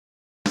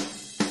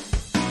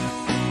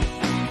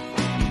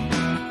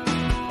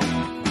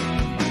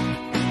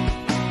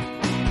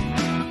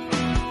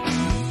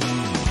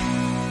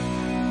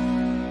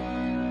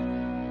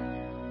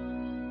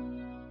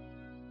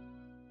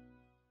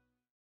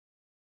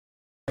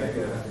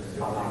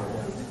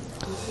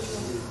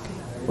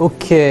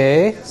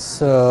Okay,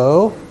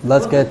 so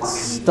let's get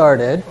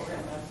started.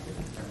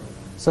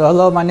 So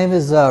hello, my name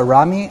is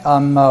Rami.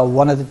 I'm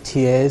one of the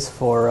TAs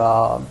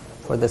for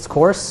this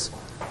course.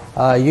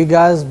 You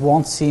guys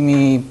won't see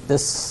me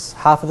this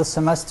half of the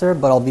semester,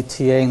 but I'll be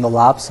TAing the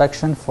lab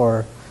section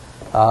for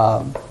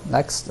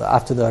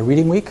after the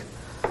reading week.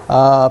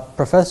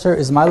 Professor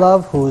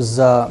Ismailov, who's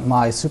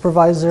my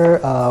supervisor,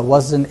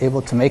 wasn't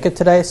able to make it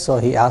today, so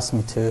he asked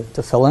me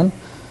to fill in.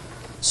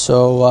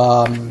 So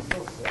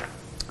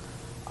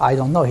I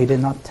don't know. He did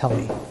not tell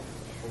me.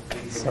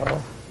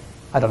 So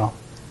I don't know.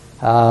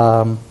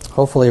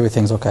 Hopefully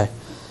everything's okay.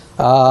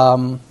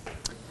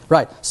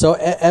 Right. So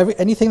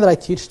anything that I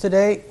teach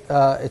today,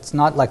 it's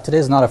not like today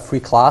is not a free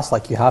class.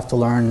 Like you have to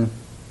learn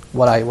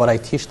what I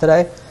teach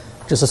today.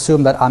 Just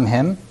assume that I'm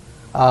him.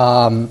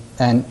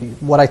 And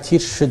what I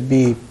teach should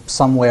be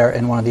somewhere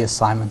in one of the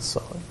assignments.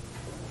 So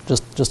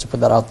just to put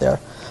that out there.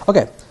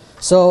 Okay.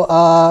 So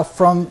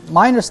from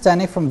my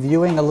understanding, from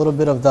viewing a little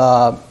bit of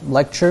the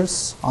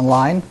lectures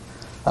online,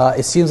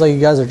 it seems like you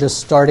guys are just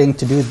starting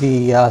to do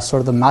the sort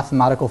of the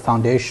mathematical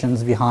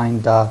foundations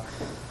behind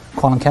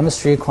quantum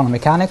chemistry, quantum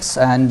mechanics,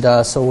 and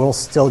so we're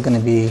still going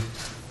to be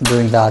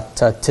doing that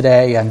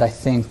today and I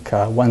think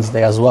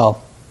Wednesday as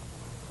well.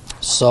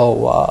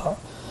 So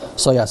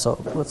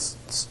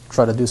let's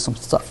try to do some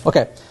stuff.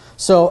 Okay,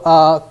 so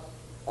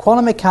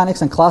quantum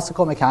mechanics and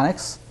classical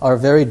mechanics are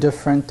very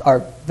different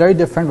but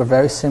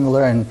very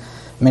similar in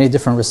many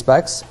different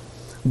respects.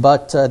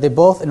 But they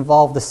both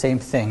involve the same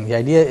thing. The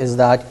idea is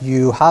that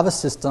you have a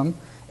system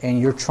and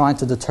you're trying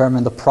to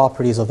determine the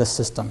properties of the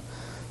system.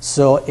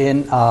 So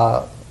in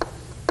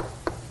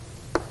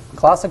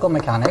classical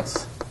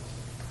mechanics,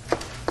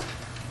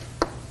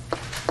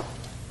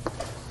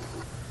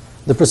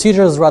 the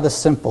procedure is rather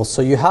simple.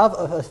 So you have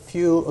a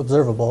few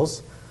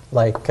observables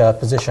like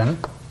position,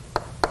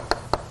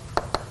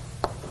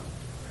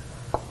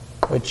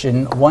 which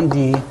in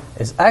 1D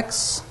is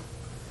x.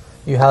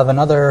 You have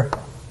another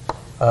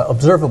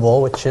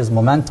observable, which is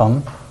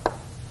momentum,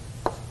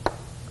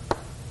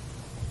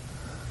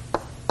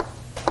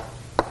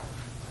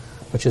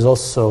 which is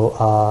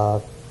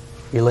also,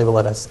 we label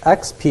it as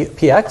x,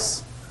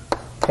 px.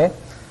 Okay.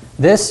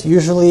 This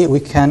usually we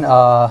can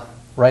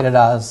write it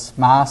as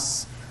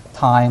mass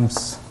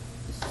times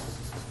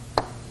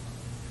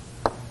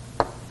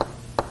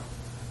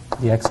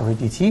dx over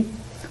dt.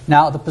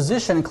 Now, the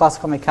position in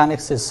classical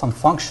mechanics is some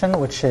function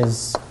which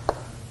is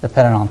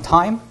dependent on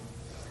time.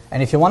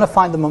 And if you want to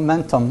find the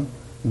momentum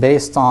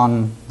based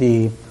on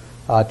the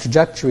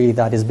trajectory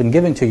that has been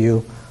given to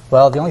you,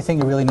 well, the only thing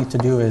you really need to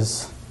do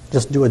is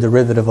just do a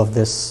derivative of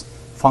this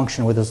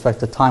function with respect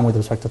to time,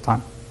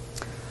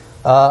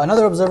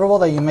 Another observable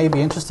that you may be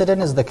interested in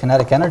is the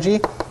kinetic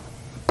energy.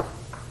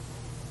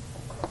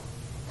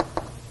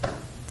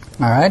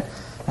 All right,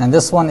 and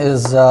this one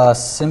is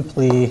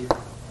simply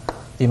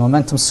the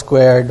momentum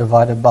squared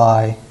divided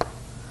by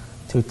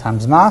 2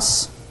 times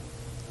mass.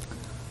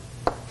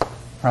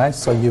 Right,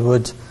 so you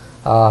would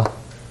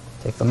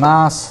take the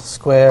mass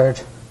squared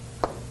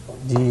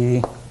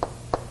d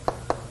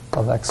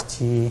of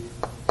xt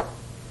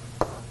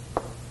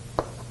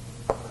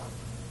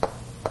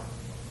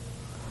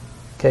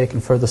okay, you can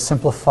further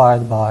simplify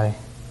it by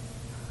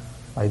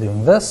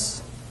doing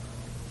this,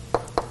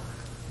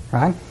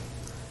 right?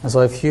 And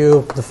so if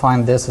you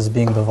define this as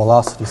being the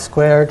velocity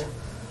squared,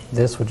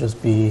 this would just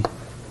be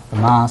the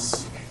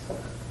mass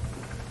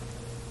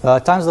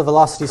times the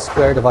velocity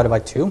squared divided by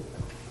 2.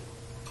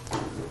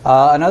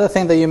 Another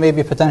thing that you may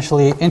be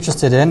potentially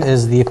interested in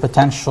is the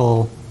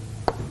potential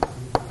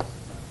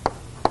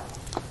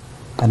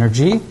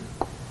energy,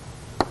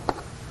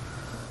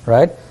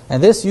 right?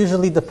 And this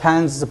usually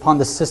depends upon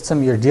the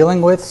system you're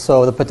dealing with.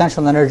 So the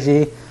potential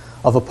energy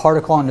of a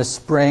particle in a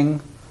spring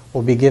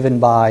will be given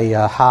by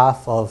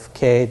half of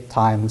k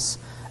times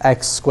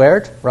x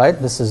squared, right?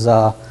 This is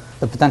the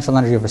potential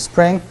energy of a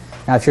spring.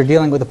 Now, if you're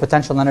dealing with the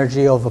potential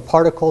energy of a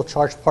particle,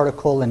 charged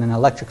particle in an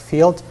electric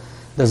field,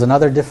 there's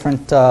another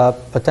different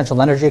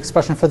potential energy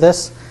expression for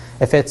this.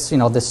 If it's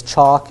this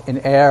chalk in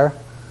air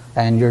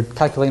and you're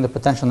calculating the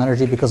potential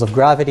energy because of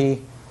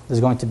gravity, there's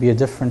going to be a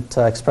different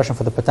expression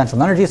for the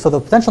potential energy. So the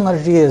potential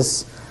energy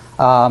is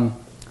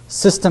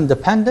system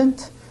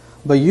dependent,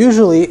 but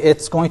usually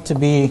it's going to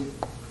be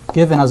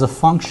given as a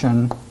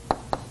function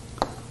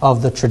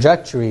of the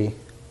trajectory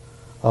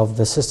of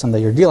the system that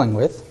you're dealing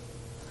with.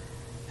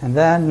 And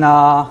then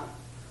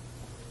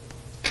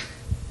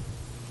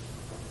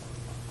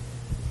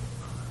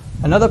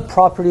another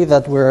property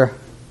that we're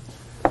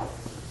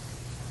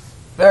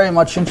very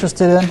much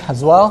interested in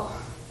as well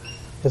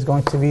is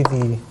going to be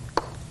the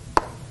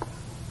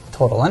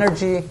total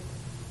energy.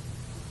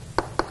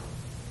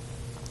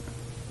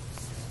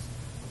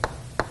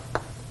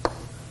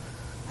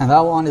 And that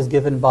one is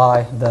given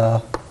by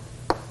the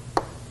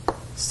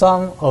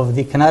sum of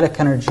the kinetic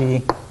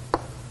energy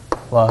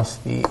plus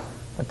the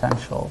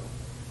potential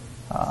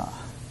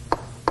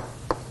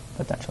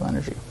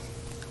energy.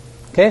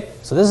 Okay,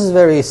 so this is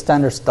very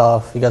standard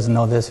stuff. You guys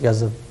know this. You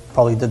guys have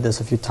probably did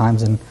this a few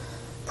times in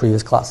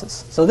previous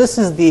classes. So this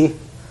is the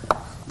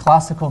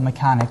classical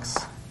mechanics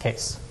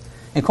case.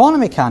 In quantum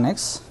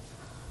mechanics,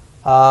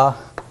 before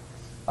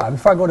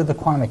I go to the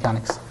quantum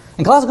mechanics,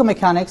 in classical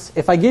mechanics,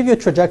 if I give you a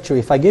trajectory,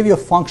 if I give you a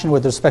function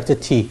with respect to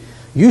t,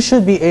 you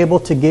should be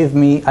able to give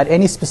me at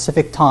any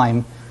specific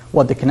time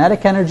what the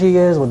kinetic energy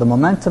is, what the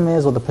momentum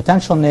is, what the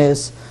potential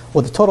is,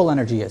 what the total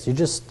energy is. You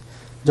just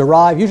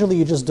derive, usually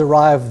you just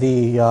derive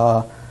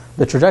the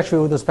trajectory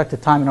with respect to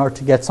time in order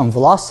to get some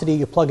velocity.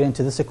 You plug it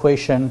into this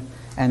equation,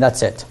 and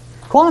that's it.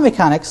 Quantum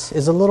mechanics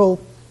is a little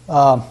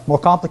more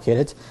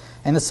complicated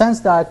in the sense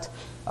that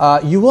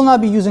you will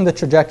not be using the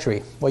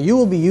trajectory. What you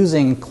will be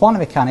using in quantum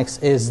mechanics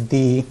is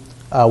the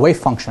wave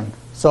function.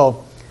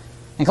 So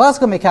in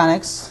classical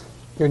mechanics,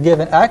 you're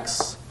given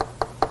x,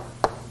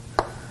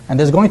 and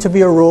there's going to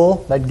be a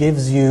rule that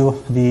gives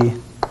you the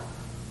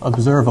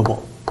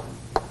observable.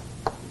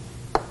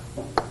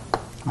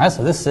 All right,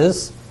 so this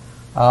is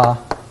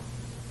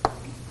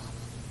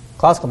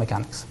classical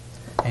mechanics.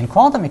 In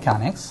quantum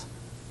mechanics,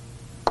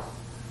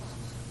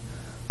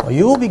 what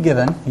you will be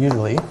given,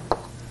 usually,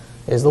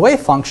 is the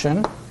wave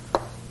function,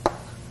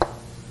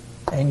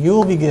 and you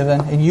will be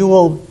given, and you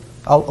will,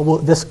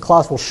 this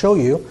class will show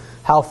you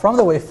how from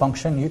the wave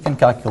function you can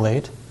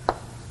calculate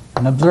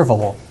an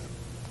observable.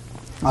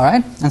 All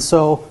right, and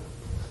so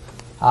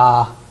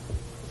I'll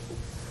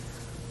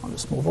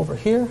just move over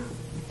here.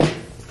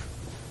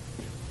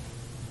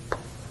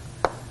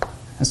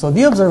 And so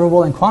the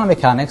observable in quantum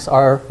mechanics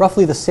are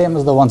roughly the same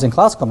as the ones in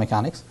classical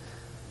mechanics.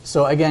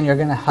 So again, you're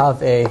going to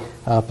have a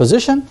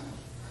position.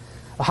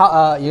 You're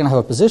going to have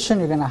a position.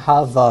 You're going to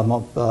have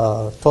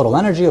total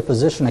energy, a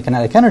position, a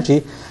kinetic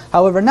energy.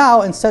 However,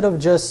 now instead of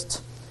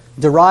just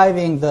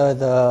deriving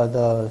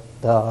the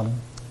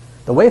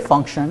wave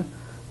function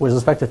with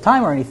respect to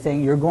time or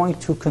anything, you're going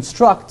to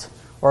construct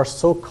our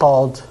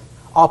so-called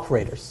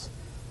operators.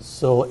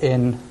 So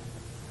in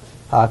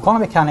quantum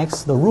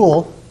mechanics, the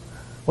rule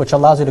which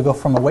allows you to go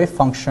from a wave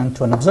function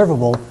to an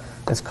observable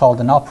is called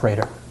an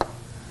operator.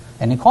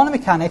 And in quantum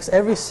mechanics,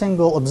 every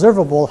single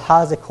observable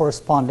has a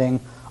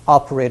corresponding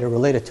operator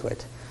related to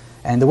it.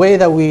 And the way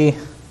that we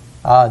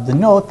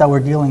denote that we're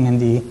dealing in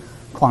the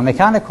quantum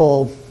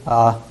mechanical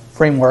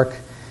framework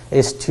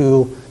is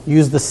to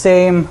use the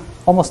same,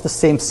 almost the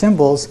same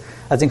symbols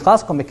as in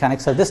classical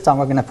mechanics. At this time,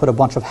 we're going to put a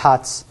bunch of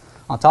hats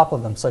on top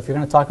of them. So if you're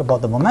going to talk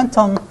about the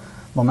momentum,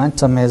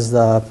 momentum is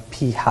the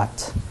p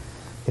hat.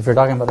 If you're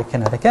talking about the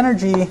kinetic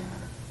energy,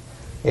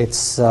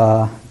 it's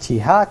t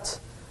hat.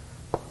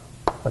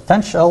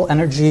 Potential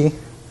energy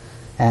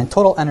and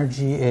total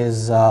energy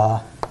is, you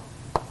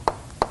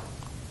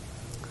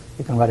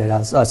can write it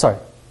as, is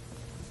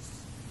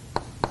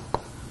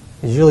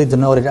usually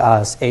denoted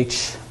as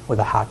h with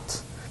a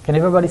hat. Can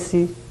everybody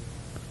see?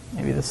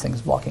 Maybe this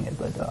thing's blocking it,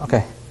 but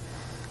okay.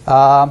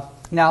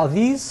 Now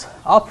these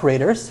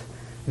operators,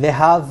 they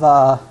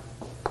have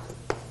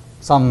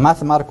some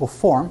mathematical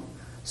form.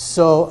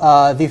 So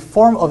the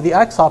form of the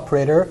x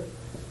operator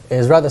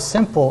is rather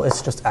simple.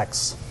 It's just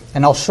x.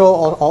 And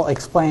I'll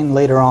explain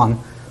later on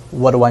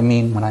what do I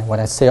mean when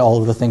I say all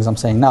of the things I'm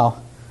saying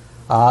now.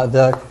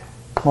 The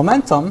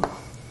momentum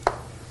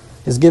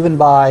is given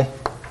by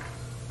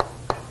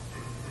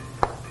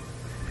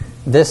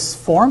this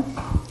form,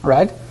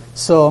 right?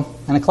 So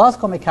in the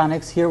classical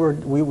mechanics, here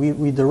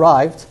we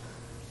derived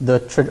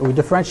we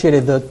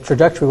differentiated the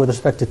trajectory with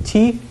respect to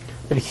t.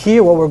 But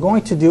here, what we're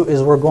going to do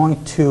is we're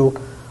going to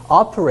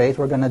operate.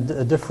 We're going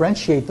to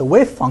differentiate the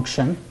wave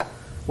function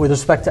with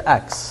respect to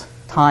x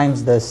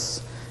times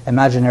this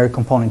imaginary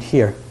component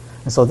here.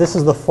 And so this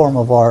is the form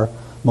of our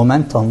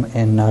momentum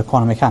in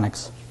quantum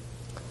mechanics.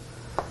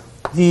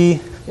 The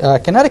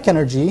kinetic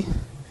energy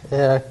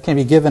can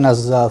be given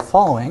as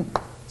following.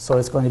 So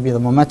it's going to be the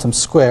momentum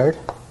squared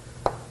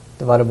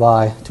divided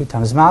by 2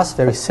 times mass,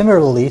 very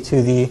similarly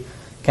to the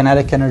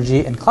kinetic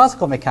energy in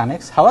classical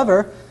mechanics.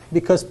 However,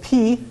 because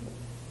p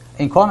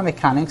in quantum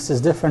mechanics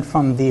is different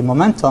from the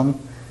momentum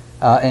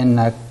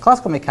in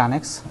classical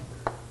mechanics,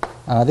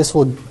 this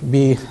will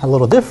be a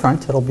little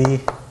different. It'll be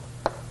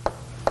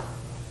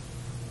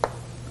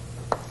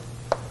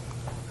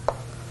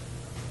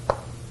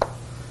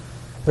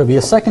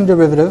a second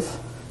derivative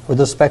with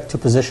respect to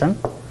position,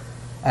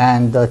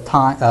 and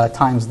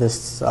times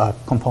this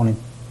component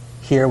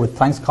here with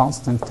Planck's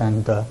constant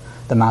and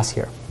the mass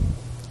here.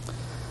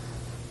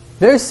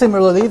 Very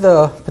similarly,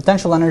 the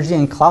potential energy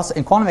in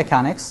quantum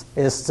mechanics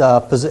is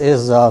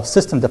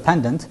system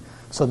dependent.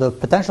 So the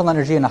potential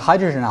energy in a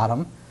hydrogen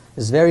atom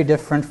is very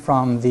different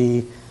from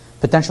the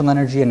potential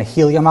energy in a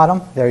helium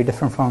atom, very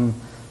different from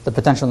the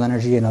potential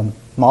energy in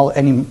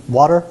any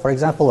water, for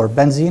example, or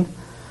benzene.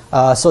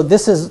 So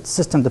this is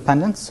system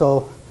dependent.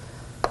 So,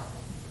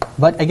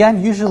 but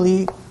again,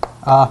 usually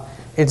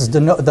it's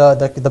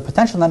the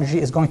potential energy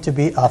is going to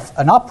be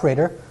an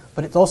operator,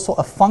 but it's also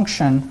a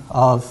function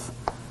of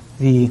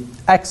the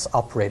x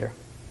operator,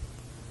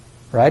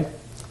 right?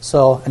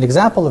 So an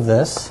example of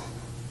this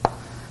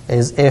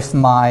is if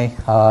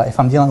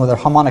I'm dealing with a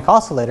harmonic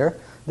oscillator.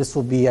 This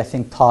will be, I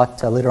think,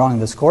 taught later on in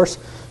this course.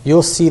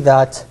 You'll see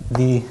that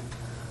the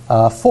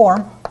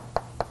form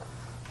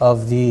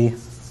of the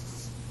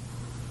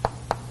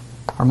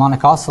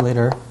harmonic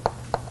oscillator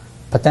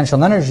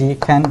potential energy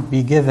can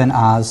be given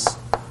as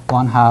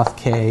 1/2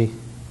 k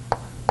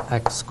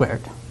x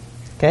squared.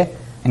 Okay?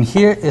 And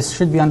here it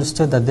should be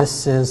understood that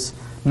this is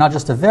not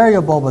just a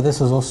variable, but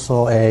this is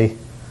also a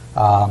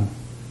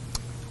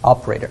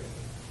operator.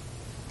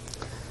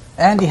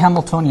 And the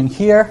Hamiltonian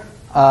here,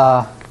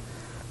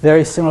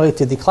 very similarly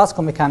to the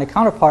classical mechanic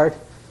counterpart,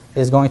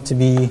 is going to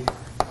be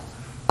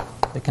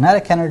the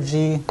kinetic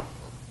energy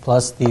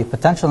plus the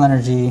potential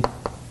energy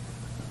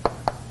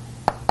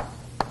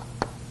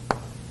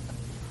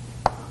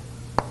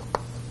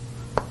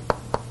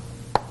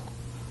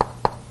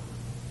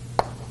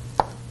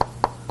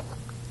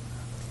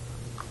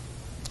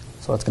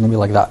so it's going to be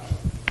like that.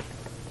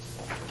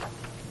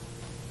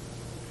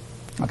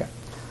 Okay.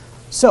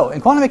 So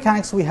in quantum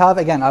mechanics we have,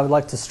 again, I would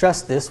like to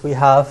stress this, we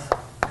have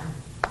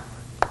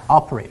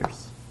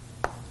operators.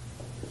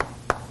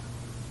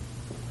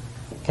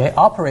 Okay,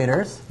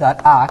 operators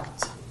that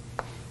act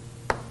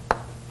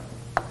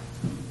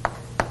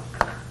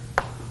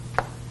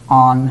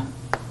on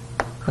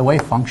the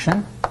wave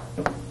function.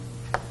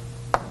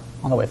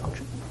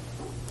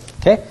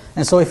 Okay,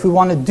 and so if we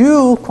want to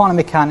do quantum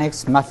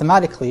mechanics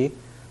mathematically,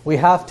 we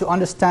have to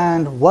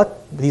understand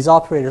what these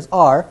operators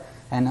are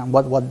and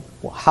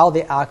how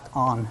they act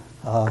on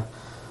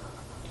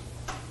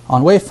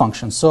wave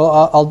functions. So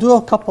I'll do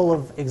a couple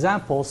of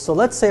examples. So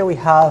let's say we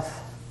have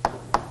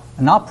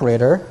an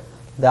operator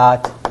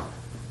that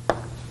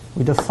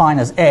we define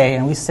as A,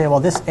 and we say, well,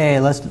 this A,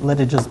 let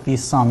it just be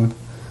some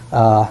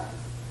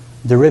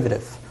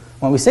derivative.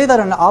 When we say that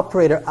an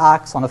operator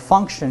acts on a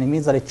function, it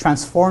means that it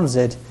transforms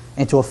it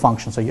into a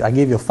function. So I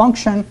give you a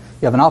function,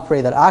 you have an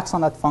operator that acts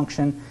on that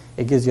function,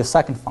 it gives you a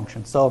second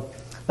function. So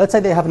let's say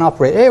they have an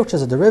operator A, which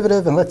is a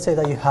derivative, and let's say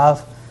that you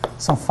have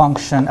some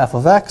function f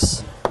of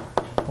x,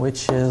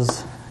 which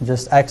is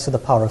just x to the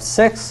power of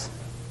 6.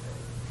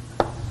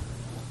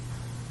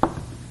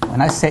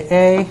 When I say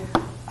A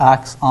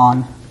acts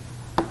on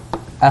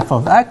f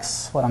of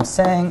x, what I'm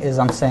saying is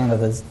that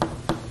this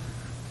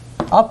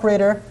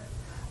operator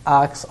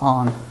acts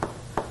on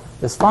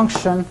this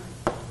function,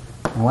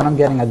 and what I'm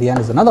getting at the end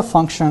is another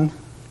function,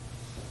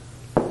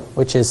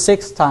 which is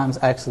 6 times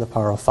x to the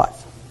power of 5.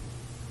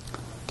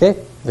 Okay,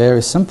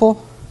 very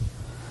simple.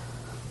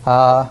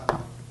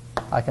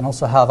 I can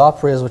also have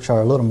operators which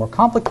are a little more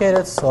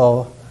complicated.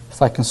 So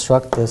if I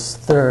construct this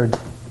third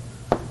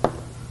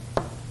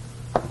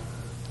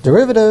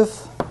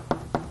derivative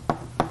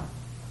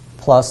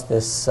plus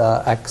this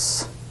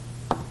x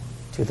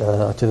to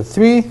the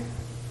 3,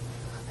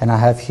 and I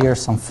have here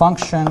some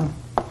function,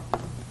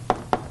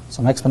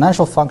 some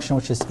exponential function,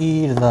 which is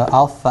e to the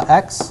alpha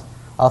x,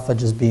 alpha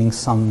just being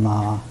some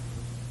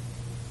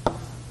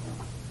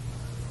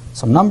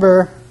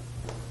number,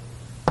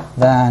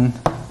 then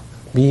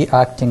b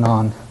acting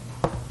on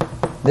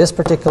this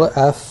particular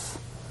f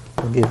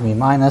will give me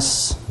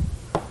minus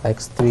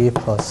x3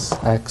 plus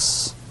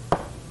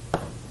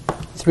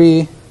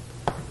x3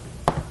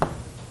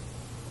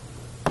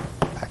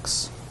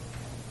 x.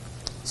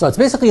 So it's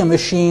basically a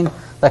machine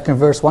that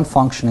converts one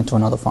function into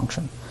another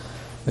function.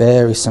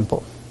 Very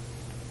simple.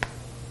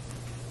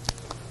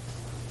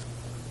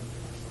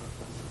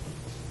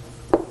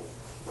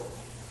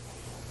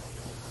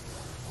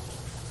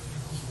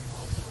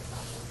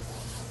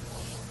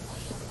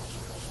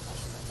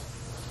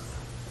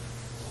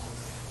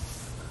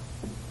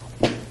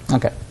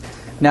 Okay.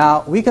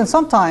 Now, we can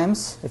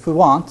sometimes, if we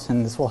want,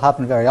 and this will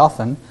happen very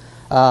often,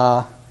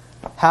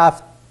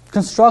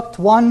 construct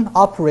one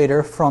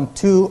operator from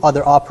two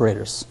other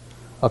operators.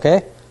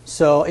 Okay?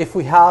 So if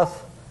we have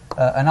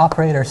an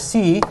operator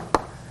C,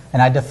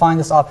 and I define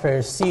this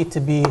operator C to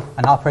be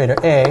an operator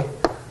A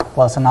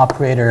plus an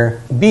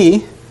operator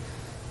B,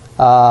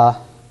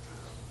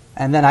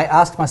 and then I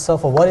ask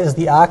myself, well, what is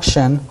the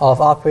action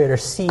of operator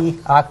C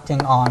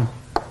acting on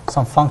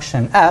some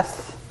function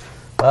f?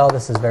 Well,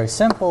 this is very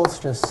simple. It's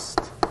just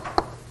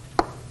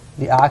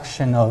the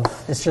action of,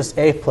 it's just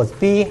A plus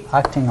B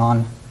acting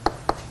on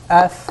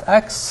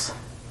fx.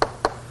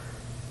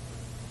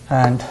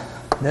 And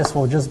this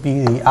will just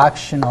be the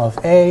action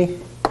of A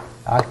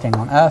acting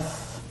on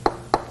f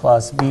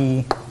plus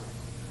B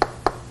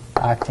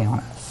acting on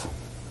f.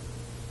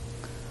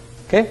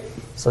 Okay?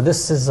 So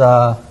this is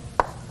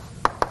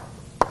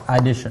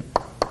addition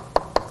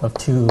of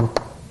two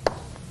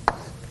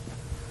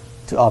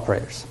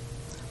operators.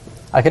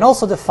 I can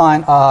also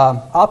define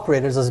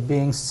operators as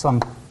being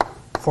some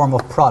form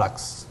of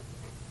products.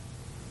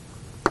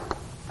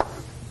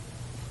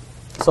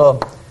 So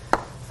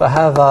if I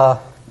have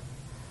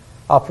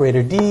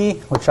operator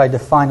D, which I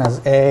define as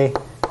A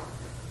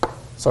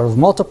sort of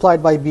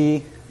multiplied by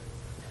B,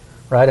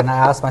 right, and I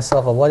ask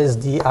myself, well, what is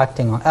D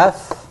acting on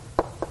F?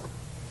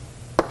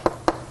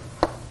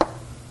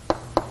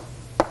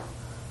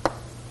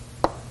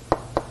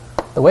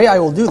 The way I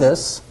will do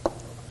this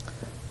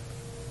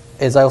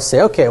is I will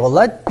say, okay, well,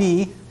 let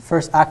B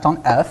first act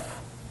on F,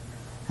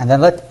 and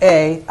then let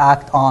A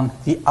act on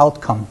the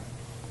outcome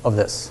of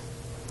this,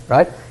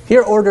 right?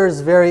 Here, order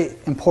is very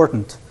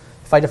important.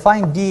 if I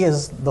define D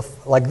as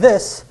like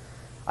this,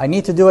 I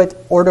need to do it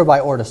order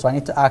by order. So I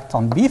need to act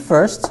on B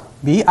first,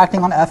 B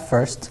acting on F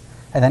first,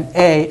 and then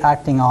A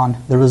acting on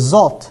the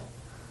result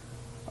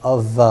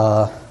of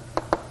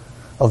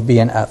B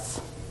and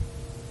F.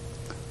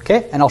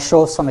 Okay, and I'll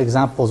show some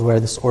examples where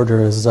this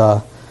order is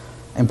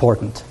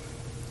important.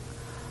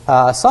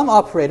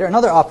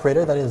 Another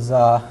operator that is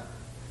that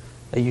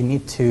you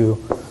need to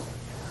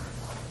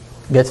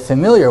get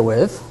familiar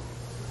with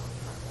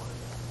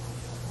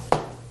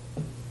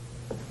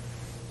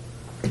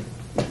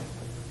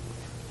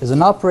is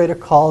an operator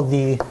called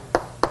the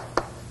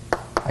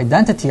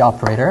identity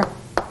operator.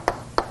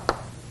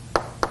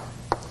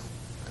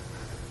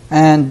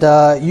 And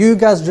you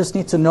guys just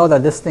need to know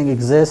that this thing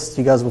exists.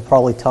 You guys will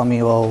probably tell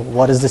me, well,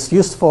 what is this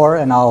used for?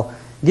 And I'll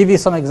give you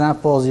some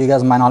examples. You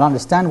guys might not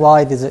understand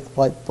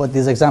what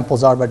these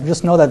examples are, but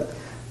just know that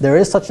there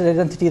is such an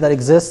identity that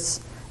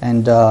exists.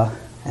 And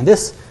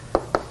this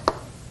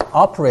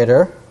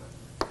operator,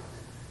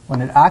 when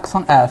it acts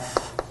on F,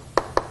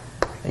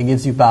 it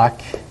gives you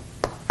back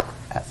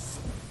F.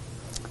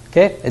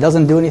 Okay? It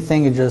doesn't do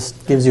anything. It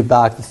just gives you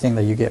back the thing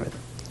that you gave it.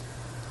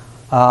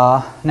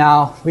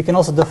 Now, we can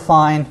also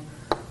define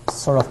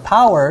sort of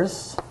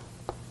powers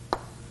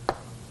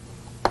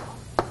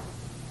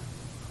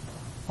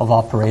of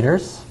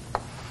operators.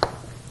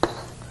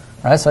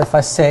 Right, so if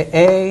I say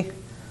A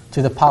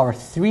to the power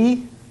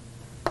 3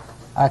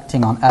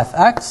 acting on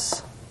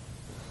Fx,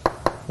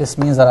 this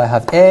means that I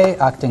have A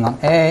acting on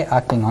A,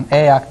 acting on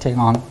A, acting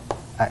on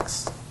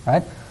X.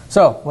 Right?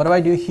 So what do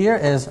I do here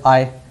is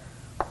I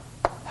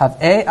have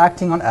A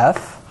acting on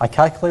F. I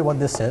calculate what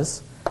this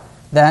is.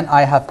 Then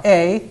I have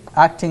A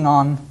acting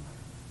on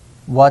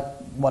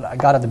what I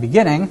got at the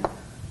beginning.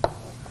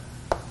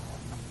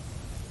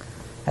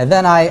 And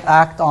then I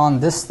act on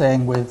this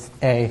thing with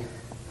A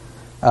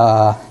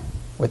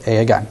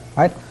again,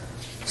 right?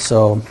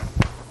 So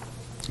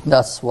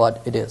that's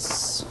what it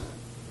is.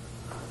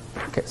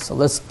 Okay, so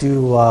let's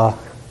do a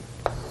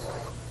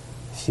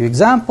few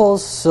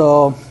examples.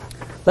 So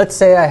let's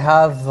say I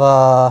have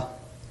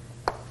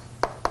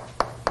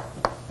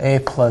A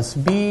plus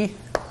B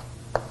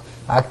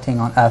acting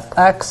on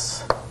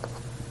Fx,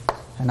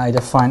 and I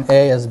define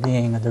A as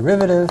being a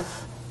derivative,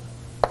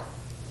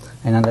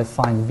 and I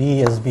define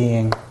B as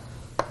being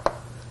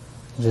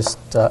just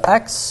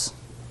X,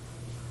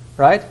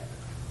 right?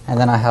 And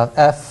then I have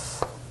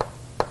F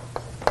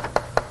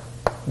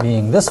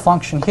being this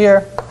function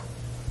here,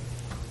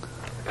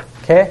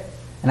 okay?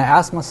 And I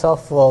ask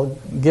myself, well,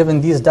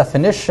 given these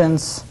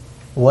definitions,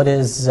 what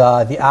is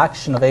the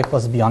action of A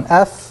plus B on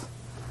F?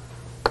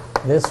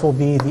 This will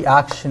be the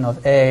action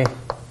of A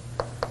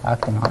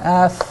acting on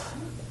F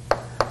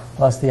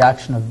plus the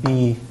action of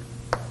B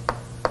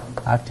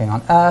acting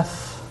on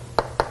F.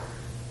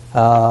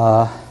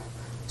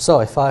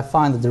 So if I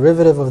find the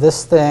derivative of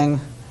this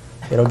thing,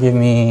 it'll give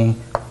me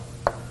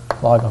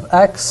log of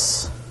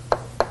X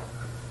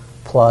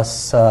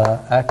plus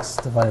X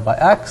divided by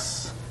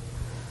X.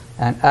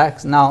 And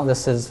X, now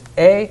this is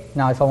A.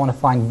 Now if I want to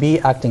find B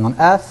acting on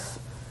F,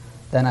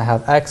 then I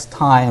have X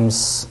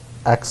times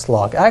X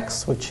log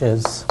X, which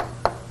is,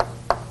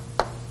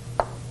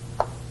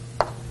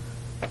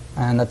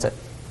 and that's it.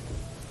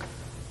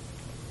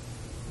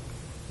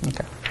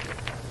 Okay.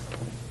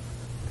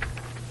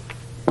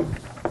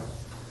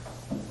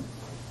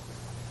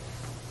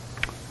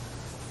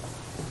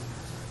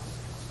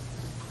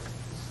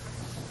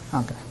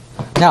 Okay.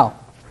 Now,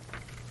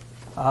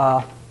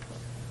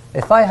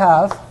 if I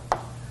have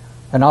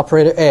an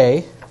operator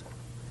A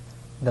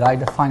that I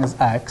define as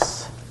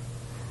X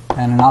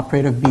and an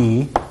operator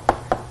B,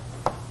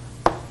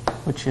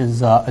 which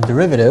is a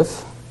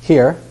derivative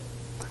here,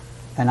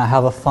 and I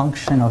have a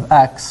function of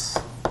X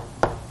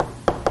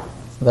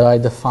that I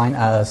define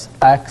as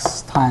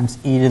X times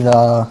e to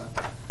the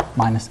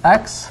minus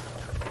X.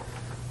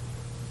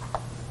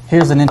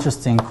 Here's an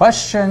interesting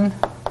question.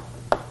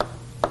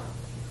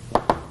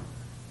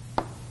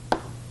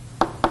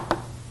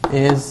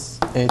 Is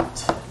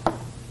it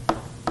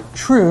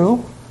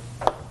true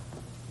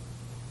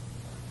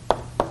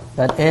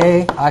that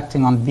A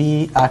acting on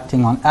B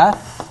acting on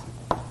F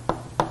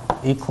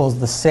equals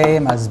the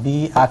same as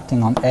B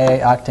acting on A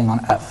acting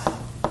on F?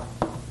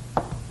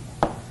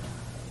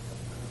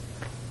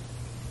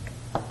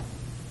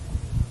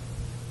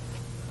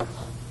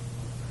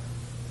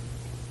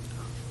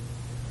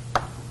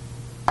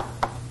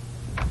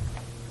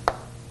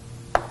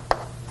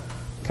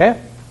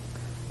 Okay?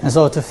 And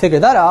so to figure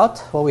that out,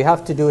 what we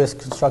have to do is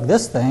construct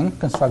this thing,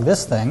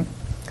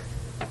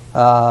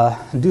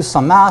 do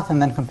some math,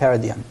 and then compare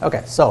at the end.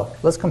 Okay, so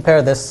let's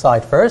compare this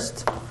side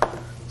first.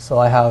 So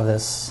I have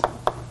this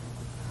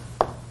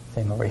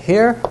thing over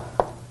here.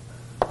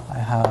 I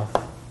have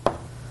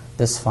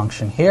this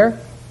function here.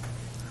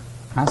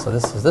 Okay, so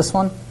this is this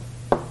one.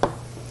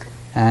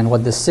 And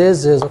what this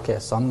is, okay,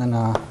 so I'm going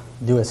to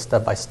do it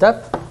step by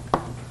step.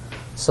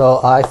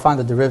 So I find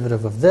the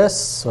derivative of this.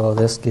 So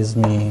this gives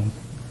me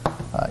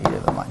e to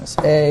the minus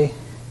A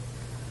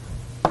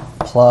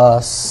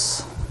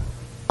plus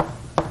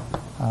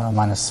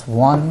minus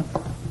 1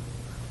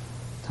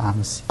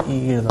 times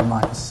e to the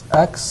minus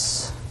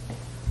x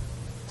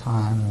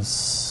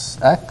times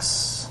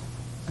x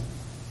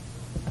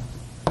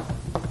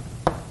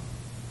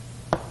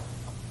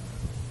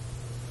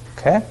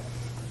okay.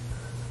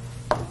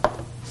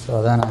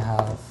 So then I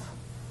have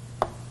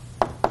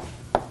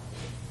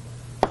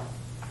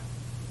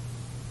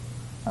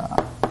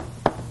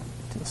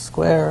to the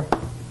square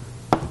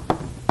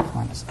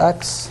minus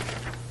x.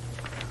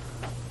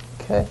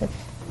 Okay.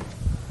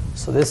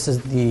 So this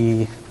is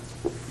the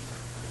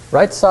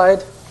right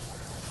side.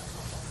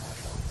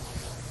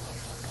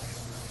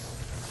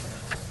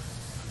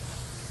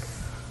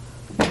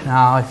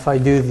 Now if I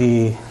do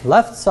the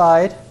left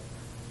side,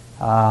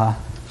 I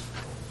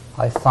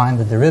find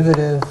the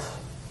derivative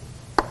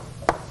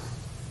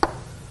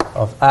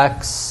of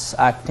x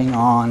acting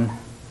on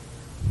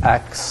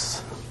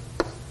x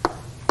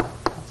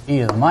e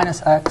to the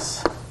minus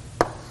x.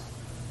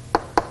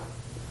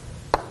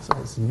 So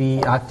it's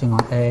b acting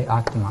on a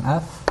acting on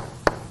f.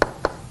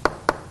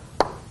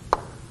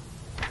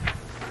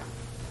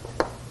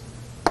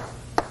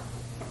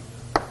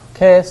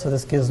 Okay, so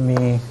this gives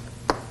me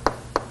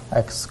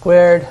x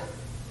squared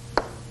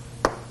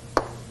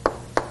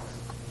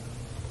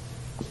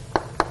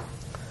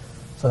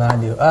so then I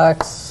do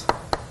x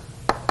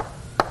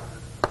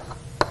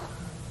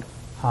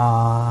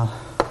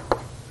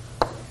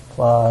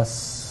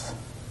plus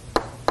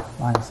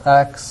minus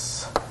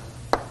x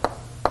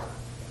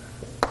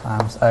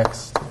times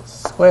x to the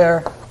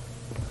square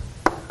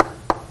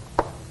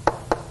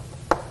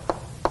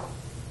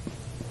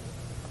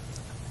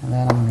and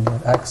then I'm going to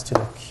get x to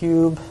the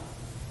cube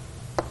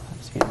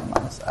times e to the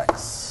minus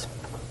x.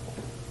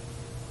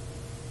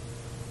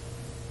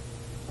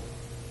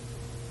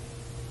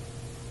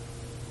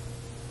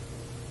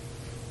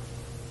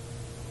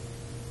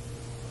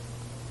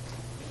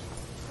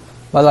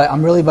 By the way,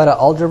 I'm really bad at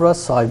algebra,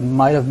 so I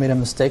might have made a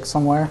mistake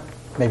somewhere.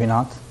 Maybe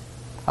not.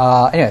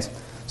 Anyways,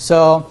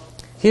 so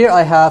here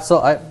I have, so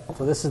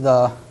this is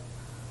the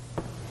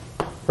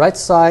right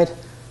side.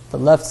 The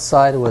left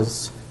side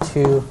was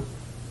 2.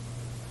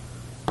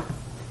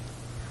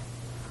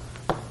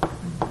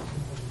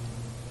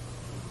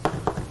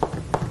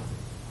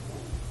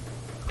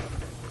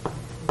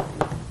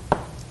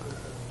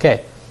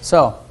 Okay,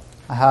 so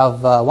I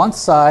have one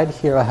side,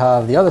 here I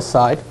have the other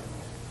side.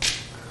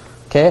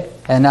 Okay,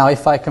 and now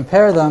if I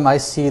compare them, I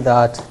see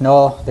that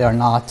no, they are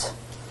not.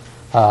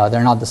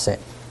 They're not the same.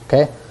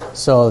 Okay,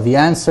 so the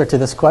answer to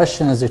this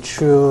question, is it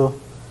true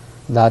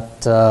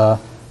that A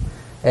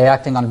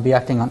acting on B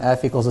acting on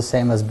F equals the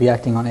same as B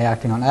acting on A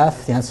acting on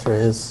F? The answer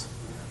is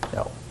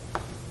no.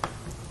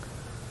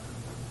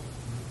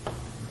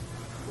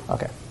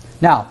 Okay,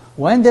 now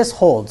when this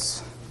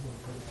holds,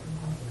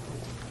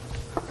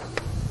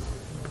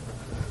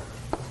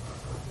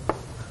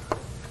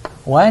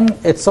 when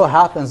it so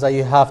happens that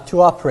you have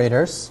two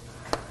operators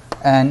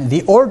and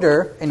the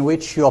order in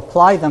which you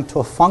apply them to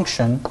a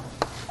function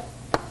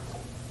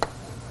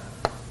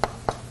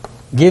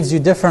gives you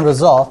different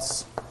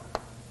results,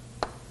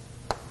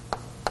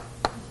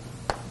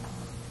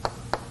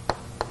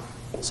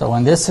 so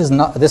when this is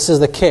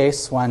the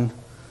case, when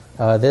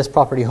this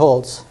property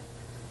holds,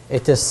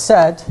 it is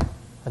said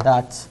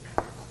that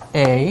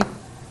A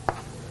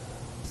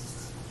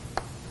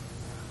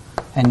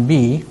and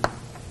B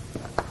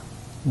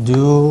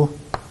do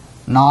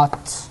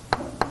not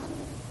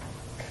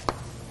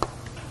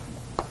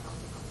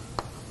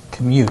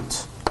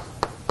commute.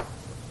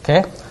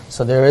 Okay,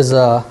 so there is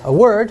a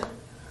word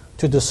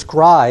to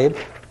describe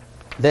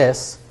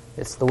this.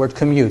 It's the word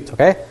commute.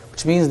 Okay,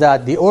 which means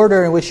that the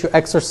order in which you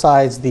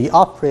exercise the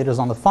operators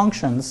on the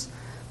functions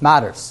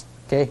matters.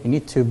 Okay, you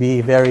need to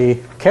be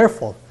very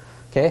careful.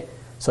 Okay,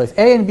 so if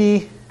A and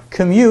B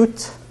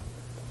commute,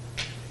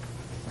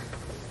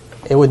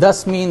 it would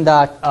thus mean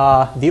that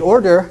the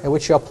order in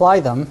which you apply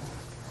them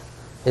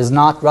is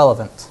not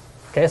relevant.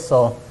 Okay,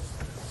 so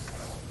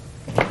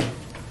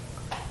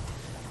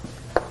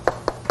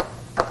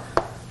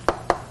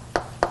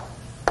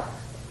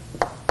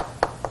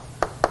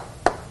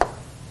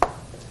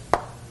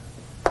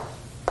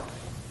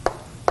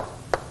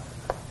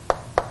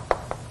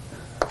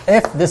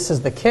if this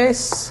is the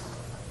case,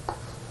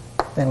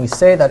 then we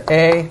say that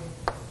A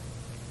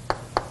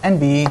and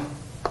B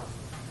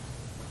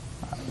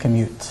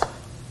commute.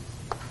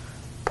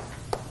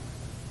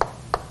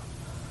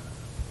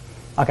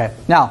 Okay,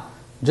 now,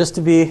 just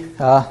to be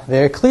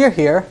very clear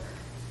here,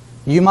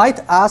 you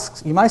might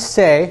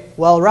say,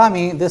 well,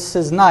 Rami, this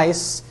is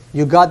nice,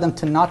 you got them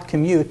to not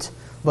commute,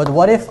 but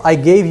what if I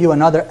gave you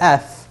another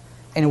f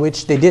in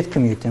which they did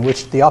commute, in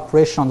which the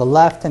operation on the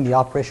left and the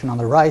operation on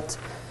the right,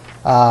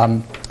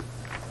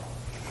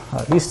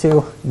 these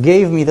two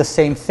gave me the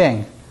same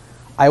thing?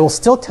 I will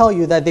still tell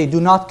you that they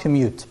do not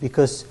commute,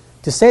 because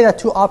to say that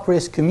two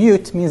operators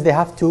commute means they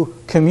have to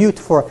commute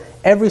for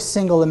every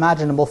single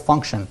imaginable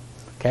function.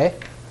 Okay,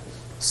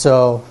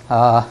 so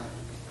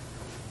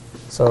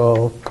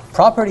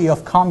property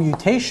of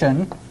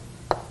commutation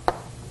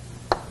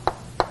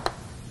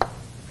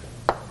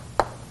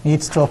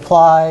needs to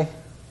apply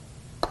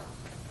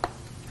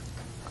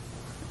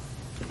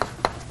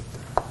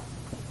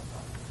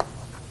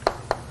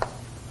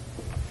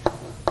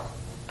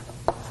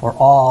for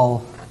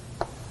all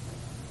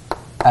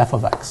f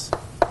of x.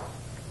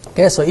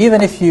 Okay, so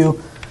even if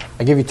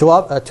I give you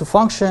two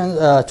functions,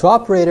 two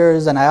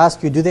operators, and I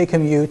ask you, do they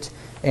commute?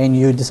 And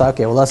you decide,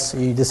 okay, well,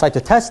 you decide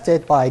to test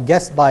it by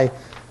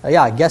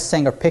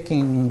guessing or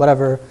picking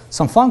whatever,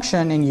 some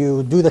function, and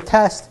you do the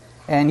test,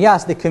 and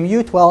yes, they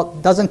commute. Well,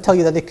 it doesn't tell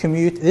you that they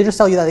commute. They just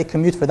tell you that they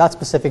commute for that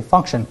specific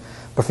function.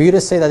 But for you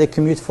to say that they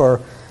commute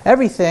for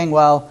everything,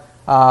 well,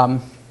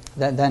 then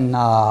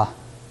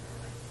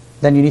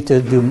you need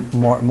to do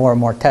more and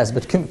more tests.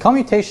 But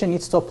commutation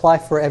needs to apply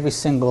for every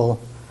single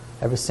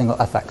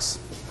fx.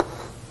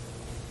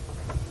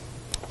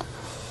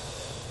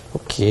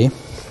 Okay.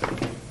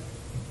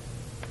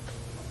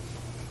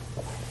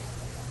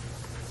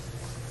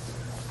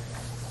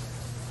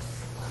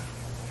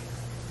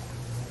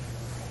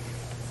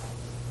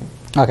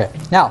 Okay.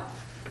 Now,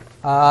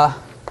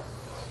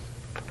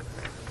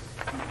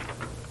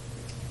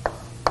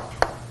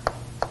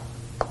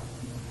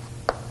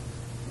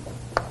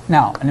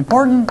 an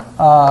important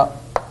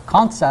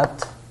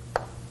concept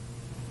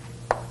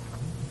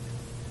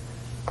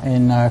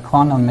in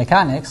quantum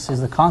mechanics is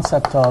the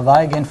concept of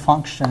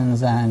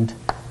eigenfunctions and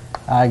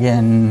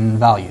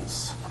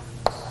eigenvalues.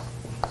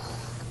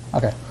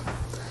 Okay.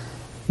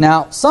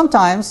 Now,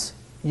 sometimes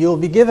you'll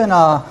be given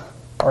or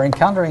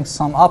encountering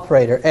some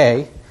operator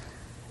A,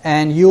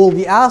 and you will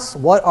be asked,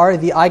 what are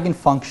the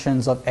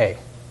eigenfunctions of A?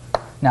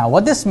 Now,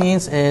 what this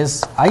means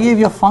is I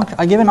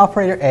give an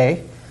operator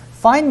A.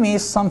 Find me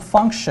some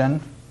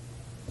function.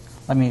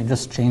 Let me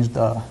just change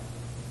the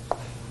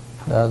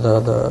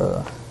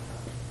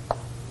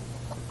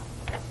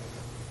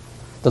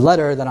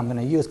letter that I'm going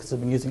to use because I've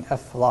been using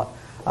f a lot.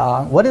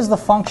 What is the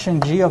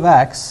function g of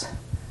x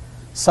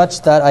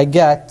such that I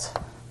get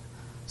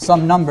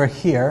some number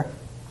here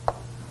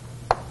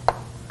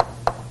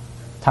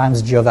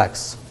times g of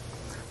x?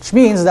 Which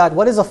means that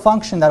what is a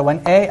function that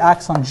when a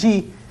acts on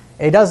g,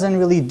 it doesn't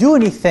really do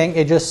anything,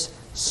 it just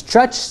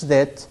stretches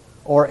it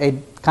or it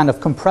kind of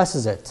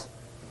compresses it.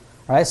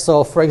 Right?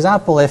 So for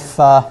example, if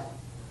I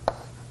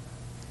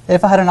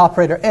had an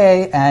operator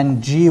a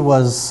and g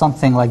was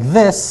something like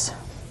this,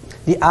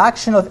 the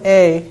action of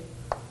a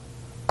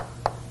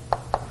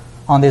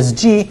on this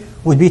g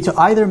would be to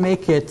either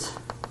make it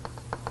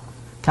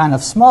kind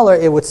of smaller,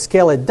 it would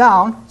scale it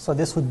down, so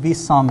this would be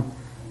some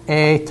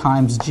a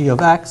times g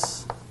of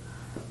x,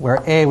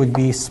 where a would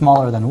be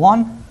smaller than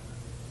 1.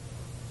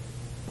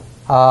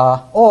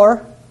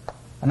 Or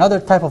another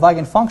type of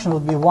eigenfunction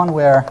would be one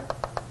where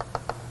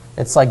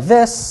it's like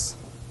this,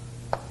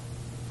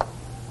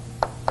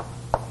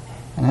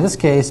 and in this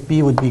case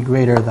b would be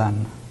greater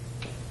than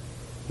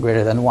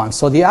 1.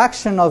 So the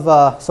action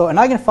of so an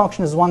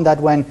eigenfunction is one that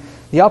when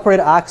the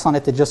operator acts on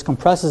it, it just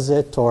compresses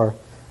it or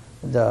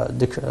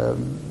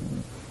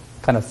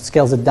kind of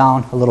scales it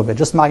down a little bit,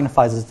 just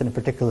magnifies it in a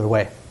particular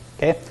way.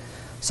 Okay,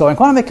 so in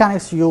quantum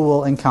mechanics you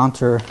will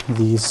encounter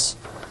these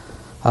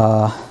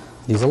a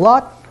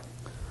lot.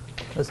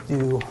 Let's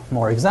do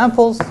more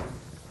examples.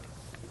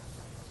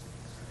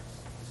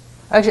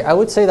 Actually, I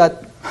would say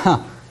that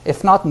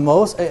if not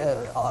most,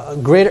 a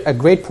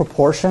great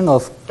proportion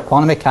of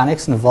quantum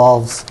mechanics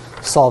involves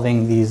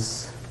solving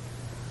these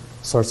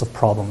sorts of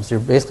problems. You're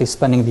basically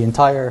spending the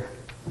entire,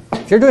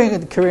 if you're doing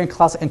a career in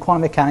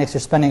quantum mechanics,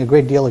 you're spending a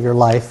great deal of your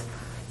life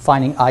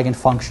finding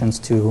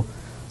eigenfunctions to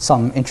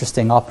some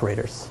interesting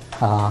operators.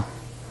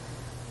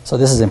 So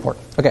this is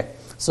important. Okay,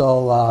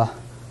 so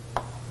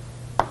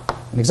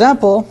an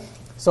example.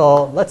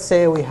 So let's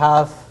say we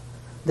have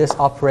this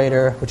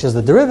operator, which is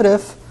the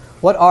derivative.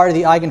 What are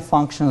the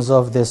eigenfunctions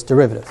of this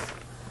derivative?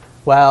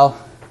 Well,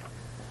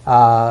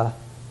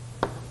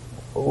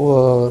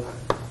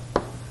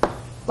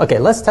 okay,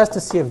 let's test to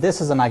see if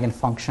this is an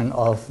eigenfunction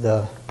of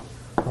the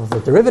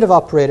derivative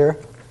operator.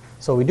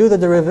 So we do the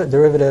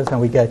derivative and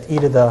we get e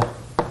to the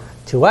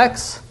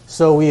 2x.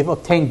 So we've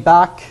obtained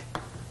back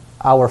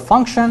our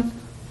function.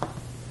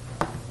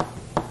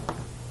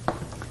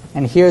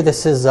 And here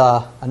this is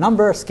a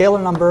number, a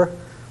scalar number,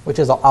 which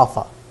is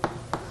alpha.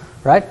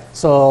 Right?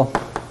 So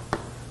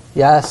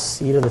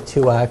yes, e to the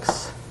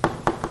 2x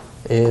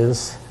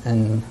is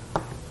an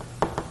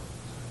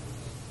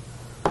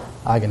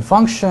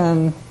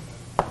eigenfunction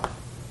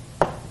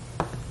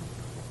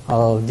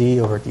of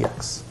d over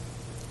dx.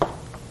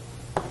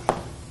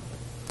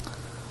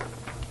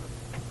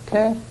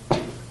 Okay.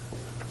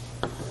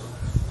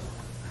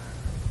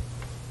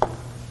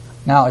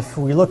 Now, if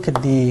we look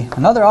at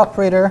another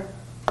operator,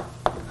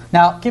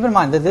 now keep in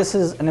mind that this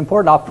is an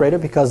important operator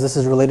because this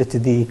is related to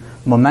the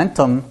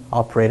momentum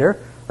operator,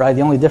 right?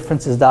 The only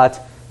difference is that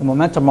the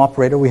momentum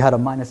operator we had a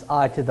minus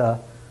I to the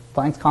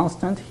Planck's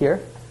constant here,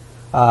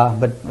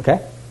 but okay.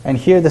 And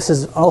here this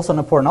is also an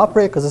important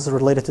operator because this is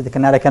related to the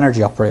kinetic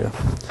energy operator.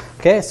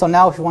 Okay, so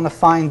now if you want to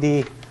find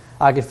the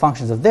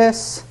eigenfunctions of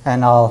this,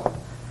 and I'll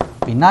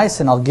be nice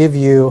and I'll give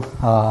you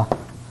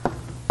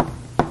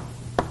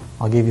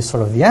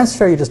sort of the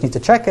answer. You just need to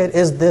check it.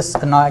 Is this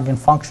an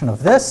eigenfunction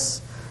of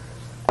this?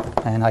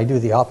 And I do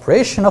the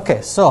operation.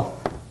 Okay, so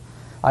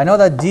I know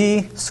that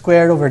d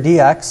squared over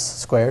dx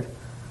squared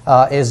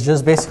is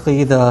just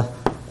basically the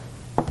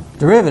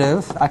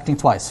derivative acting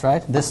twice,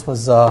 right? This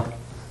was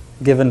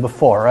given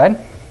before, right?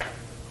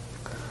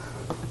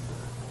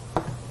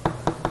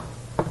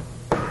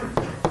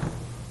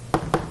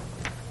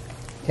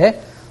 Okay,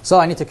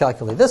 so I need to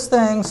calculate this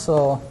thing,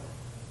 so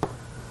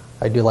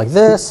I do like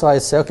this. So I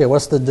say, okay,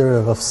 what's the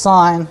derivative of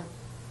sine?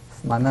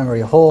 If my memory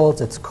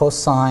holds, it's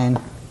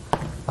cosine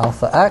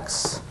alpha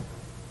x.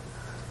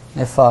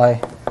 If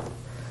I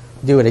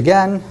do it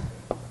again,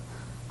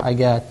 I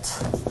get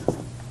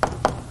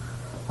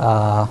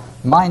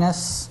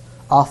minus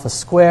alpha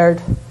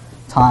squared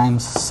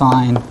times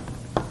sine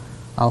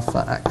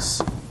alpha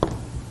x.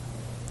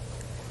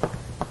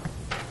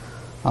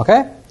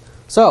 Okay,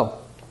 so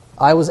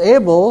I was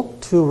able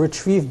to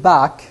retrieve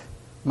back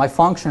my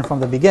function from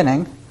the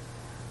beginning,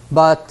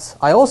 but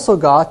I also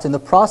got in the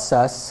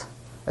process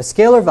a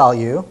scalar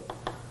value,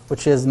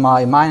 which is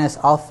my minus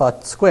alpha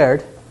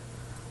squared.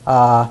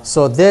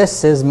 So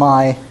this is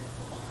my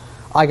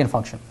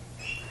eigenfunction.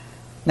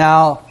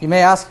 Now, you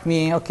may ask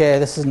me, okay,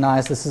 this is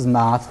nice, this is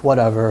math,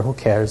 whatever, who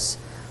cares?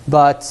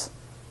 But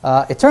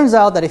it turns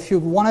out that if you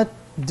want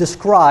to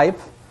describe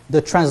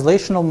the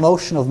translational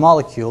motion of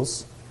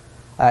molecules,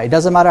 it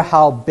doesn't matter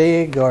how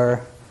big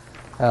or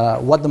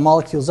what the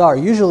molecules are.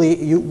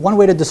 Usually, one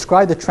way to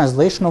describe the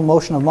translational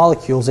motion of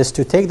molecules is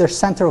to take their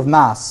center of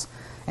mass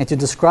and to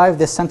describe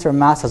this center of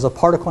mass as a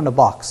particle in a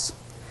box.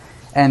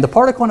 And the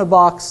particle in a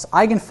box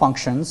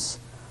eigenfunctions,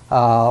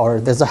 or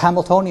there's a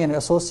Hamiltonian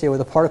associated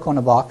with a particle in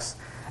a box,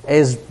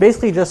 is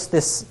basically just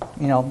this,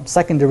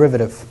 second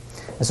derivative.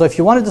 And so if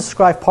you want to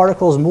describe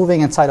particles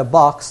moving inside a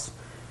box,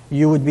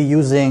 you would be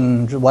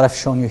using what I've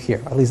shown you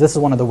here. At least this is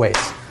one of the ways.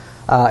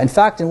 In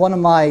fact, in one of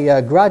my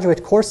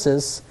graduate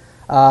courses,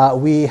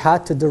 we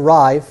had to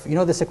derive,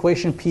 this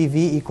equation PV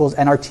equals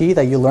nRT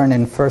that you learn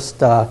in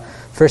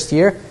first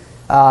year.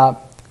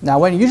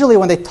 Now, usually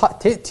when they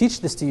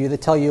teach this to you, they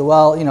tell you,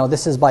 well,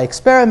 this is by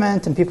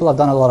experiment, and people have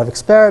done a lot of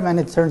experiment.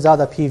 It turns out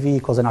that PV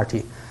equals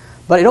nRT.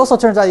 But it also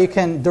turns out you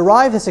can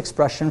derive this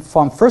expression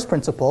from first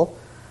principle.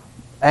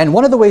 And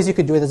one of the ways you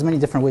could do it, there's many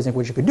different ways in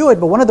which you could do it,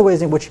 but one of the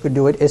ways in which you could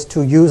do it is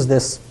to use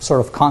this sort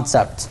of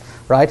concept,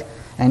 right?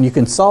 And you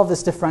can solve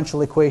this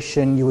differential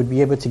equation. You would be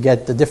able to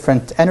get the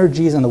different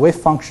energies and the wave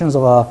functions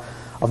of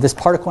this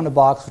particle in a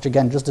box, which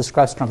again just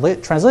describes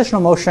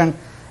translational motion.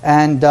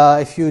 And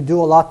if you do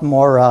a lot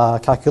more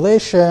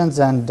calculations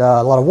and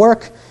a lot of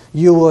work,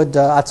 you would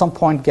at some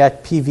point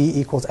get PV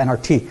equals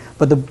nRT.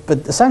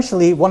 But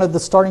essentially, one of the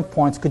starting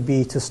points could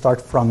be to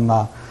start from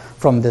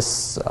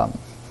this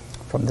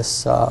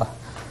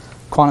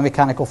quantum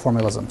mechanical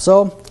formalism.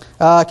 So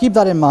keep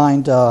that in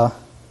mind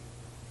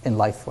in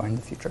life or in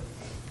the future.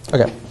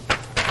 Okay.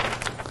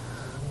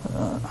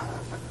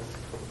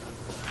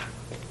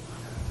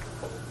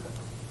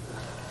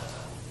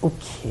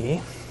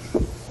 Okay.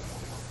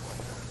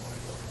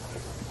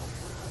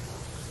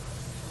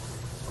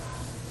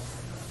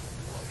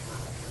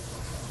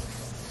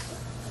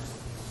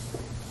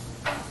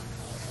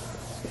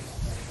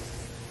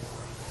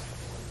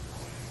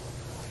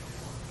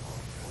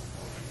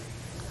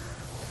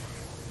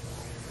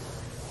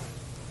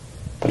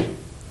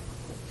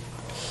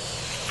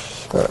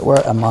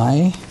 Where am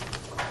I?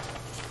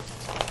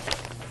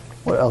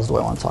 What else do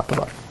I want to talk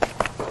about?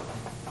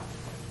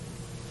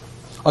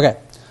 Okay,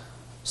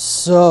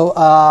 so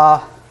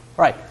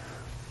right.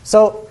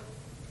 So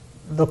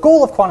the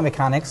goal of quantum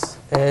mechanics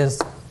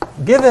is,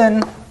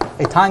 given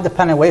a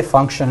time-dependent wave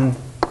function,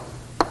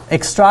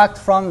 extract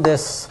from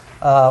this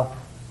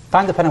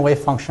time-dependent wave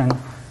function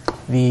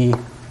the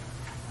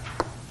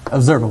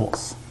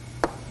observables.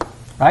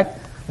 Right?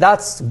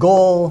 That's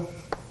goal.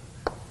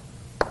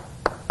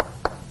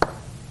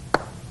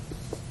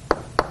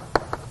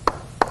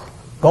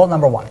 Goal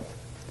number one.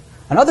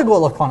 Another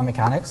goal of quantum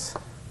mechanics,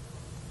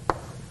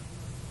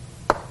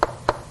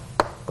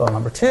 goal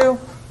number two,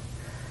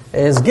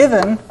 is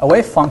given a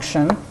wave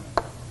function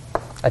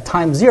at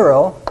time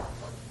 0,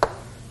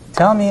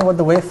 tell me what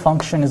the wave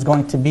function is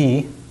going to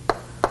be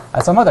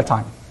at some other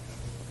time.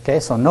 Okay,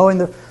 so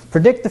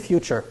predict the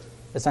future,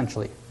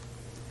 essentially.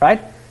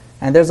 Right?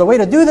 And there's a way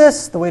to do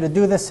this. The way to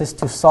do this is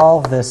to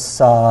solve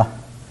this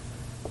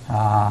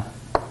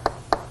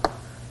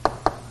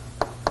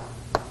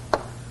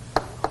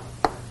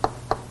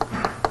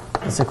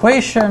this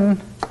equation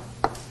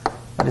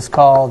that is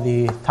called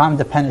the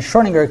time-dependent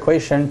Schrödinger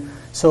equation.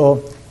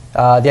 So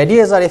the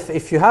idea is that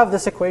if you have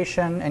this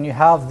equation and you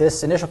have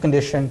this initial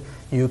condition,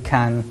 you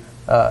can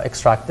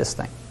extract this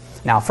thing.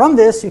 Now, from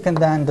this, you can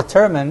then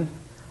determine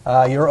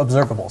your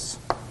observables,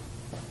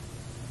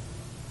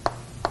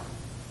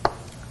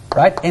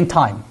 right, in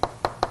time.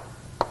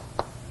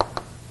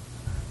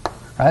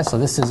 Right, so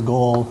this is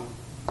goal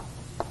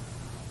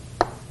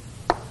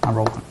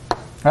number one.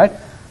 Right,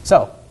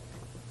 so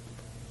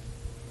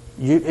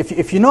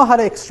if you know how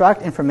to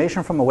extract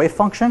information from a wave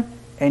function,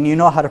 and you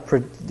know how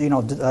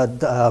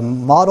to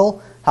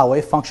model how a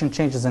wave function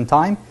changes in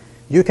time,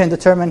 you can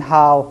determine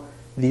how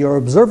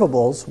your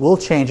observables will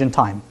change in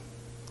time.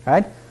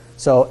 Right?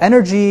 So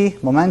energy,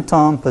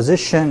 momentum,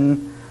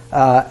 position,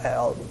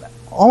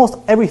 almost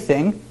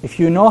everything, if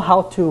you know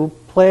how to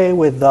play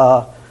with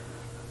the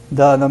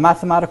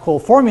mathematical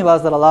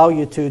formulas that allow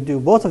you to do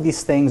both of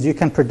these things, you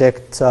can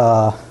predict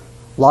a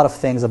lot of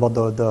things about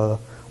the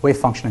wave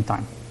function in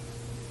time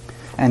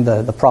and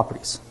the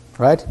properties,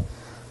 right?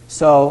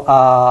 So,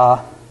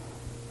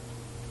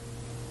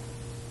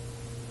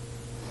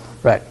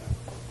 right.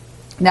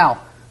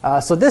 Now,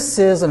 so this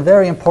is a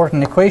very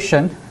important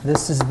equation.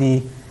 This is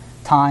the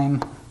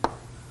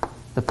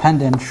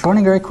time-dependent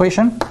Schrödinger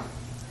equation.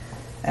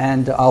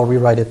 And I'll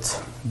rewrite it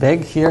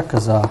big here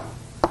because it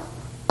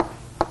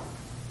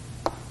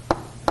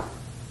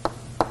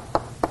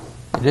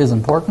is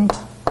important.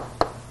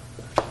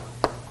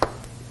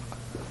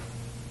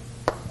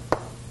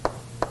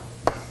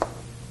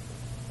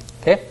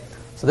 Okay,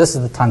 so this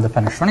is the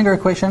time-dependent Schrödinger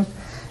equation.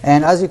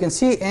 And as you can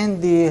see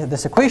in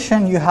this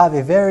equation, you have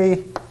a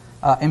very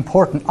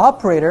important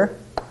operator,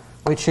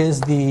 which is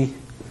the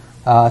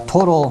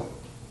total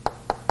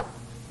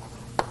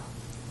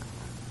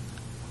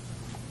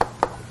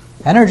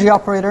energy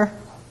operator,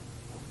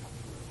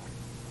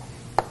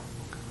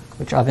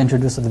 which I've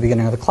introduced at the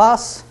beginning of the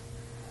class.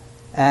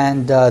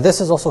 And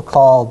this is also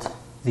called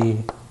the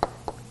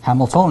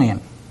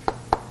Hamiltonian.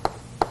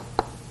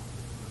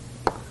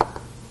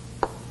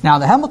 Now,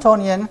 the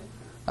Hamiltonian,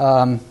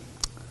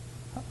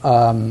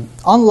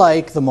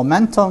 unlike the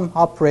momentum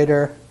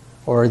operator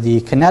or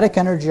the kinetic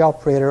energy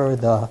operator or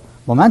the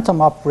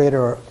momentum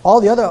operator or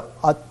all the other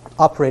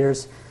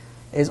operators,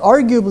 is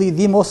arguably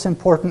the most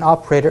important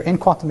operator in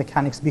quantum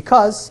mechanics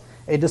because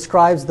it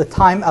describes the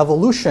time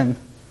evolution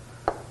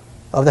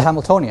of the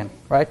Hamiltonian,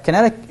 right?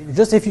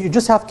 If you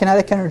just have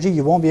kinetic energy,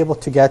 you won't be able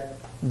to get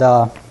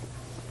the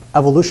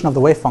evolution of the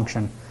wave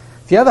function.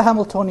 If you have a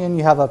Hamiltonian,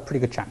 you have a pretty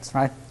good chance,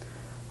 right?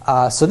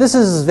 So this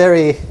is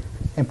very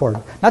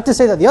important. Not to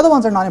say that the other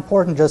ones are not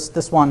important, just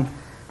this one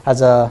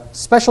has a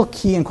special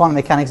key in quantum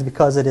mechanics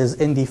because it is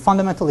in the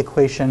fundamental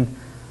equation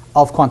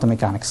of quantum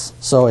mechanics.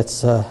 So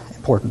it's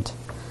important.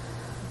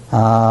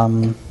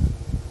 And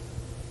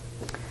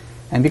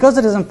because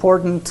it is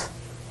important,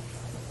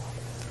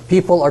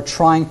 people are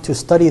trying to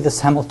study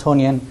this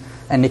Hamiltonian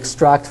and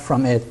extract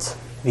from it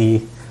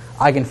the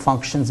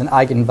eigenfunctions and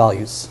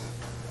eigenvalues.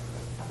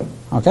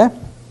 Okay?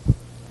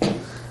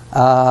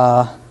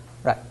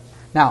 Right.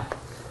 Now,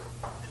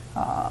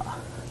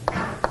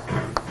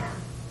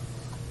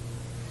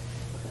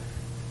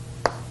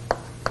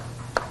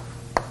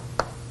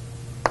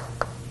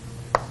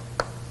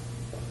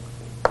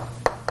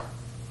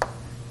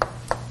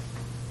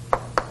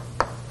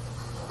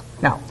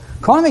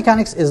 quantum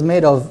mechanics is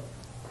made of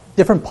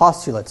different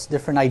postulates,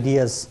 different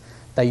ideas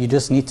that you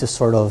just need to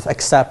sort of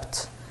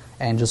accept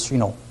and just,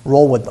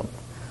 roll with them.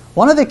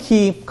 One of the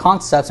key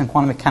concepts in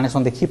quantum mechanics,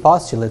 one of the key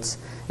postulates,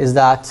 is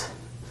that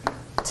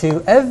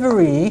to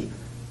every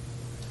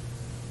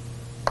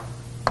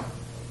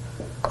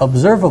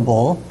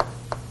observable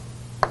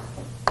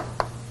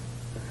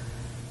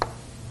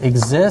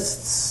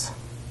exists,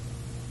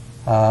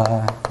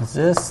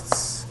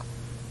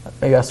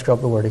 maybe I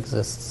scrub the word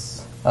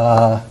exists,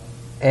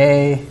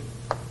 a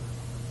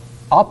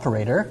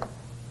operator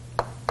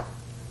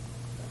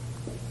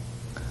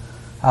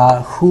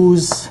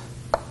whose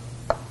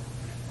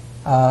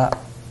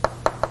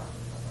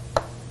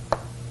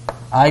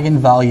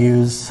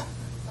eigenvalues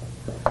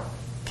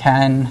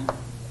can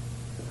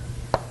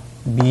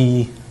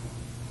be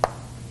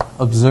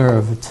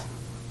observed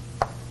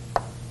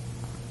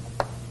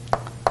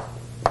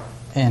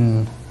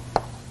in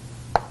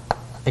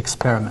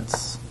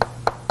experiments.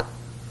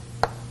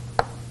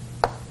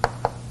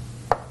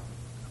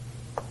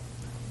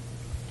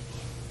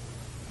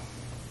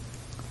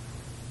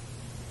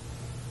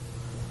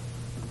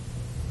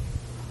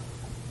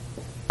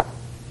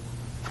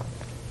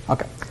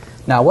 Okay.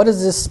 Now, what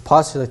does this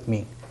postulate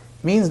mean?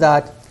 It means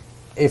that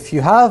if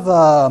you have,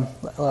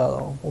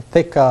 we'll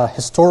pick a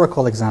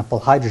historical example,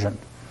 hydrogen.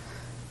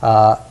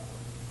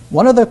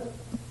 One of the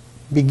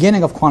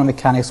beginning of quantum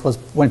mechanics was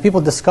when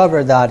people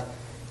discovered that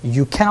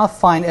you cannot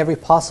find every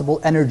possible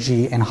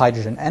energy in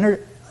hydrogen.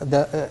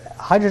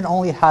 Hydrogen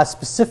only has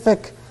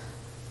specific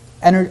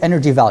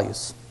energy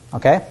values,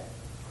 okay?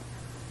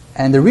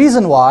 And the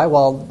reason why,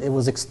 well, it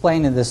was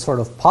explained in this sort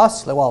of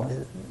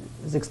postulate,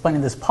 is explained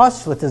in this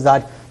postulate is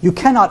that you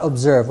cannot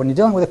observe, when you're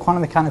dealing with a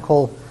quantum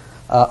mechanical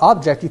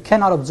object, you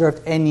cannot observe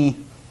any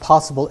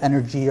possible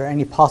energy or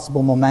any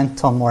possible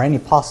momentum or any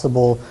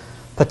possible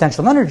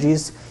potential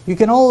energies. You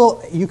can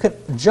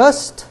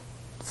just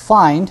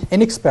find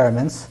in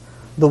experiments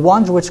the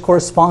one which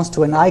corresponds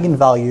to an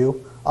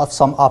eigenvalue of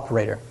some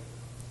operator.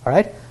 All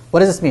right? What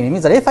does this mean? It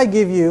means that if I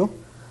give you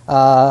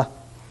the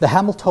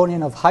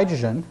Hamiltonian of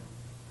hydrogen,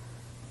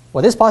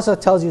 what this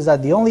postulate tells you is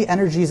that the only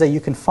energies that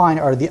you can find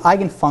are the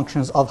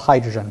eigenfunctions of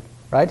hydrogen,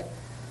 right?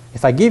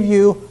 If I give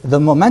you the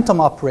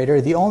momentum operator,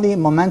 the only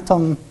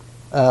momentum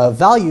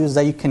values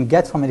that you can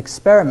get from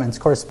experiments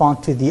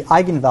correspond to the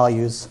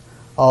eigenvalues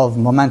of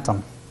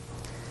momentum.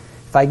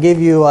 If I give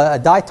you a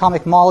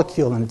diatomic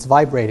molecule and it's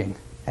vibrating,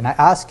 and I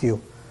ask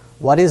you,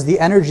 what is the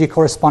energy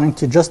corresponding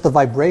to just the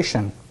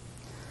vibration?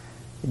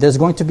 There's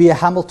going to be a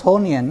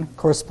Hamiltonian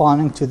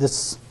corresponding to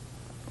this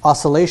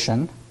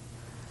oscillation,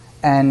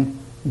 and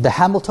the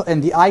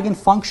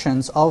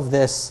eigenfunctions of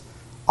this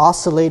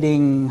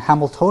oscillating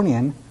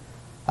Hamiltonian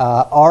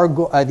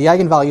the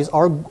eigenvalues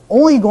are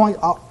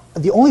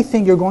the only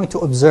thing you're going to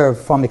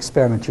observe from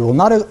experiment. You will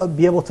not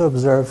be able to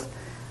observe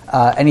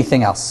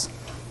anything else.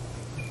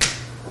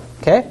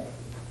 Okay?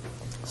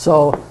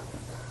 So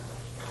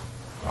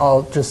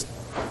I'll just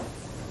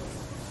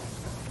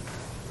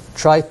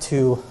try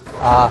to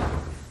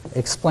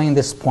explain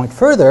this point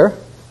further.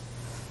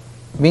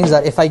 It means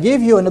that if I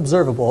give you an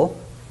observable,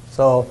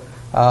 so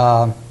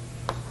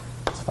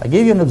if I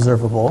give you an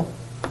observable,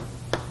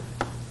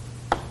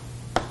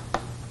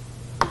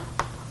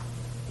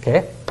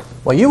 okay,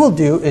 what you will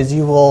do is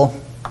you will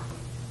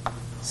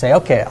say,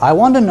 okay, I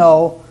want to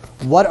know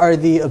what are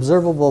the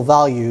observable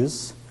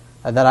values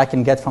that I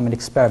can get from an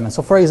experiment.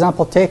 So for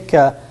example, take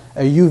a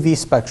UV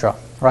spectra,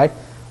 right?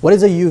 What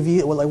is a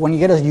UV? Well, when you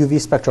get a UV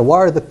spectra, what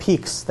are the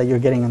peaks that you're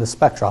getting in the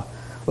spectra?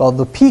 Well,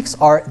 the peaks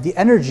are the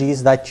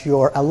energies that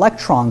your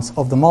electrons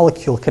of the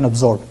molecule can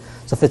absorb.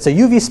 So if it's a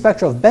UV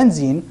spectra of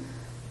benzene,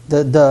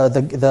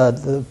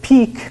 the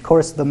peak, of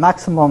course, the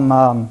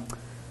maximum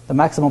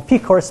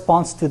peak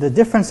corresponds to the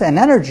difference in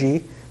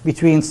energy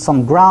between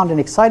some ground and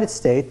excited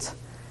state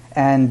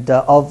and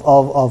of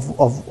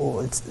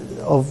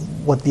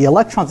what the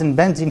electrons in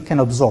benzene can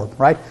absorb,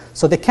 right?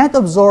 So they can't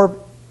absorb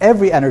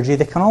every energy.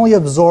 They can only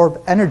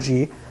absorb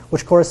energy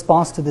which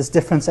corresponds to this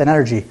difference in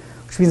energy,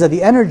 which means that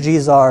the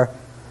energies are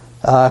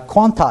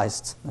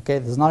quantized. Okay,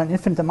 there's not an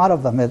infinite amount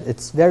of them.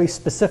 It's very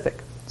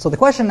specific. So the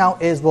question now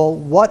is, well,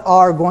 what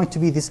are going to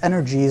be these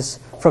energies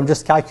from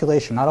just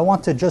calculation? I don't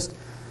want to just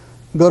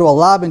go to a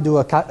lab and do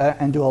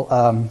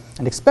an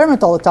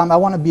experiment all the time. I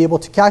want to be able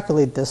to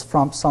calculate this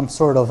from some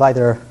sort of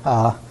either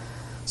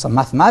some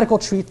mathematical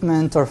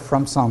treatment or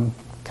from some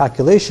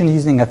calculation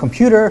using a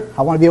computer.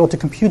 I want to be able to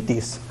compute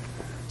these.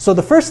 So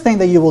the first thing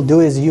that you will do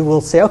is you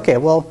will say, okay,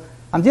 well,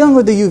 I'm dealing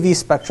with the UV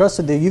spectra.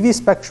 So the UV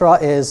spectra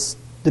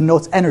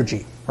denotes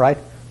energy, right?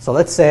 So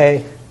let's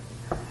say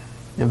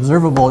the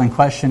observable in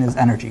question is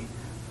energy.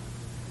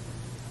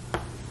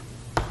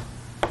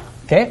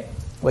 Okay?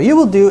 What you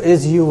will do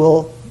is you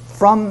will,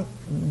 from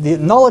the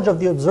knowledge of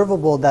the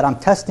observable that I'm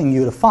testing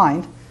you to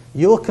find,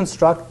 you will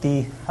construct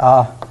the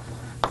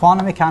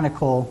quantum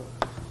mechanical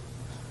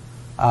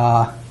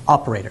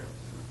operator.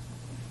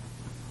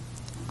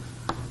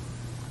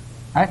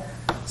 All right?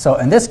 So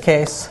in this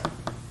case,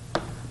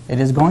 it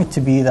is going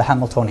to be the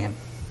Hamiltonian.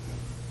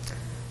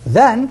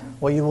 Then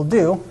what you will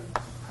do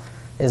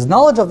is,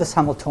 knowledge of this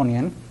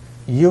Hamiltonian,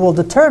 you will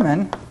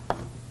determine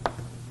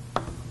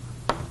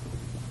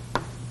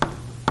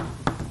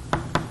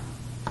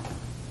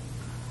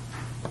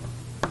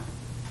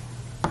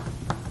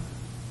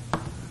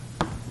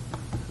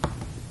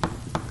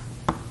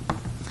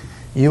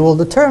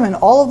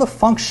all of the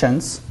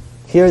functions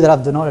here that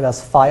I've denoted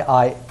as phi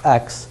I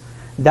x,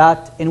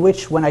 that in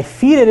which when I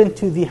feed it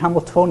into the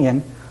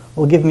Hamiltonian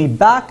will give me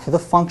back the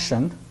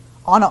function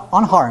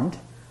unharmed,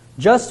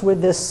 just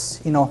with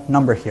this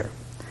number here.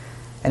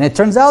 And it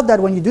turns out that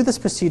when you do this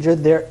procedure,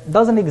 there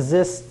doesn't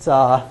exist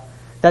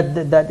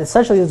that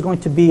essentially there's going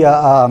to be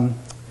a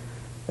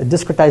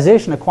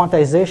discretization, a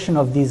quantization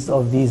of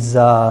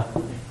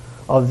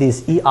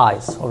these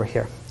EIs over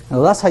here.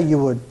 And that's how you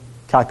would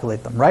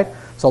calculate them, right?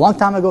 So a long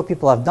time ago,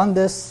 people have done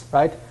this,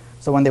 right?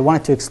 So when they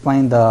wanted to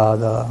explain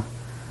the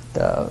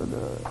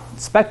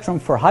spectrum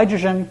for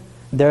hydrogen,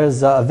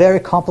 there's a very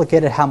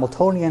complicated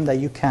Hamiltonian that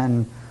you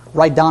can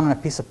write down on a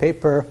piece of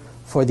paper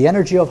for the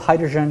energy of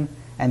hydrogen,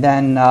 and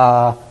then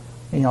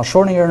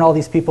Schrödinger and all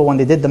these people, when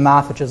they did the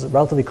math, which is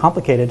relatively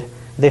complicated,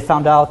 they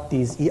found out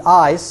these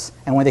EIs,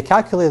 and when they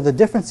calculated the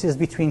differences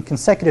between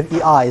consecutive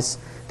EIs,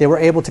 they were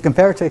able to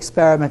compare it to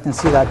experiment and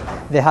see that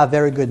they have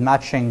very good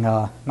matching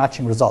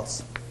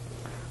results,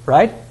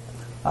 right?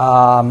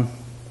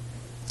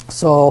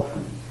 So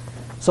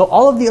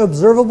all of the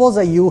observables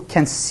that you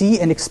can see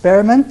in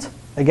experiment,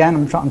 again,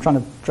 I'm trying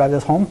to drive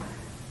this home,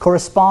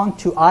 correspond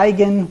to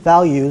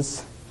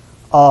eigenvalues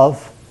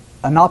of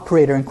an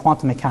operator in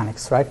quantum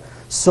mechanics, right?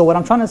 So what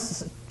I'm trying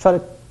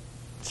to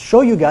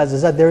show you guys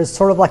is that there is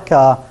sort of like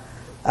a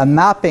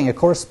mapping, a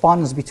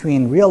correspondence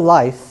between real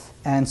life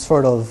and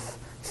sort of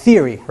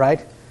theory,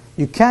 right?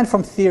 You can,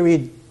 from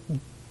theory,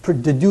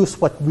 deduce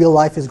what real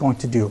life is going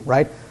to do,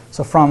 right?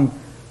 So from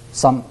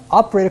some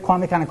operator,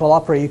 quantum mechanical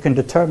operator, you can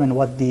determine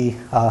what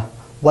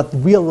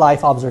real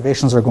life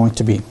observations are going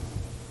to be.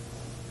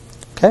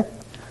 Okay?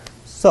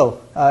 So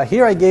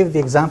here I gave the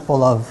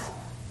example of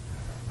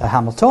a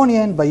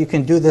Hamiltonian, but you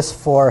can do this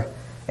for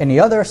any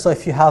other. So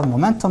if you have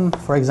momentum,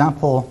 for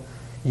example,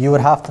 you would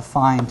have to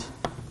find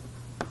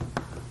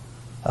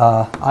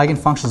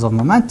eigenfunctions of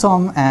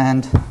momentum,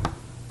 and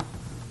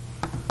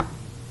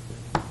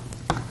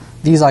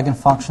these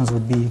eigenfunctions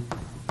would be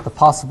the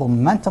possible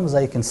momentums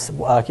that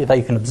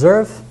you can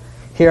observe.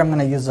 Here I'm going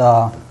to use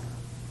a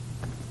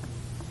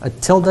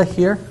tilde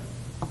here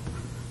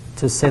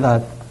to say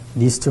that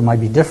these two might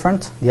be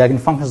different. The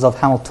eigenfunctions of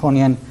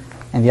Hamiltonian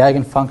and the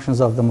eigenfunctions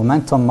of the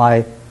momentum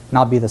might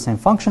not be the same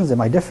functions. They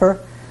might differ.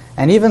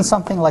 And even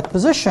something like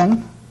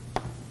position,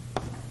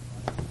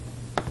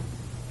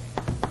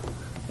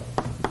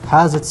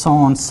 has its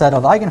own set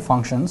of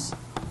eigenfunctions.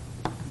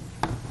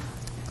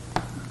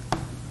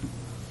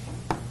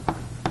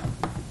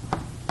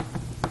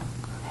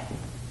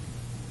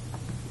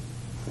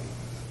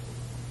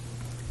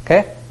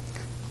 Okay?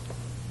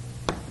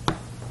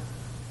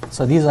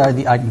 So these are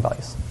the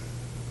eigenvalues.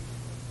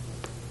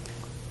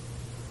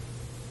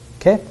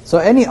 Okay? So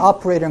any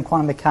operator in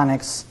quantum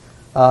mechanics,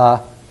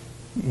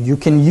 you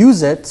can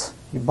use it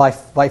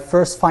by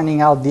first finding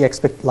out the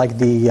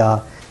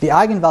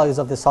eigenvalues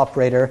of this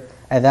operator,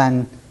 and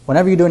then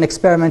whenever you do an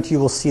experiment, you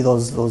will see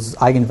those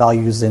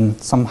eigenvalues in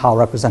somehow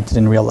represented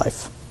in real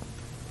life.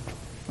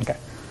 Okay.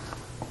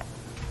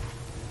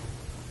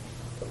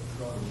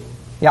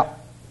 Yeah.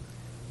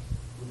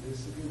 We're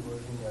basically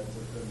looking at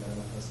different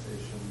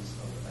manifestations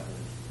of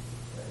energy,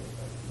 right?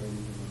 Like the way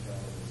you can look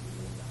at it is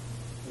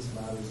this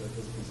matter's at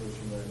this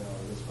position right now,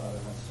 or this matter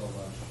has so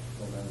much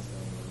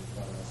momentum, or this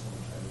matter has so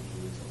much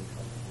energy, it's only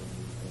comfortable in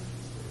these space.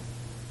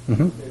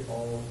 Mm-hmm. They're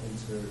all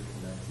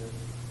interconnected,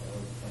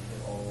 and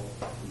they're all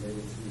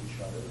related to each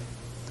other.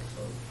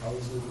 So how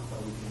is it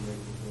that we can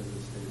make definitive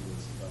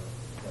statements about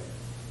like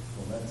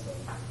momentum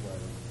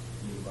when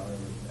the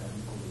environment and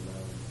everything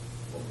around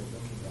what we're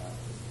looking at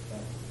is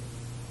affected?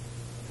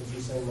 Because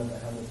you're saying that the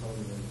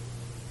Hamiltonian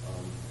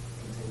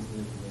contains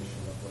the information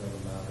of whatever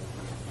matter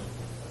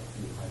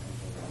the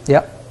hydrogen.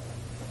 Yep.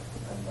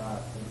 And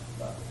that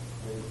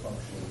wave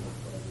function,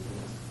 whatever it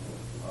is,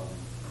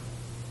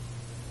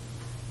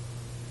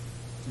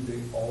 do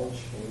they all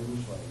change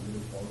like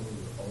uniformly in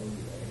their own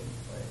way?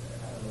 Like,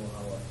 I don't know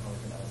how I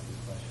can ask this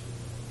question.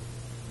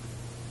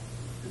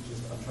 It's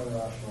just I'm trying to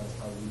rationalize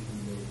how we can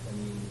make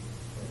any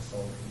like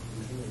solid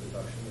conclusion or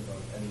deduction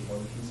about any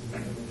one piece of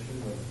information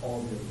when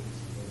all the other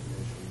pieces of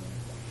information.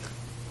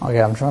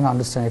 Okay, I'm trying to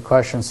understand your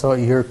question. So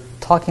you're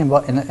talking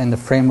about in the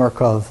framework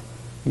of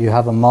you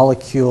have a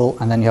molecule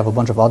and then you have a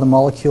bunch of other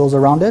molecules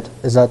around it?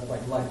 Is that?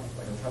 Like life.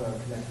 Like I'm trying to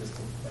connect this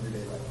to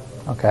everyday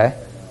life. Okay. Right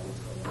now,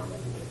 what's going on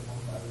in everyday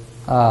life.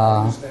 I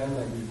understand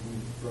like we've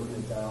broken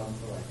it down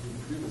for like we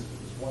can do this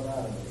with this one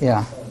atom that Yeah.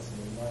 makes sense in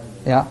the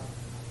environment. Yeah.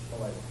 But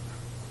like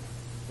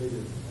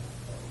bigger than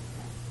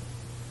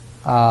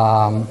that.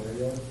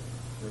 Area,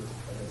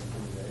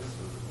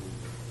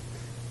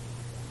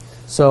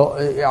 So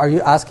are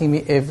you asking me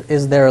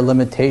is there a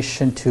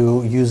limitation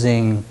to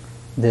using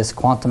this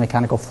quantum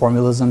mechanical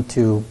formalism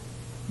to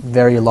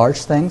very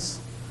large things?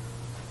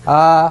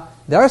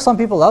 There are some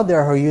people out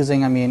there who are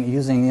using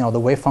the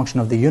wave function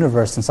of the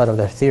universe inside of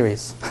their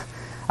theories.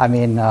 I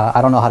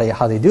don't know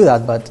how they do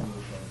that, but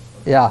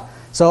yeah.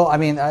 So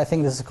I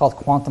think this is called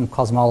quantum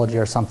cosmology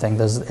or something.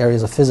 There's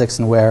areas of physics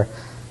in where,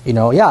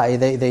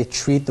 they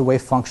treat the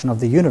wave function of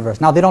the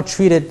universe. Now they don't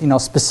treat it,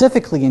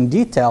 specifically in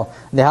detail.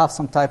 They have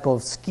some type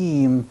of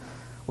scheme,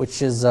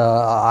 which is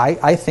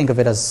I think of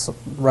it as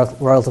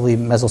relatively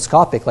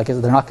mesoscopic. Like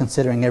they're not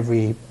considering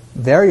every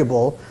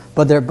variable,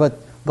 but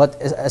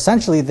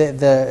essentially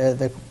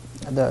the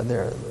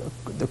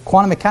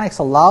quantum mechanics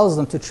allows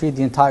them to treat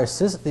the entire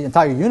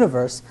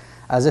universe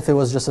as if it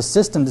was just a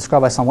system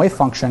described by some wave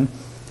function.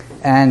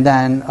 And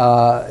then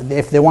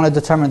if they want to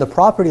determine the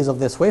properties of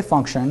this wave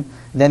function,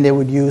 then they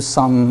would use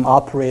some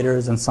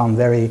operators and some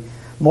very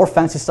more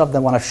fancy stuff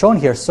than what I've shown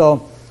here.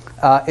 So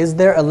is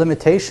there a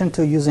limitation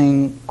to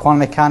using quantum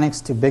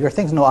mechanics to bigger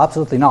things? No,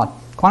 absolutely not.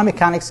 Quantum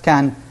mechanics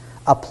can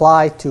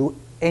apply to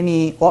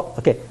any,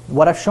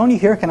 what I've shown you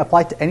here can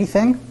apply to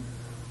anything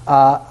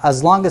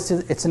as long as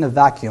it's in a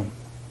vacuum,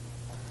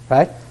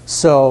 right?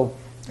 So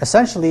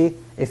essentially,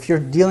 if you're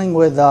dealing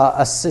with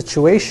a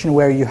situation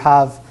where you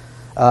have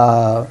kind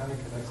of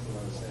connects to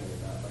what I was saying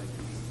about like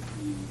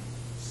we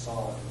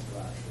saw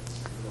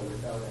interactions,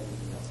 without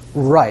anything else.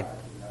 Right.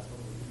 And that's what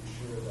we can be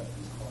sure that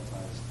these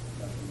quantized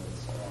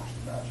measurements are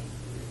actually matching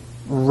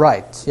theory.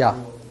 Right. Yeah.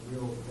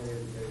 Real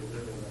day-to-day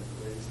living, like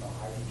the ways the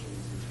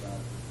hydrogens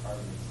interact with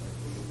carbons,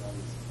 like that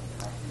is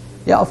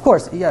happening. Yeah, of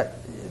course. Yeah,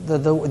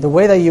 the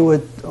way that you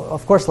would,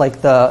 of course, like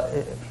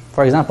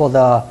for example,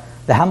 the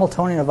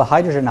Hamiltonian of a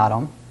hydrogen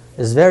atom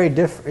is very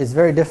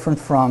different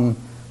from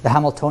the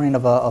Hamiltonian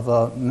of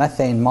a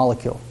methane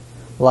molecule.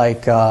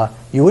 Like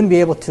you wouldn't be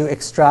able to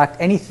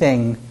extract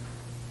anything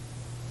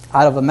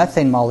out of a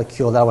methane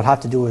molecule that would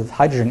have to do with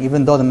hydrogen,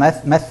 even though the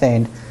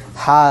methane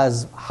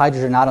has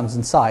hydrogen atoms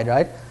inside,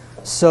 right?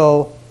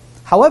 So,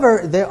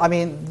 however,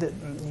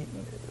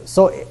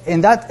 so in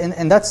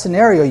that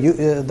scenario,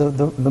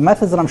 the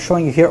methods that I'm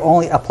showing you here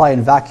only apply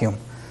in vacuum.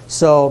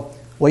 So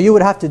what you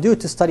would have to do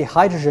to study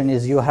hydrogen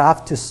is you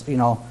have to,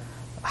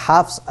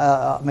 have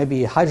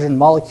maybe hydrogen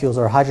molecules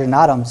or hydrogen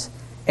atoms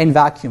in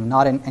vacuum,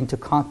 not into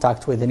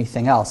contact with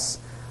anything else.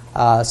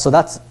 So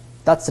that's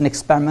an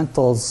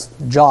experimental's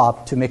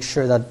job to make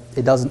sure that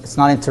it's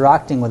not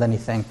interacting with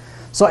anything.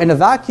 So in a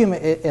vacuum,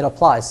 it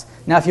applies.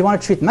 Now, if you want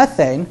to treat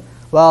methane,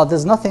 well,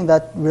 there's nothing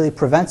that really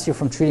prevents you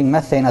from treating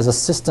methane as a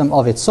system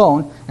of its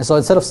own. And so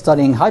instead of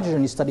studying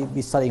hydrogen,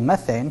 be studying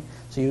methane.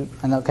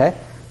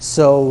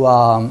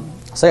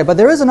 But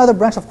there is another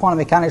branch of quantum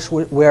mechanics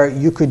where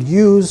you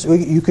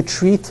could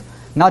treat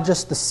not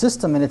just the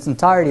system in its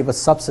entirety, but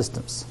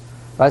subsystems,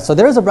 right? So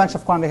there is a branch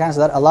of quantum mechanics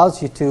that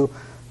allows you to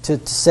to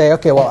say,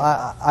 okay, well,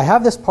 I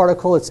have this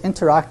particle, it's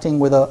interacting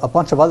with a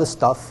bunch of other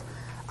stuff.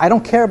 I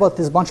don't care about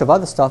this bunch of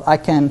other stuff. I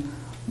can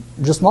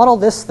just model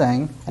this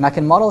thing, and I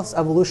can model its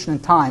evolution in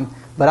time,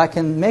 but I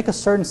can make a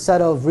certain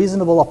set of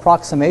reasonable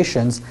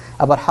approximations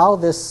about how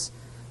this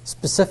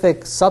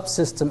specific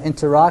subsystem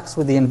interacts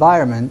with the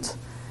environment,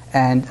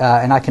 and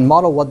I can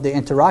model what the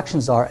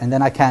interactions are, and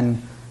then I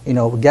can,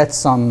 get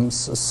some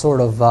sort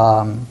of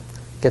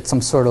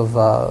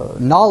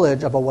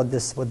knowledge about what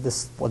this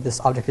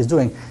object is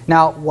doing.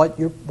 Now, what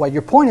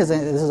your point is,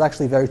 and this is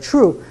actually very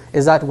true,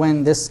 is that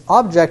when this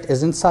object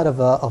is inside of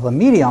a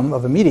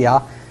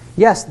media,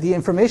 yes, the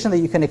information that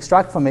you can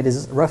extract from it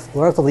is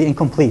relatively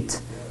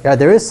incomplete. Yeah,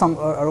 there is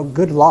a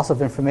good loss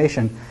of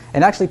information,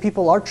 and actually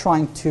people are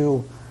trying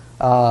to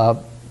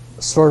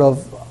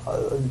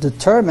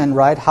determine,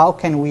 right, how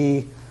can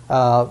we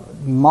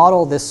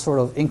model this sort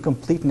of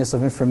incompleteness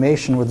of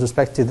information with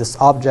respect to this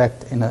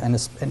object in a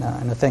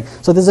thing.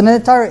 So there's an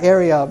entire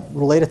area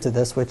related to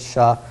this, which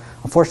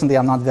unfortunately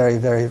I'm not very,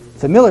 very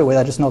familiar with.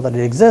 I just know that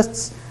it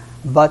exists.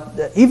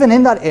 But even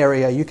in that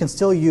area, you can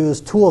still use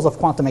tools of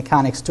quantum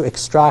mechanics to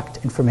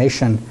extract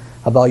information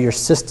about your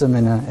system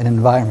in an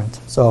environment.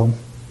 So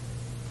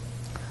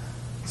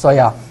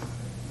yeah.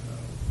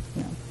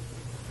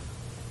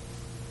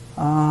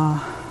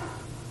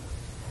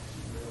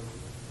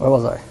 Where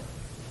was I?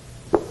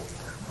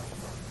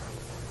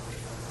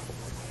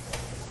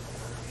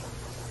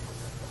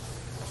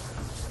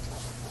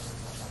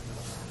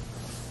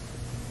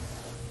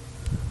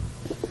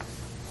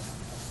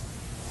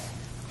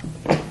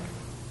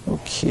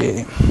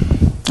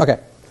 Okay.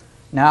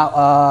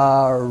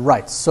 Now,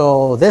 right.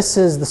 So this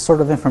is the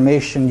sort of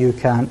information you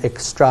can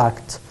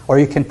extract, or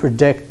you can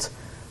predict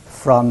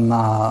from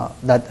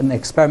that an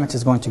experiment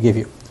is going to give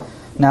you.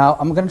 Now,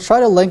 I'm going to try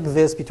to link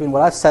this between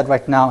what I've said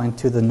right now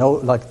into the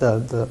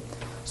the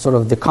sort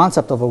of the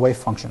concept of a wave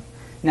function.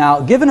 Now,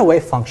 given a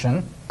wave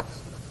function,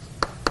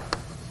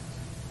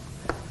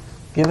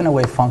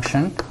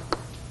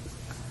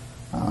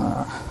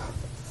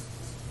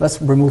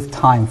 let's remove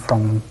time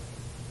from.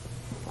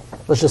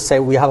 Let's just say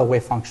we have a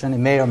wave function. It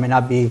may or may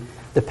not be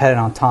dependent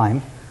on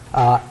time.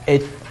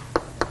 It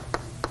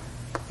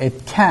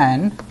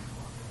can.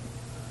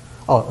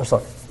 Oh,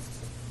 sorry.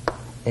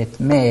 It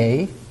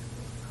may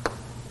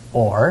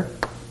or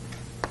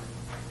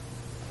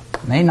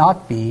may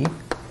not be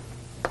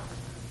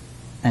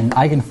an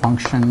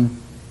eigenfunction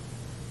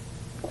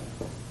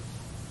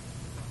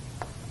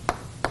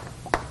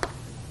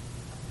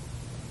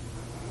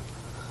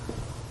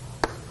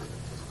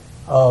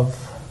of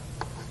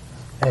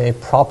a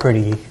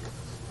property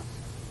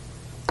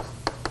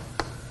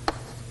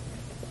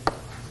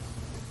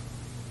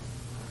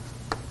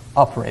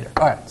operator.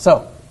 All right,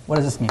 so what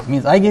does this mean? It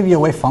means I give you a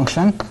wave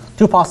function,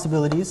 two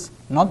possibilities,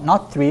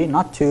 not three,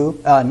 not two,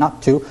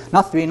 not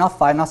 3, not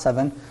 5, not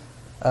 7.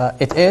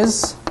 It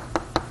is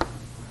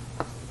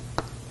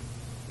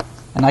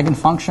an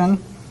eigenfunction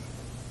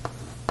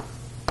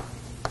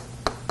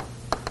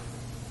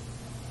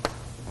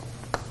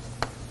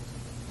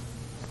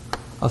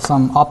of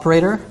some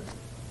operator,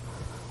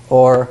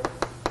 or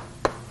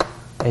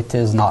it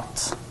is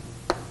not.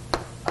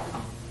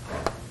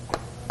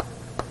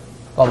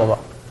 Blah, blah, blah.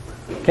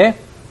 Okay?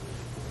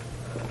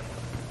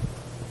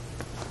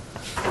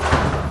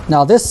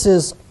 Now, this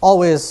is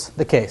always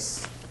the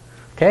case.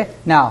 Okay?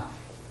 Now,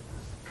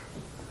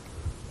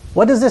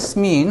 what does this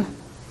mean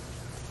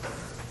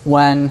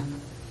when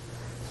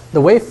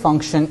the wave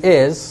function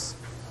is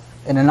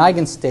in an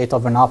eigenstate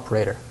of an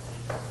operator?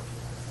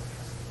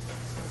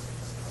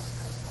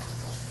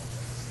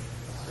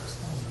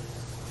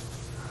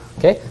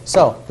 Okay,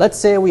 so let's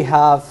say we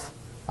have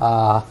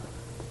the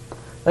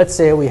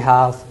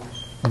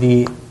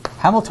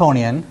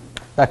Hamiltonian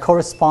that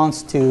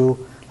corresponds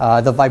to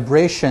the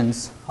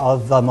vibrations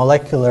of the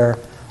molecular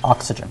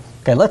oxygen.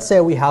 Okay, let's say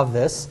we have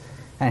this,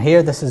 and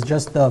here this is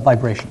just the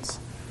vibrations.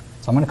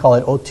 So I'm going to call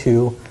it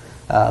O2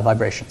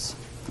 vibrations.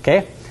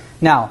 Okay,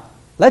 now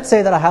let's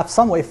say that I have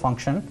some wave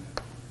function.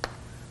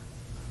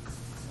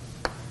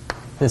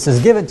 This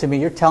is given to me.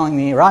 You're telling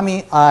me,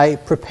 Rami, I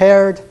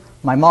prepared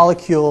my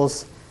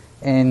molecules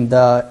in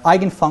the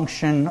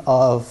eigenfunction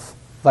of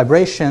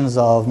vibrations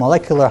of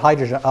molecular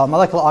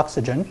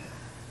oxygen,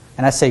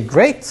 and I say,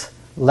 great,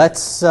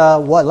 let's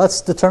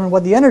determine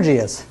what the energy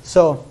is.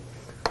 So,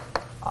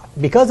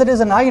 because it is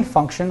an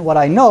eigenfunction, what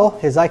I know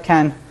is I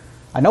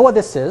know what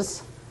this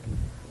is.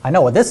 I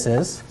know what this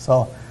is.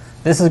 So,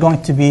 this is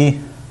going to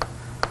be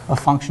a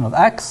function of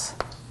x.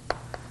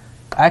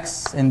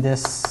 X in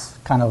this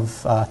kind of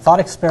thought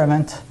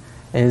experiment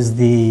is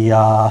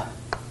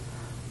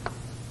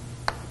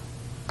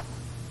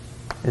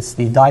it's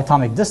the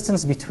diatomic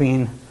distance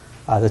between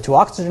the two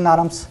oxygen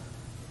atoms.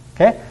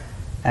 Okay,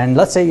 and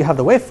let's say you have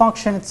the wave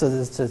function. It's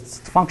a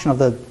function of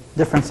the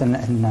difference in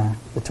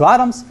the two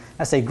atoms.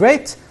 I say,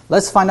 great,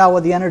 let's find out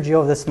what the energy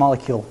of this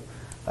molecule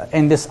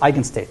in this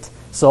eigenstate.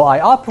 So I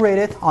operate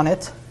it on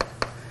it,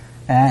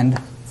 and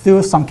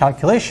through some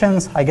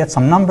calculations, I get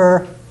some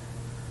number.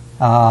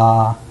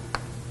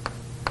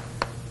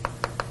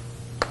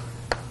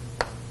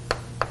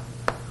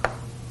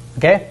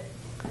 Okay?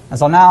 And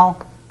so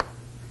now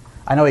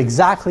I know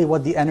exactly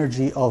what the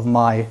energy of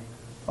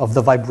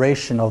the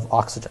vibration of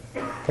oxygen.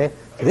 Okay?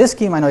 For this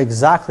scheme, I know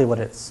exactly what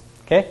it is.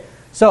 Okay?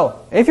 So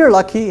if you're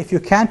lucky, if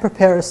you can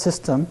prepare a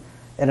system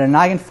in an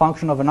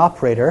eigenfunction of an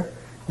operator,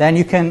 then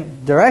you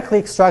can directly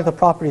extract the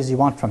properties you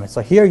want from it.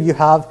 So here you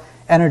have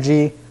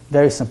energy,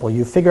 very simple.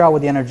 You figure out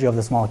what the energy of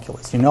this molecule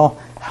is. You know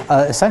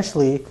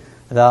essentially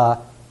the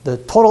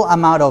total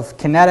amount of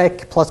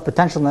kinetic plus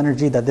potential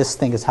energy that this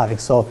thing is having.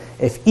 So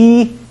if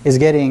E is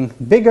getting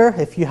bigger,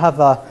 if you have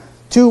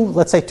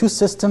let's say two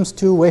systems,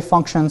 two wave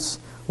functions,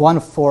 one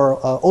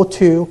for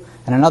O2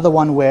 and another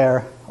one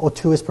where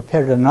O2 is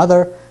prepared at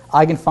another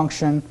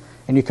eigenfunction,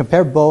 and you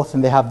compare both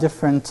and they have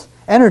different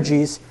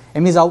energies,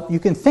 it means you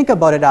can think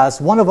about it as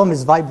one of them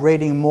is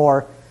vibrating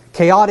more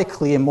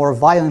chaotically and more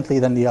violently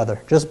than the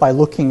other, just by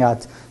looking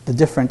at the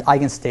different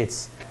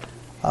eigenstates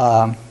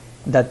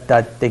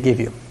that they give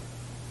you.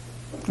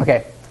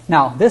 Okay,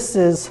 now this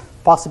is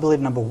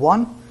possibility number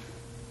one.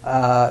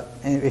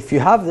 And if you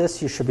have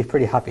this, you should be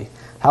pretty happy.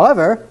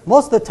 However,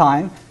 most of the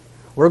time,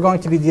 we're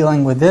going to be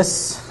dealing with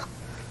this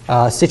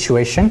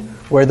situation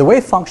where the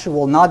wave function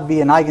will not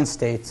be an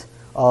eigenstate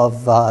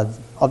of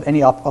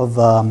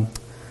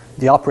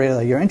the operator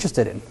that you're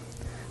interested in.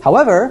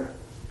 However,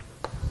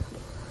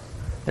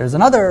 there's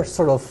another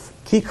sort of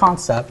key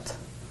concept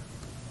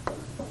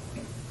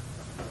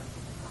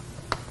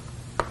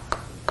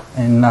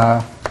in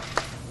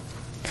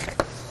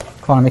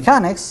quantum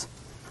mechanics,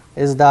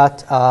 is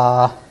that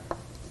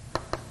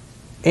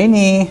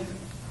any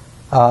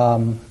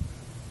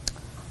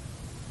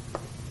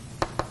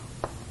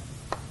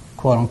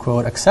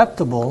quote-unquote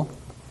acceptable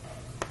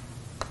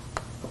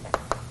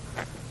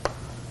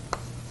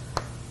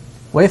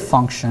wave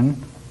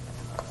function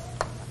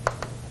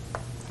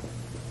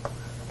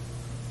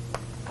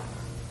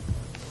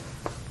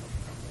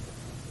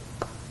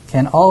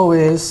can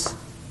always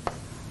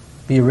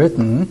be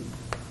written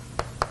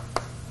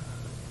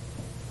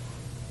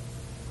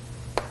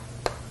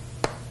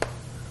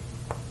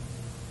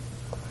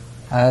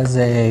as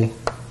a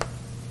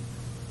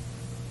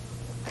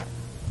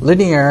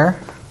linear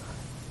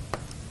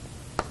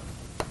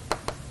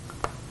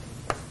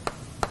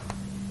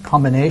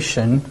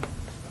combination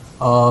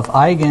of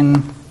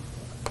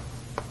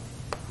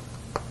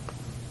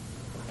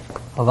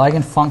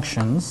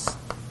eigenfunctions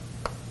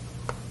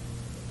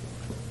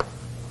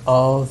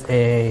of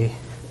a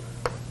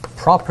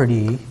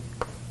property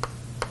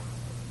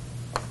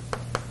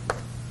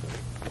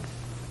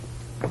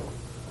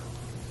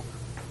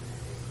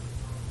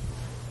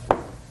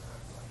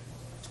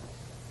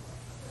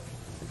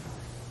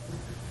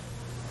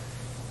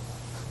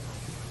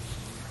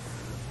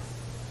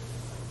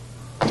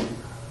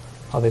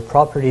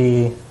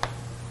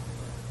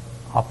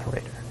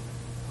operator.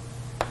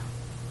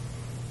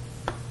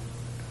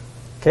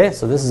 Okay,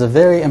 so this is a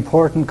very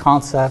important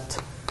concept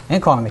in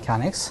quantum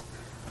mechanics.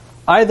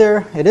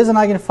 Either it is an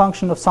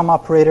eigenfunction of some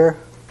operator,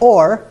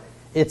 or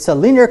it's a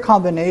linear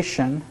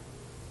combination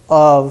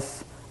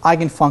of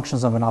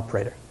eigenfunctions of an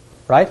operator,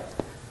 right?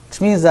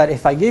 Which means that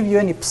if I give you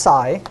any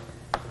psi,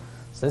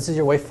 so this is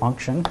your wave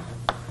function,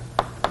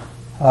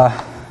 it's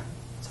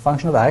a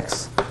function of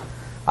x,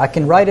 I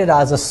can write it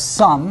as a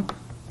sum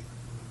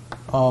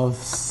of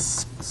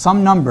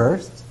some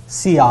number,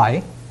 ci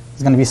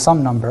is going to be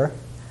some number,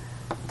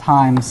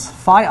 times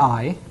phi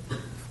I,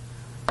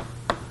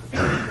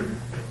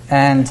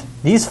 and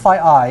these phi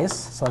i's,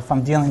 so if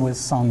I'm dealing with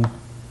some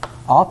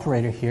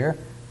operator here,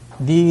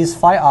 these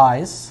phi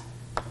i's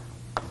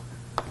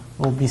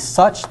will be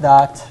such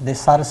that they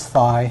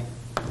satisfy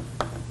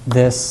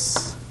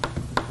this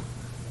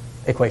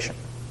equation.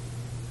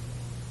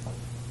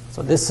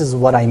 So this is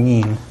what I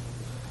mean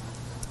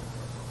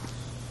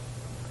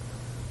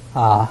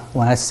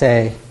when I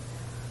say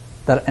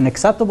that an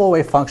acceptable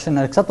wave function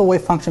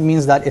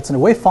means that it's a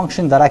wave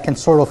function that I can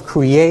sort of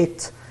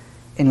create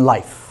in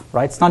life,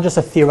 right? It's not just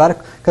a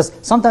theoretical, because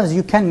sometimes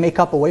you can make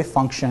up a wave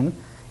function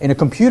in a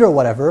computer or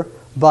whatever,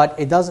 but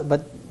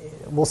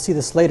we'll see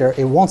this later,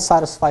 it won't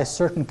satisfy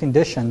certain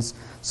conditions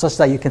such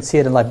that you can see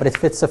it in life. But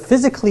if it's a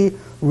physically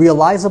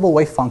realizable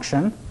wave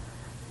function,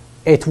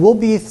 it will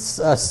be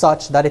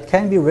such that it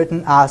can be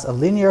written as a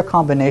linear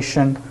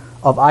combination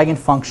of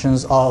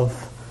eigenfunctions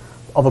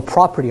of a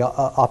property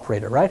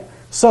operator, right?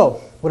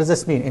 So what does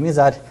this mean? It means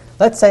that,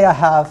 let's say I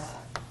have,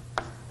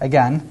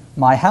 again,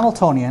 my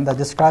Hamiltonian that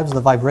describes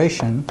the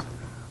vibration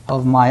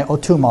of my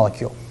O2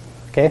 molecule.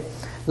 Okay?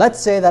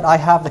 Let's say that I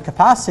have the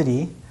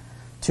capacity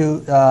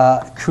to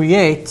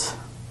create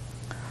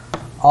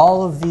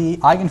all of the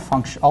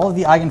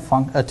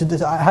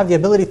eigenfunctions, I have the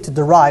ability to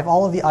derive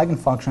all of the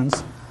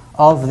eigenfunctions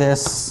of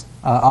this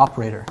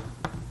operator.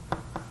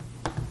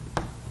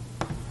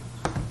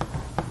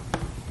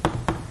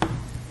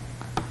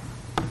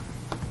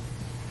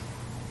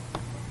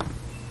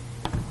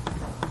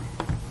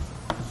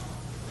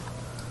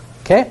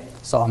 Okay,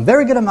 so I'm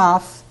very good at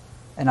math,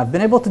 and I've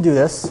been able to do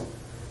this.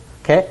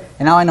 Okay,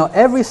 and now I know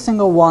every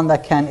single one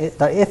that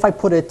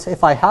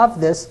if I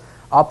have this,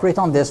 operate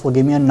on this, will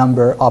give me a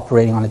number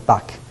operating on it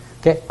back.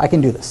 Okay, I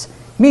can do this.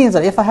 means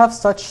that if I have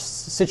such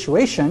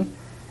situation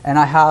and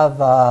I have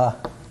a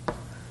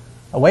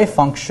wave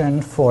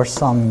function for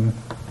some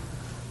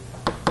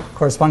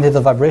corresponding to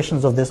the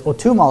vibrations of this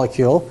O2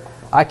 molecule,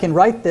 I can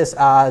write this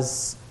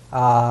as,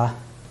 for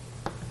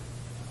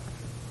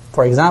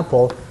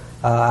example,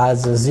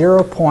 as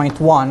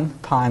 0.1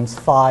 times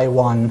phi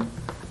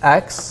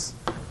 1x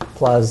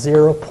plus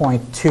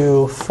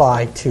 0.2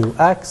 phi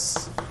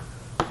 2x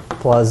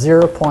plus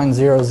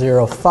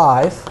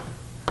 0.005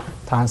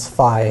 times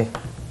phi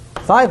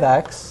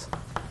 5x,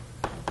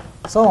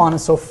 so on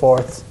and so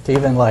forth, to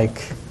even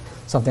like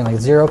something like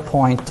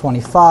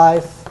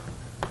 0.25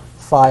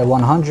 phi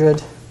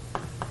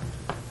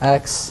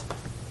 100x.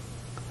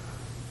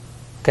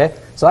 Okay,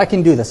 so I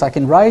can do this. I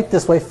can write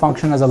this wave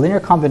function as a linear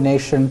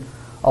combination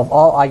of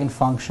all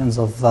eigenfunctions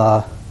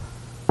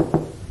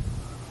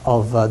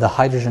of the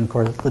hydrogen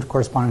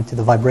corresponding to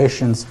the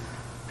vibrations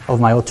of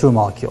my O2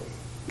 molecule.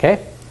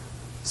 Okay,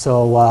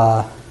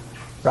 so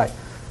right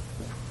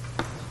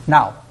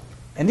now,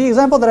 in the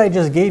example that I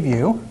just gave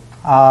you,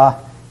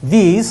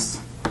 these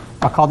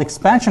are called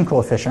expansion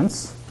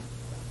coefficients.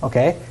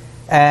 Okay,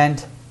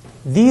 and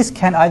these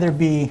can either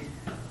be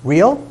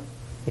real,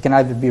 they can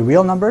either be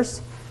real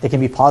numbers, they can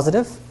be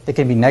positive, they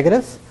can be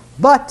negative,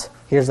 but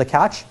here's the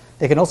catch,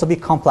 they can also be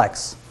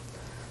complex.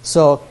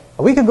 So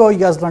a week ago you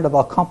guys learned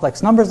about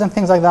complex numbers and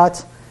things like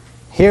that.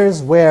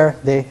 Here's where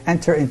they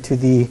enter into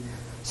the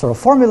sort of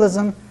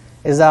formalism,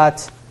 is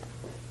that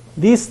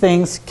these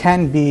things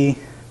can be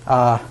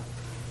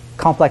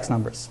complex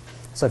numbers.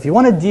 So if you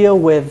want to deal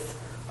with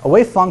a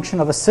wave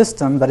function of a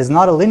system that is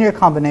not a linear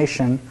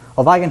combination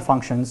of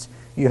eigenfunctions,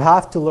 you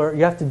have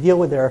to deal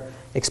with their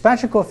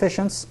expansion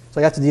coefficients, so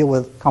you have to deal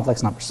with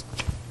complex numbers.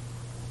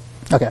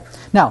 Okay,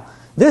 now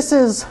this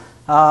is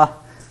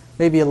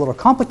maybe a little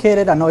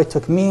complicated. I know it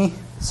took me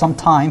some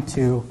time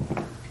to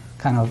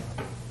kind of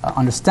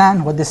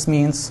understand what this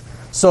means.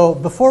 So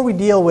before we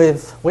deal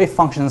with wave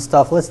functions and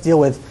stuff, let's deal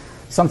with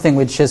something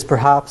which is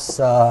perhaps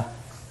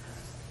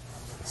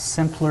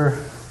simpler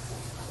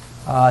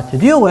to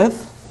deal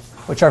with,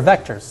 which are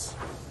vectors.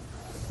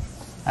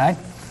 All right?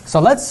 So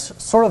let's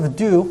sort of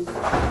do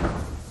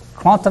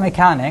quantum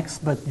mechanics,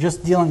 but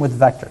just dealing with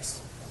vectors.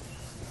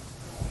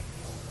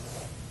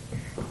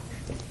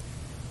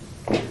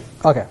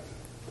 Okay.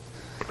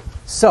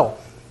 So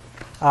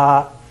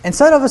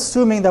instead of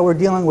assuming that we're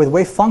dealing with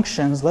wave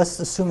functions, let's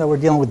assume that we're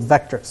dealing with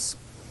vectors.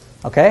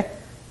 Okay?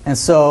 And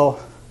so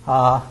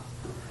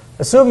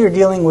assume you're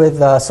dealing with,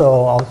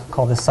 so I'll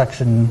call this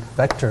section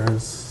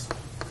vectors.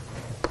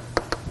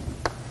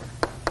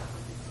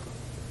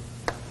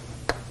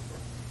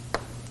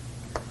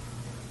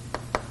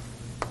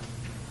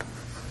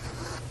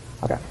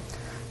 Okay.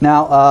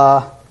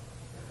 Now,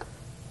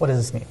 what does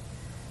this mean?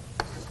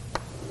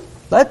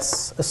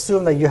 Let's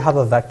assume that you have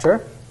a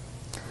vector,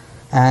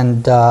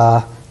 and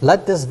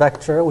let this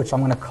vector, which I'm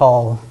going to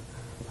call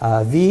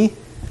V,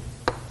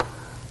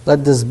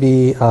 let this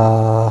be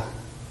 5,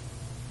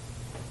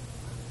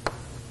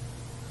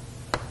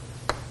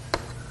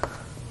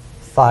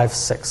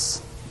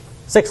 6,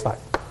 6, 5.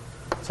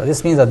 So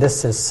this means that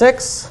this is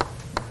 6,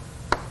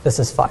 this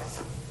is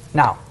 5.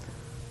 Now,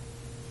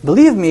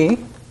 believe me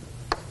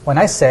when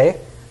I say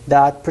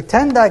that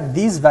pretend that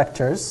these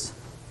vectors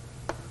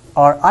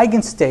are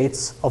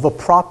eigenstates of a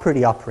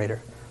property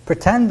operator.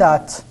 Pretend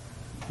that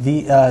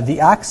the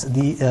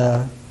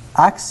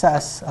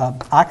axes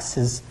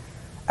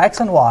x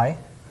and y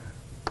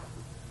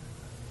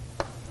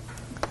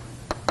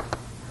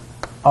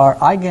are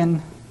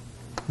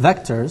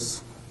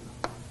eigenvectors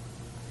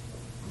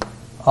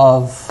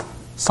of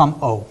some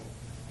O.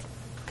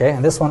 Okay,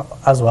 and this one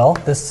as well.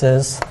 This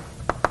is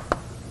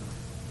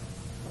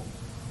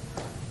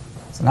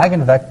an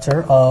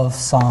eigenvector of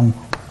some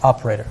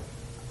operator.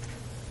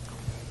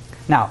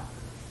 Now,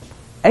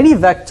 any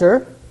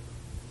vector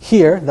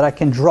here that I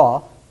can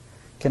draw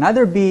can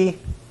either be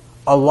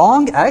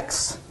along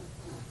x,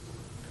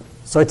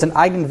 so it's an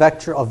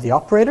eigenvector of the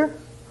operator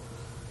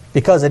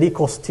because it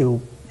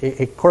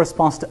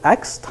corresponds to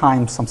x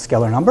times some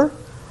scalar number,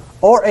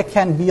 or it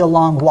can be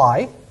along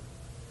y.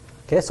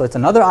 Okay, so it's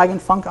another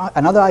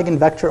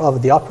eigenvector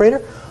of the operator,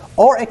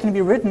 or it can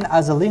be written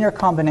as a linear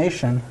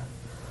combination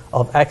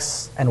of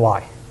x and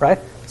y, right?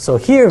 So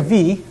here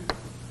V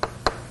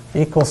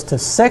equals to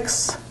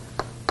 6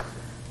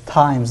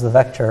 times the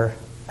vector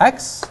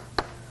x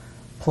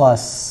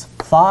plus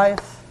 5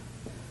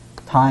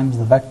 times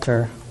the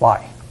vector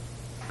y,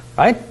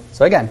 right?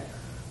 So again,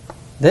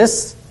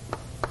 this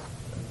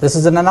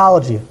is an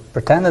analogy.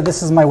 Pretend that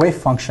this is my wave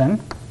function,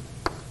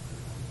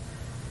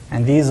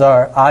 and these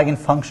are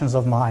eigenfunctions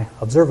of my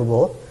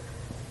observable.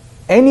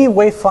 Any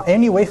wave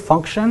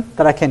function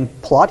that I can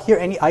plot here,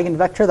 any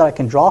eigenvector that I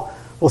can draw,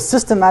 will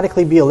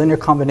systematically be a linear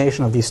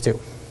combination of these two.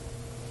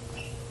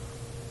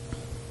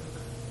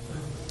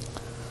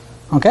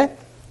 Okay?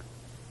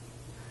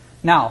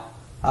 Now,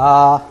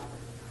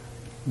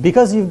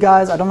 because you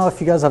guys, I don't know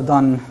if you guys have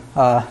done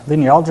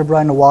linear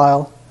algebra in a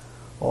while,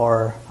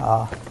 or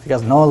if you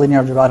guys know linear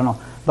algebra, I don't know.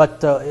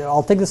 But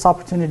I'll take this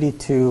opportunity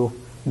to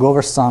go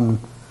over some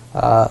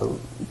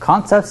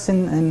concepts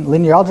in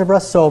linear algebra.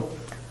 So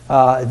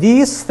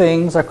these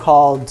things are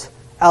called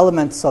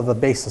elements of a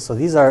basis. So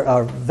these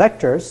are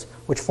vectors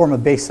which form a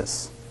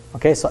basis.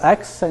 Okay, so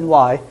x and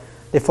y,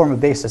 they form a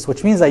basis,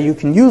 which means that you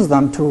can use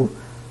them to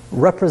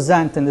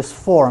represent in this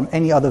form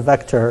any other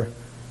vector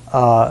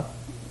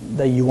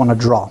that you want to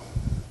draw.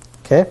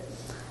 Okay,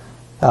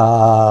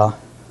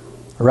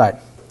 right.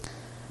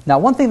 Now,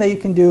 one thing that you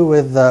can do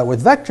with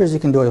vectors, you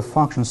can do it with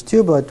functions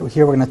too, but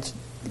here we're going to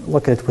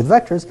look at it with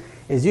vectors,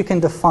 is you can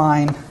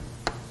define,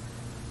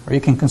 or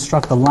you can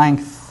construct the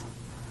length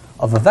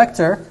of a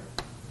vector.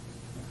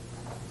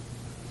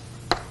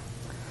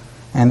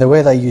 And the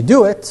way that you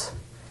do it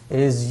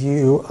is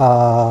you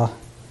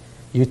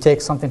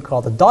take something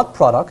called the dot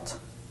product.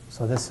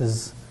 So this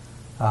is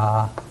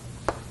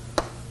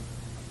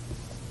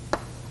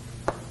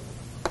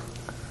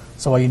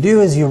so what you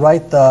do is you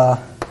write the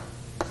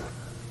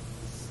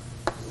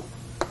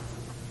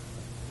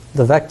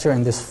vector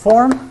in this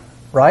form,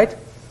 right?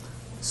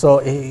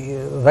 So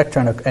a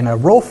vector in a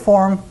row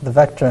form, the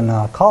vector in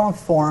a column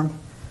form,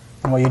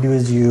 and what you do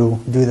is you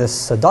do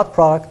this dot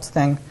product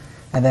thing,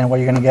 and then what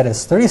you're going to get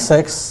is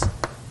 36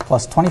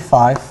 plus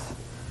 25,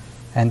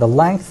 and the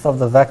length of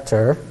the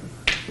vector,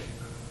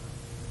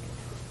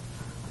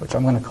 which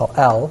I'm going to call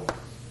L,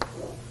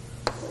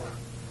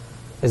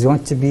 is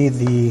going to be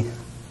the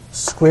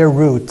square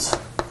root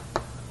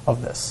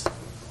of this.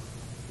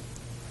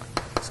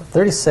 So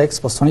 36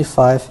 plus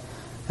 25,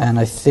 and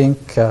I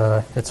think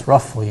it's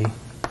roughly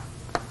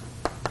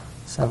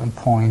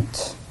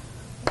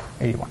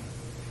 7.81.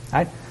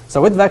 Right?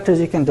 So with vectors,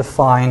 you can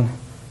define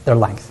their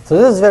length. So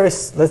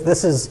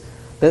this is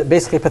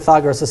basically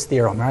Pythagoras'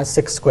 theorem, right?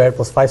 6 squared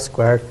plus 5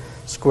 squared,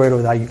 square root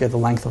of that, you get the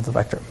length of the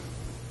vector.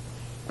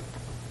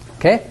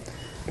 Okay?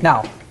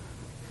 Now,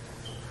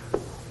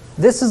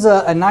 this is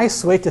a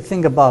nice way to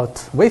think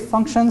about wave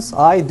functions.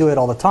 I do it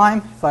all the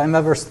time. If I'm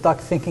ever stuck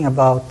thinking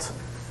about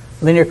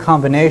linear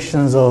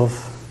combinations of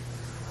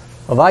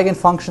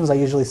eigenfunctions, I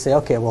usually say,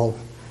 okay, well,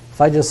 if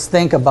I just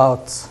think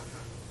about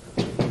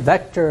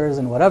vectors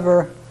and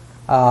whatever,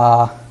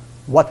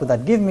 what would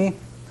that give me?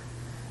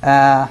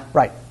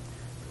 Right.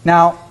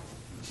 Now,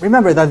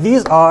 remember that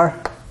these are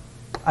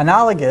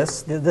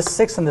analogous, this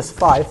 6 and this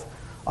 5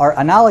 are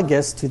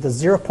analogous to the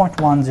 0.1,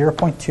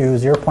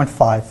 0.2,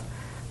 0.5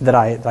 that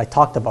I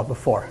talked about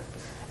before.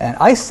 And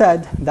I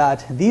said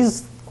that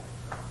these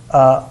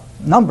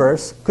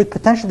numbers could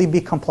potentially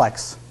be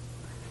complex.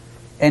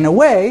 In a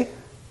way,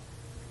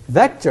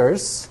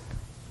 vectors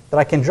that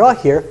I can draw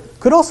here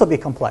could also be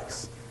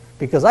complex,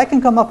 because I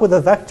can come up with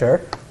a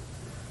vector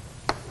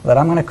that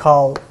I'm going to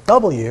call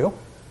W,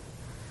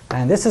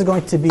 and this is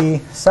going to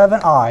be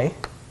 7i,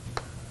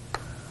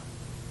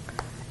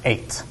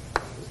 8.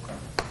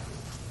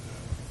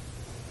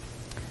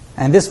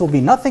 And this will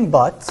be nothing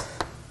but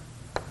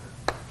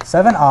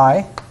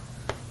 7i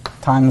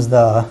times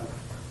the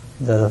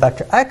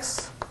vector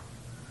x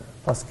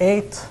plus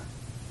 8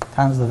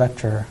 times the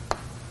vector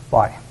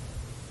y.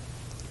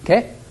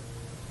 Okay?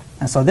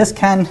 And so this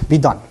can be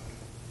done.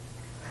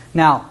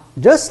 Now,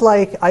 just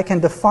like I can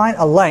define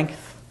a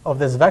length of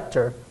this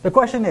vector, the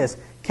question is,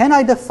 can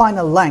I define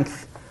a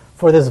length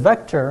for this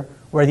vector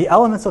where the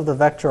elements of the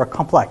vector are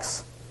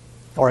complex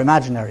or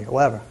imaginary or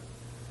whatever?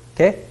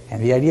 Okay?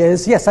 And the idea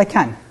is, yes, I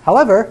can.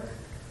 However,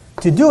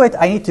 to do it,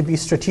 I need to be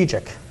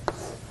strategic.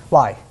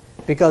 Why?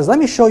 Because let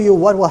me show you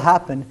what will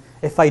happen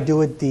if I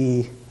do it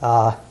the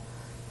I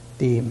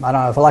don't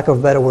know, for lack of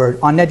a better word,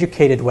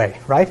 uneducated way,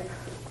 right?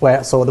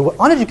 So the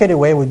uneducated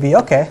way would be,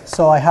 okay,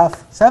 so I have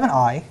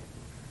 7i,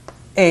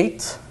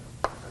 8,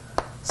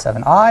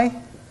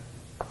 7i,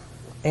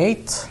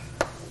 8.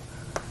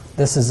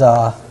 This is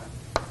a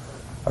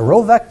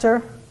row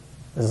vector.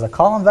 This is a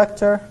column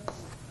vector.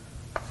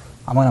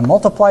 I'm going to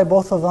multiply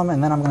both of them,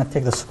 and then I'm going to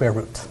take the square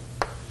root.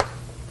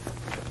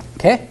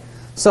 Okay?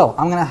 So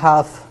I'm going to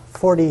have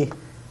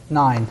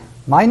 49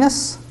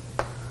 minus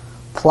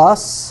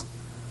plus,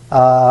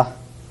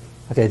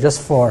 okay,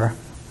 just for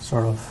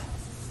sort of,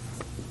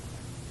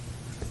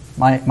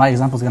 my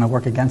example is going to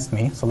work against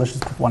me, so let's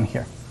just put 1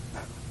 here.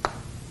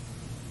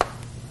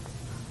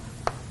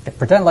 Okay,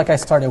 pretend like I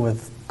started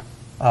with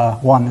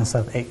 1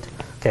 instead of 8.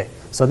 Okay,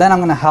 so then I'm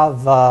going to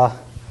have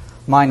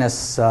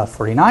minus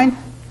 49,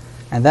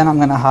 and then I'm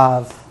going to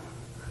have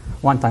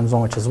 1 times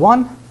 1, which is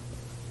 1,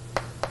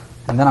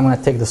 and then I'm going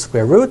to take the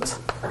square root.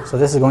 So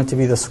this is going to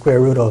be the square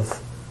root of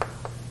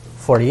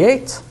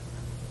 48.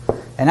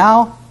 And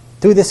now,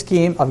 through this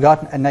scheme, I've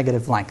got a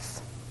negative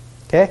length.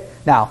 Okay?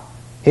 Now,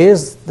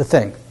 here's the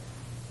thing.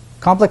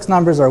 Complex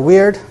numbers are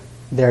weird.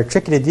 They're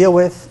tricky to deal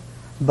with.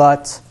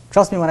 But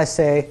trust me when I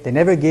say they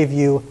never give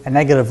you a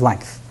negative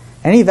length.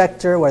 Any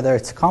vector, whether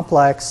it's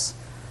complex,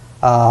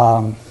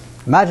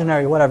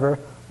 imaginary, whatever,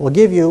 will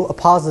give you a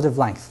positive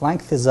length.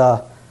 Length is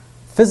a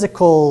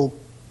physical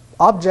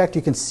object.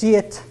 You can see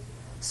it.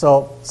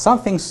 So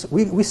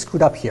we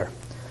screwed up here.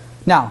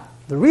 Now,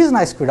 the reason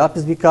I screwed up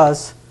is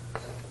because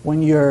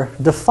when you're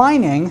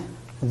defining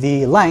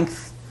the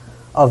length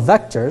of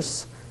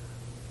vectors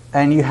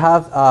and you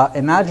have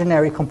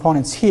imaginary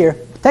components here,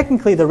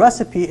 technically the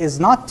recipe is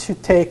not to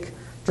take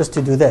just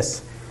to do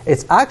this.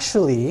 It's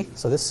actually,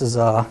 so this is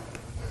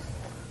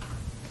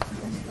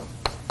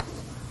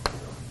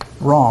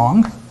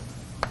wrong.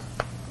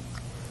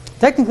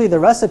 Technically the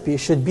recipe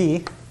should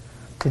be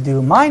to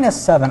do minus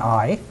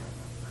 7i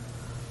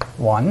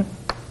 1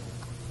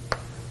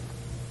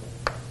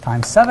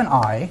 times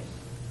 7i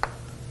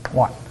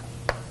 1.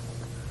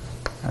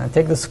 And I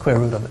take the square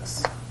root of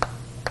this.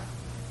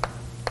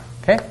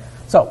 Okay?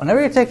 So whenever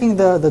you're taking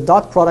the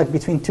dot product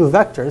between two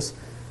vectors,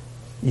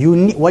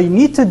 what you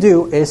need to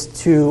do is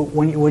to,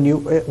 when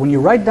you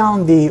write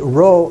down the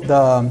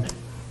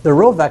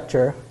row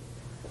vector,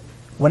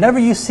 whenever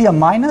you see a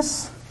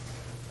minus,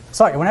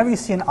 whenever you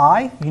see an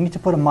I, you need to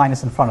put a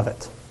minus in front of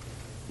it.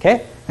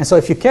 Okay? And so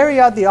if you carry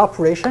out the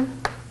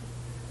operation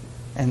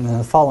in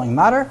the following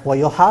manner, what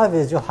you'll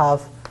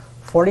have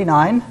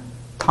 49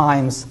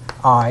 times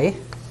I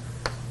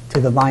to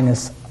the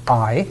minus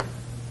I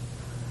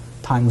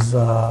times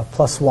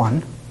plus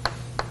 1.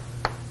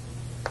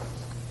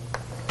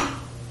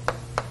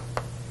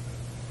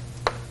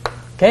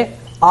 Okay?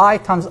 I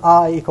times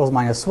I equals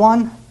minus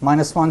 1.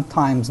 Minus 1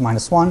 times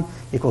minus 1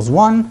 equals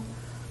 1.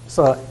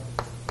 So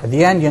at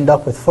the end, you end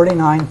up with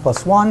 49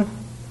 plus 1.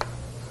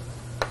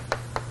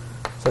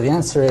 So the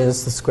answer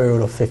is the square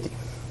root of 50.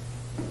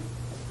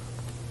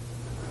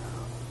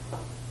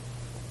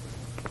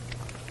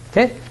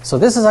 Okay? So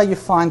this is how you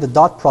find the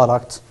dot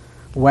product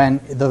when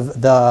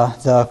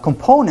the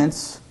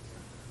components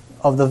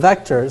of the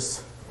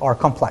vectors are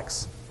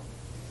complex.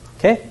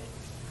 Okay?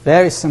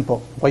 Very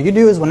simple. What you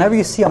do is whenever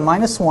you see a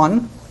minus 1,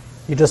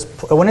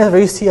 whenever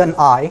you see an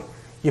I,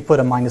 you put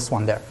a minus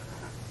 1 there.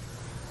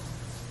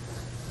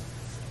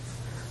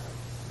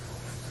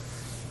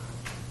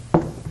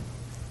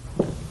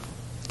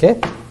 Okay?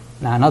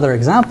 Now another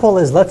example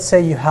is, let's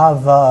say you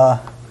have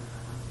a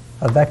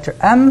vector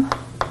m,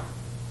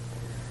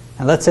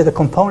 and let's say the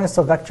components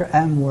of vector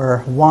m were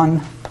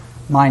 1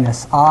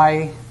 minus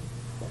I,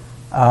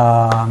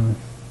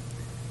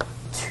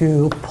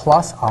 2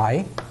 plus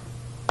I.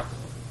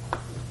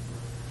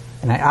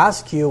 And I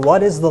ask you,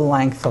 what is the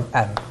length of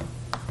m?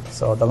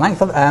 So the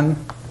length of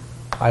m,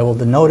 I will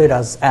denote it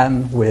as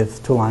m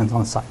with 2 lines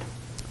on the side.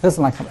 This is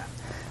the length of m.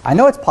 I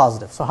know it's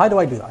positive, so how do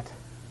I do that?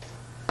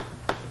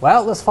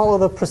 Well, let's follow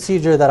the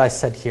procedure that I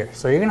said here.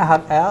 So you're going to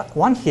have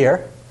 1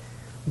 here,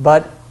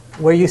 but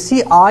where you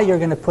see I, you're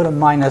going to put a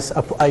minus,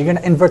 you're going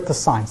to invert the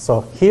sign.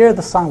 So here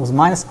the sign was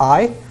minus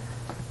I,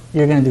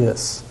 you're going to do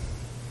this.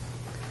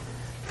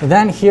 And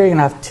then here you're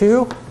going to have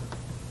 2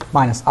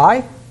 minus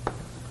I.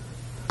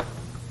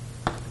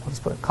 Let's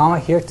put a comma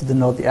here to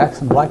denote the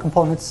x and y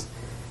components.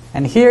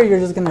 And here you're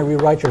just going to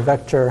rewrite your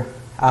vector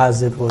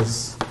as it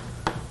was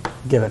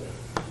given.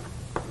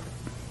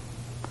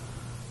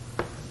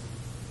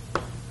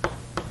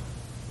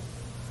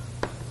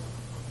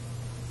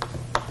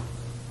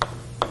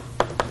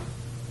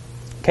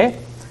 Okay?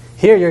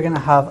 Here you're going to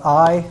have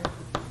I,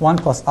 1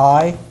 plus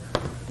I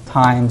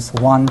times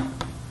 1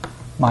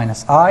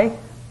 minus I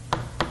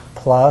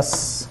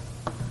plus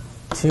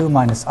 2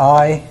 minus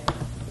I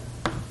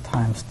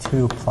times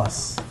 2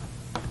 plus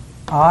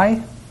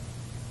I.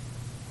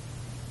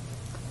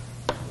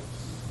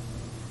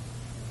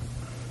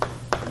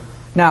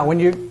 Now, when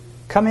you're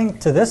coming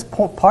to this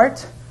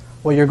part,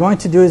 what you're going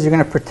to do is you're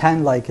going to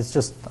pretend like it's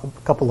just a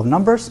couple of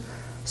numbers.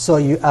 So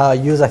you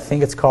use, I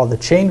think it's called the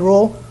chain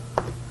rule.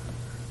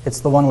 It's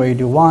the one where you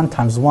do 1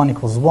 times 1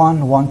 equals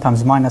 1, 1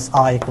 times minus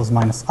I equals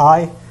minus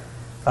I,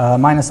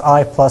 minus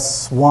I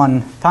plus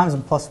 1 times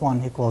plus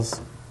 1 equals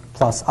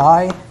plus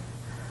I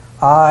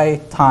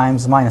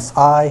times minus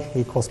I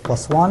equals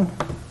plus 1.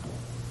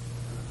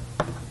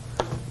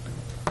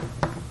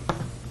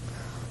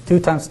 2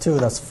 times 2,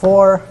 that's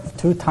 4.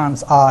 2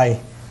 times I,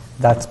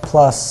 that's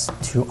plus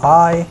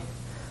 2I.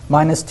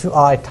 Minus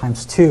 2I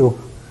times 2,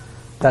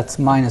 that's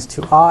minus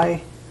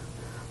 2I.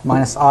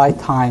 Minus I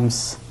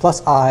times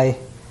plus I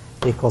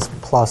equals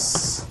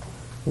plus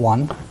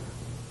 1.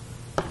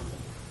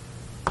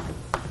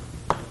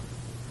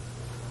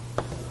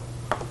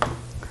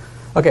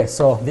 Okay,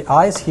 so the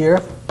i's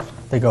here,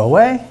 they go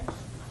away,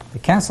 they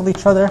cancel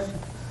each other.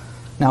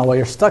 Now what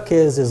you're stuck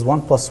is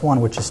 1 plus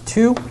 1, which is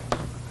 2.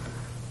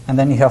 And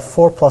then you have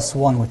 4 plus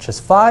 1, which is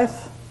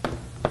 5.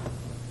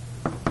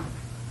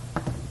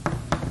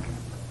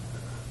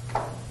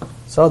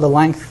 So the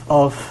length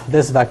of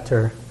this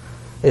vector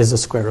is the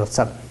square root of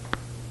 7.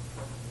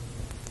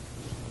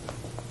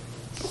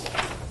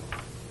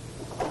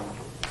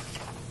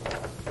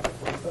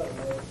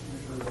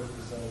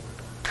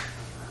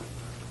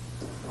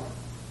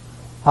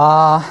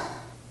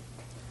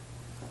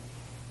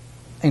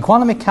 In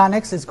quantum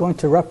mechanics, it's going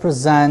to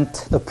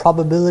represent the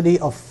probability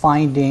of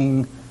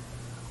finding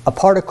a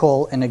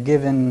particle in a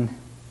given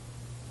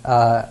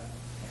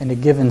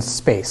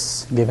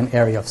space, given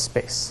area of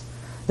space.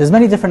 There's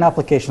many different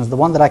applications. The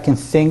one that I can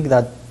think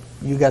that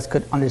you guys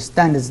could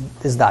understand is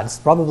that it's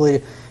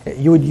probably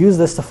you would use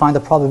this to find the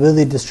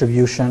probability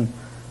distribution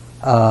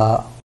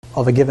of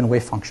a given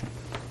wave function,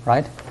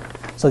 right?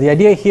 So the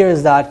idea here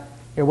is that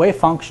your wave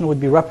function would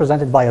be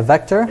represented by a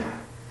vector,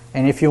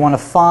 And if you want to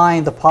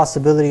find the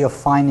possibility of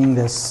finding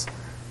a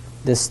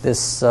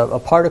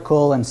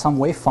particle and some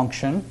wave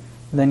function,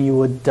 then you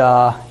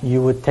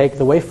would take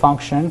the wave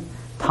function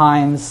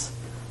times.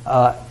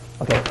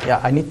 Okay, yeah,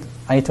 I need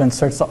to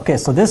insert. Okay,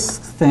 so this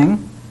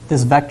thing,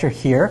 this vector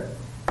here,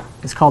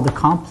 is called the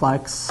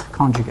complex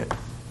conjugate.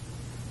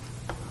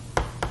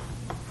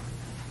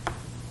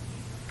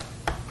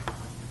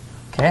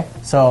 Okay,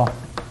 so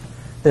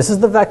this is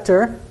the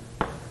vector.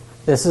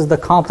 This is the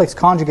complex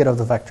conjugate of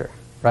the vector,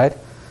 right?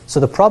 So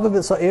the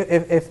probability. So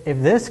if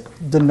this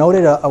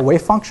denoted a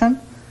wave function,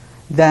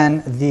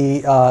 then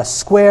the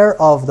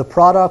square of the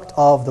product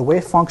of the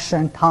wave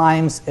function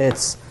times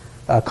its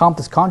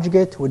complex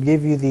conjugate would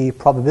give you the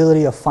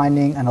probability of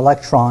finding an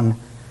electron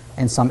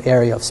in some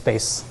area of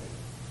space.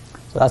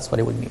 So that's what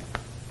it would mean.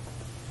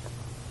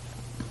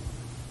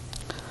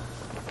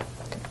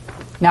 Okay.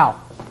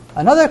 Now,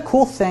 another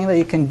cool thing that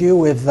you can do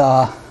with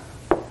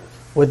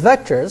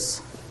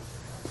vectors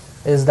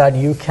is that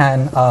you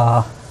can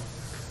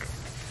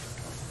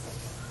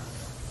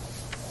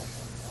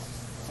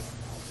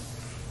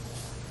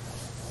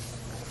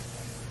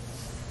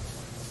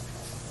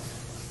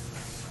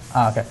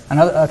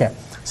okay.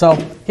 So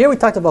here we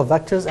talked about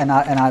vectors, and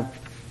I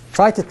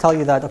tried to tell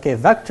you that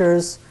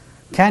vectors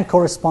can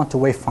correspond to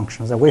wave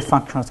functions. The wave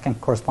functions can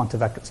correspond to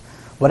vectors.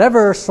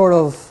 Whenever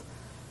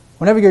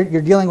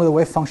you're dealing with a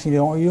wave function, you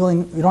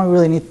don't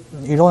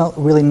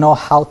really know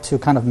how to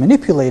kind of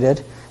manipulate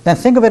it. Then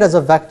think of it as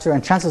a vector,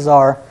 and chances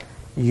are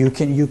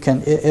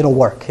it'll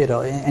work.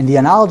 In the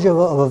analogy of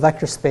a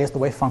vector space, the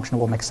wave function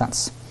will make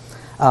sense.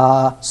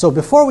 So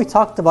before we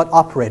talked about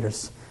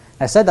operators.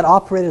 I said that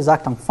operators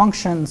act on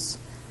functions,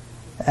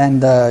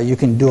 and you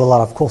can do a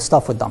lot of cool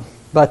stuff with them.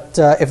 But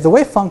if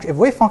wave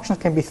functions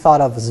can be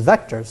thought of as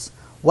vectors,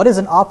 what is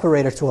an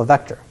operator to a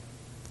vector,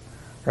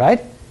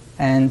 right?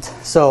 And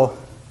so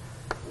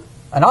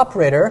an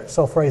operator.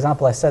 So for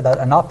example, I said that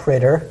an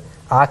operator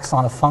acts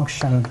on a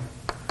function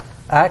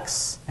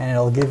x, and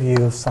it'll give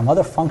you some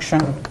other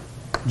function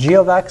g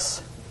of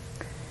x.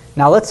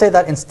 Now let's say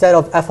that instead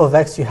of f of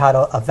x, you had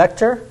a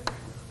vector.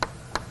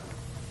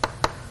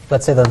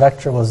 Let's say the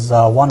vector was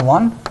 1,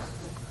 1.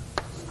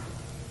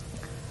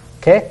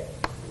 Okay?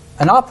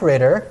 An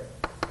operator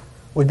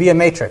would be a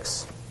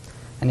matrix.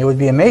 And it would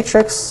be a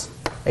matrix.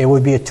 It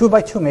would be a 2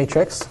 by 2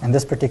 matrix in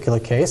this particular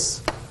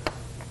case.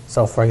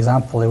 So for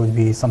example, it would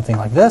be something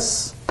like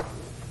this.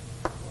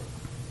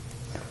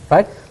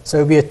 Right? So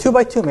it would be a 2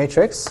 by 2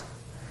 matrix.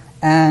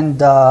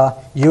 And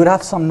you would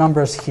have some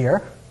numbers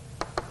here.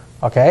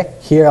 Okay?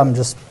 Here I'm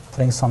just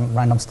putting some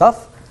random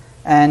stuff.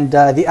 And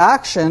the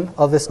action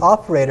of this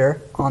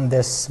operator on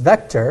this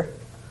vector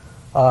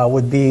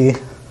would be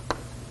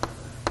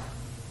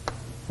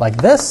like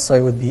this. So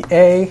it would be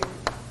A,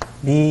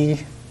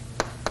 B,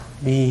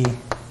 B,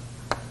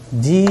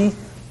 D,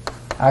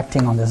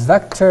 acting on this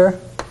vector.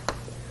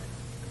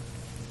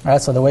 All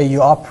right, so the way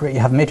you operate, you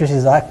have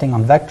matrices acting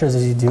on vectors,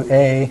 is you do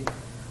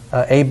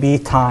AB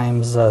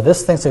times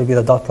this thing. So it would be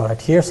the dot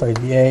product here. So it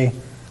would be A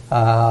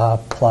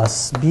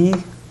plus B.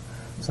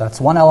 So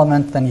that's one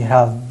element. Then you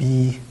have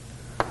B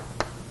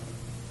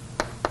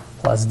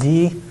plus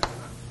D.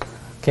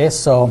 Okay,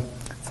 so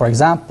for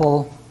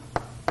example,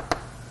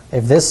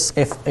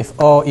 if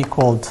O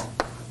equaled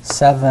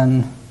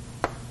 7,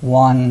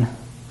 1,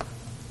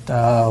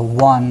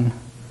 1,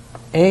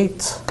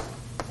 8,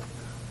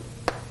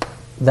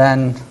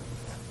 then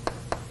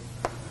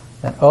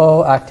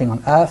O acting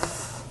on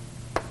F,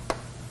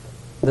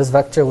 this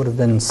vector would have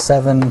been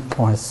 7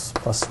 plus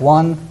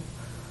 1,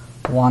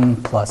 1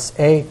 plus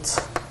 8.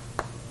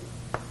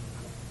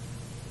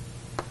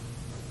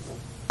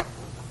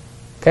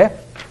 Okay,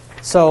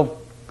 so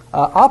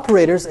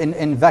operators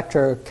in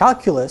vector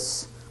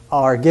calculus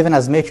are given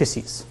as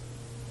matrices.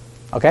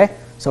 Okay,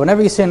 so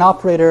whenever you see an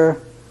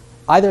operator,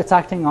 either it's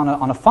acting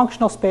on a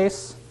functional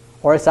space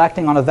or it's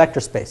acting on a vector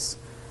space.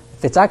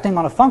 If it's acting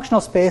on a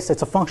functional space,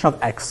 it's a function of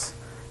x.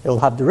 It will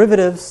have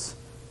derivatives.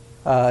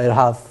 It'll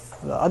have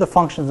other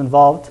functions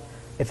involved.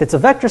 If it's a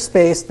vector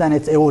space, then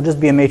it will just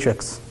be a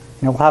matrix.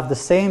 And it will have the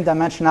same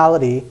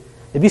dimensionality.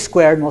 It'd be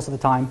squared most of the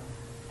time,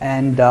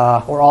 and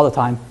or all the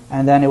time,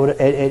 and then it would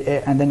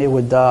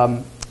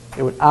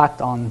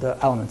act on the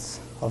elements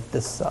of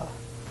this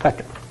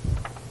vector.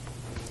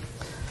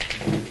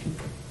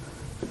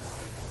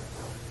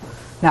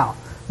 Now,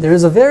 there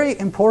is a very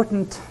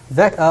important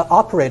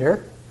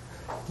operator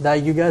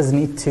that you guys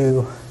need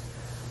to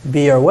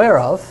be aware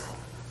of,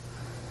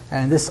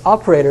 and this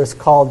operator is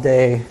called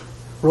a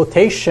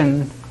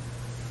rotation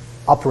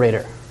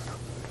operator.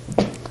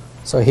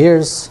 So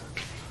here's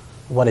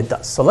what it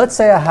does. So let's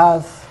say I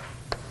have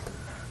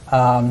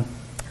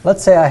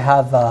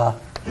a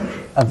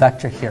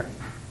vector here.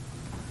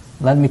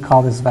 Let me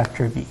call this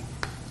vector v.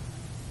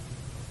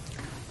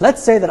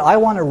 Let's say that I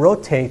want to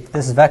rotate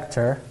this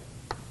vector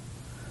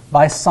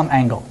by some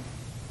angle,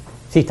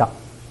 theta.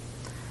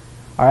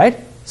 All right?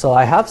 So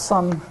I have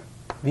some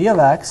v of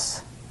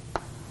x,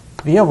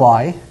 v of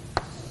y,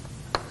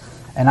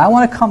 and I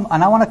want to come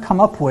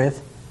up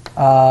with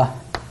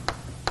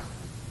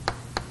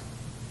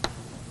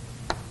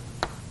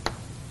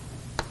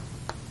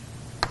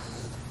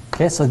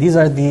Okay, so these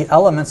are the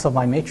elements of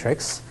my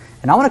matrix.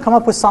 And I want to come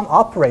up with some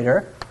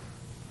operator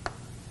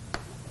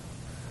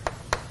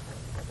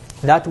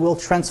that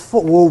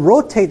will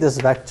rotate this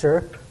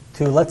vector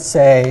to, let's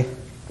say,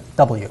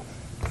 W.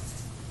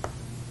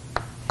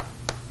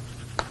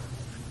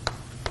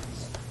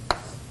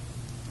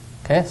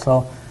 Okay,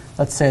 so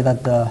let's say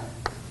that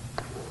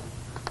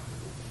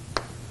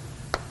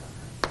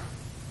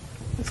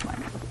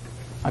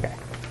okay.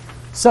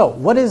 So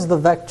what is the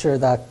vector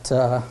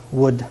that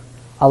would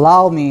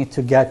allow me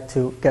to get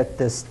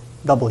this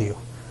W?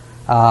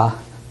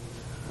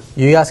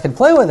 You guys can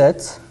play with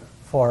it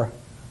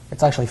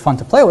it's actually fun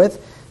to play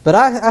with, but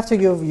after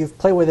you've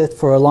played with it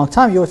for a long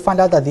time, you would find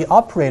out that the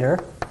operator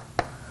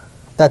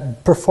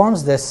that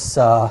performs this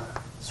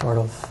sort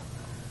of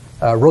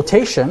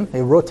rotation,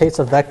 it rotates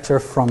a vector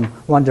from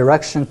one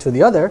direction to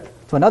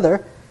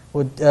another,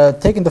 would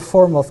take in the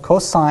form of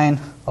cosine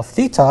of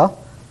theta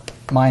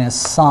minus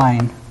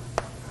sine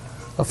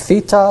of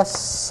theta,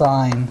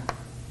 sine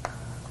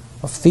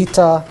of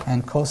theta,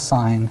 and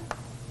cosine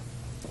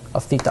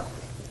of theta,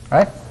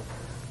 right?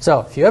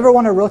 So if you ever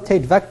want to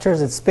rotate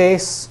vectors in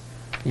space,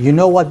 you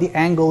know what the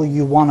angle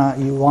you wanna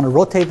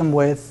rotate them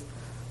with.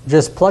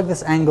 Just plug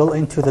this angle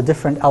into the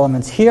different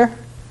elements here.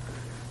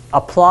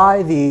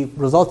 Apply the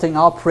resulting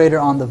operator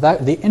on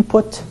the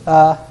input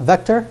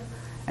vector,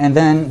 and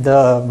then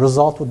the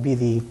result would be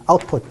the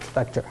output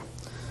vector.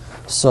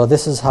 So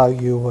this is how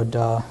you would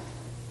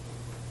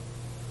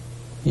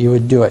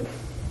do it.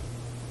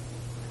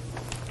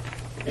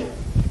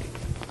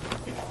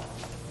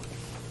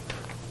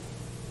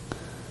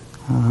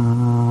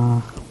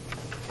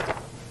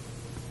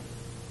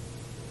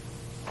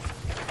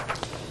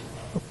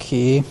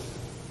 Okay.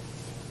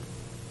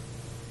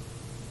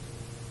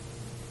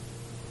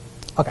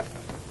 Okay.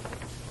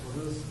 What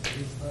does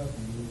that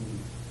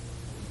mean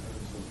in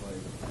terms of,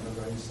 like,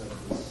 remember how you said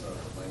this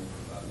length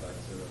of that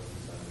vector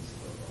represents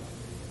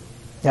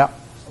the Yeah.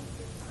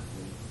 something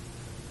happening?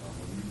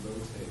 When you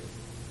rotate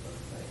that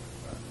length,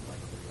 that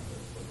likelihood,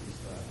 what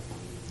does that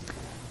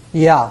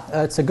mean?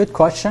 Yeah, it's a good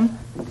question.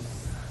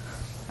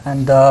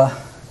 And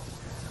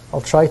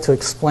I'll try to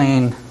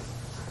explain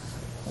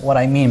what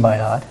I mean by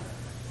that.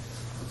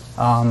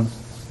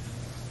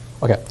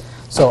 Okay,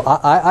 so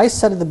I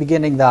said at the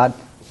beginning that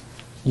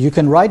you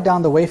can write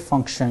down the wave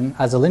function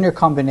as a linear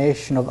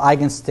combination of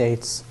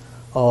eigenstates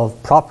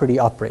of property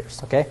operators.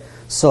 Okay,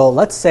 so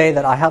let's say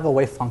that I have a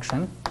wave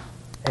function.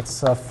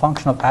 It's a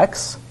function of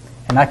x,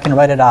 and I can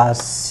write it as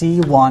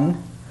c1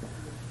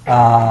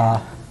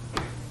 phi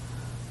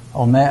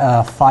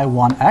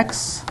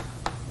 1x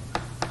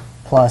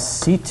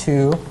plus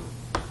c2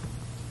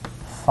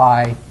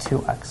 phi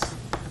 2x.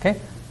 Okay?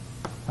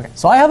 Okay,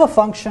 so I have a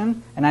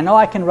function, and I know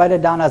I can write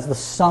it down as the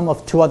sum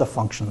of two other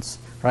functions,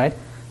 right?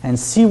 And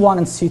c1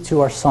 and c2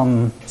 are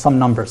some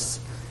numbers.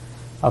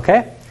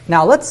 Okay?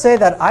 Now let's say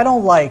that I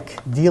don't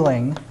like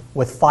dealing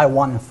with phi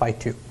 1 and phi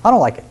 2. I don't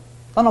like it.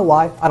 I don't know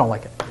why. I don't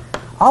like it.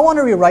 I want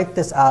to rewrite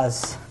this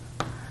as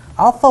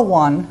alpha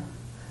 1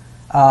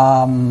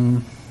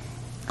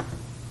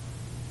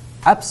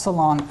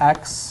 epsilon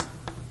x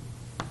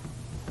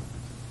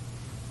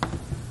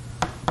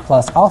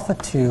plus alpha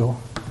 2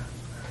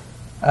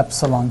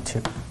 epsilon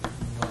 2.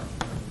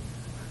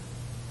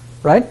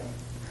 Right?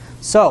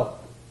 So,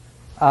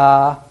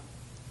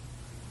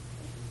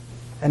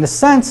 in a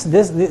sense,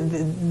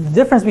 the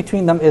difference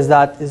between them is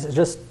that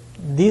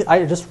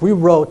I just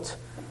rewrote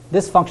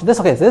this function.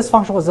 This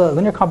function was a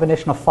linear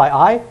combination of phi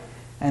I,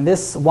 and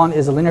this one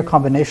is a linear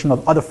combination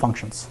of other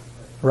functions,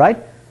 right?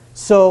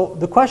 So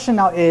the question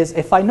now is,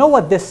 if I know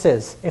what this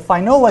is, if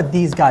I know what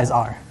these guys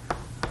are,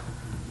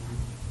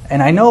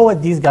 and I know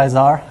what these guys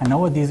are, I know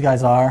what these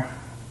guys are,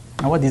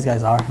 I know what these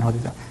guys are, I know what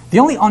these are. The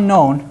only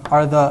unknown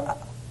are the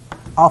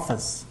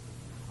alphas,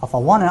 alpha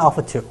 1 and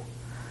alpha 2.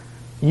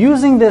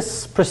 Using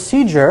this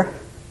procedure,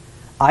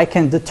 I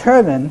can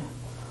determine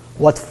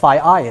what phi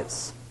I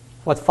is,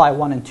 what phi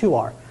 1 and 2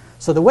 are.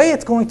 So the way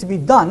it's going to be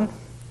done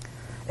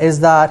is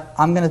that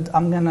I'm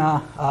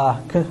gonna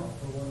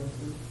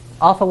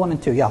alpha 1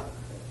 and 2, yeah.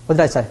 What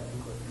did I say?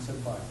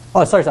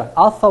 Oh, sorry.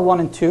 Alpha 1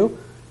 and 2.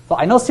 So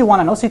I know C1,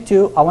 I know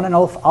C2. I want to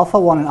know alpha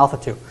 1 and alpha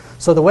 2.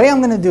 So the way I'm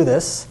going to do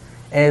this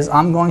is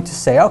I'm going to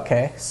say,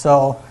 okay,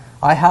 so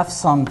I have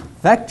some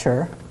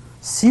vector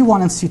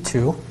C1 and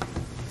C2.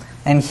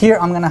 And here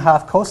I'm going to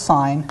have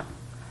cosine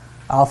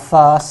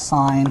alpha,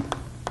 sine,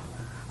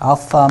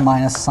 alpha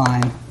minus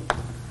sine,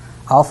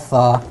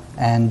 alpha,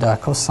 and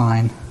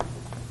cosine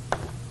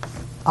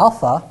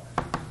alpha.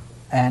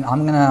 And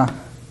I'm going to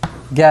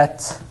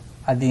get,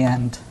 at the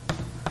end,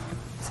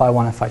 phi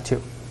 1 and phi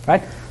 2,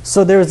 right?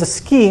 So there is a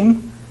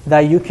scheme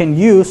that you can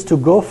use to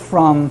go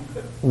from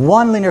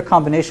one linear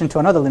combination to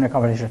another linear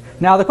combination.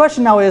 Now the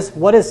question now is,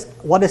 what is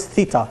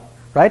theta,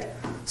 right?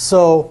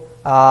 So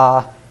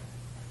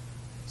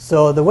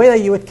so the way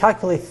that you would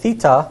calculate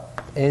theta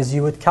is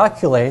you would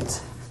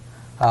calculate,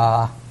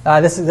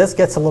 this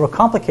gets a little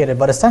complicated,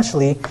 but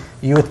essentially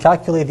you would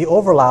calculate the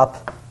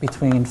overlap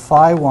between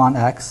phi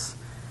 1x,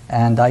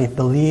 and I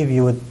believe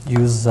you would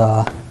use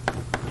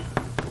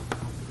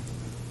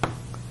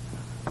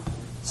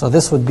So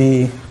this would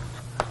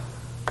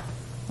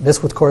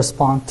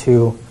correspond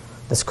to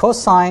this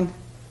cosine.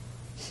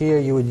 Here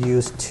you would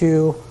use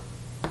 2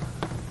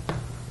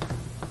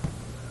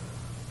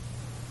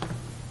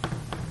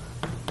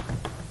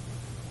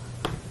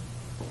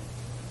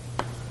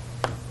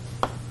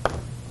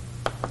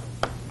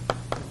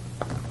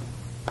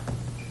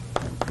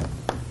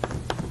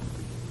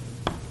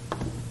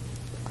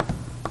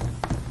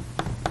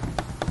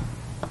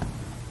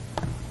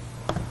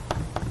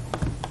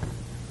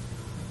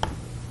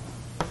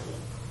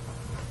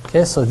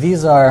 Okay, so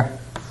these are,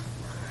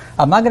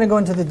 I'm not going to go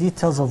into the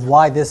details of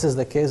why this is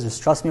the case,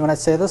 just trust me when I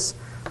say this,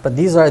 but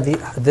these are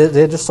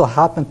they just so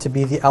happen to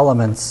be the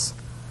elements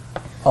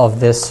of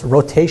this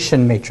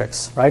rotation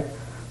matrix, right?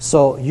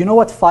 So you know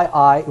what phi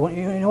I,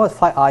 you know what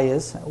phi I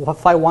is, what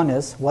phi 1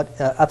 is, what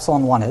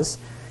epsilon 1 is.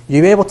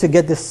 You'll be able to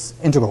get this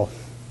integral.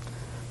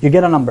 You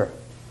get a number.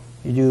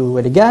 You do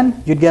it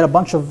again, you'd get a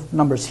bunch of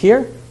numbers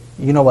here.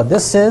 You know what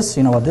this is,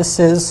 you know what this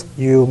is.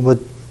 You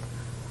would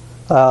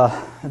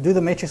do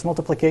the matrix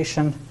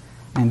multiplication,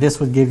 and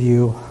this would give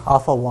you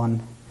alpha 1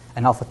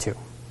 and alpha 2,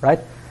 right?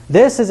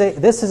 This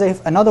is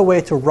another way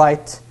to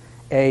write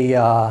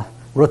a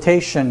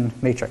rotation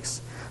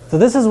matrix. So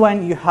this is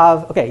when you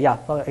have,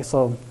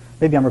 so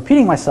maybe I'm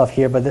repeating myself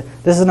here, but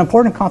this is an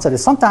important concept.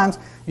 Is sometimes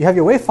you have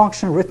your wave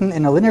function written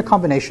in a linear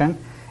combination,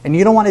 and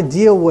you don't want to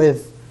deal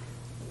with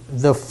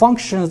the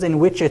functions in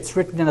which it's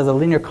written as a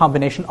linear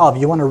combination of.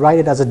 You want to write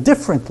it as a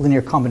different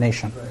linear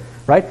combination,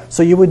 right?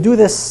 So you would do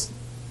this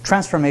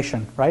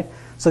transformation, right?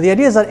 So the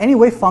idea is that any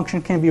wave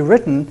function can be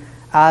written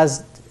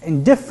as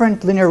in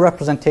different linear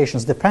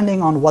representations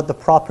depending on what the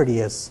property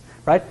is,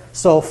 right?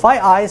 So phi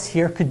i's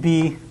here could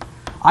be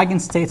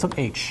eigenstates of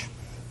H.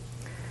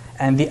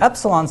 And the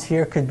epsilons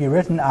here could be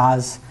written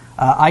as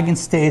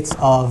eigenstates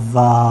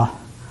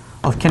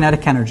of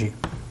kinetic energy.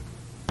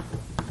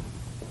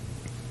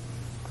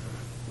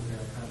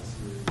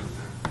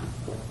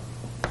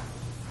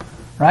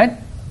 Right?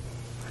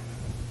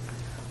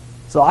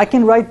 So I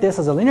can write this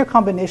as a linear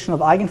combination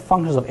of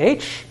eigenfunctions of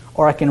H,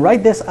 or I can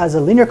write this as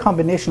a linear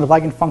combination of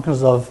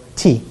eigenfunctions of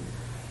T.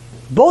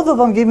 Both of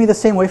them give me the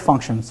same wave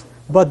functions,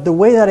 but the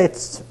way that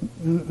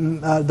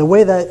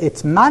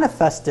it's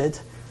manifested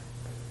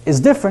is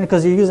different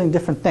because you're using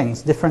different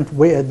things, different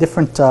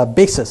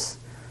basis.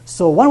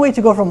 So one way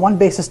to go from one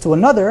basis to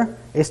another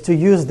is to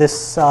use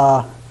this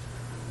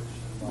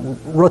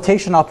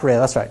rotation operator.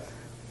 That's right.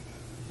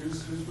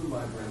 Here's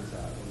where my brain's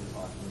at when we're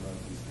talking about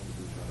these things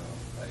in general.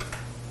 Like,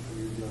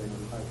 when you're dealing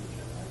with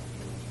hydrogen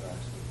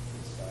interacts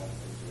with style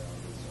things around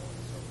and so on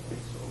and so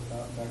forth. So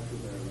that vector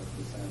there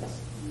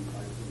represents the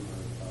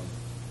likelihood of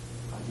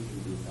hydrogen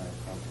being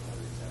diatomic, for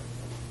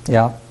example.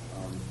 Yeah.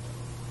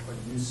 But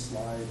you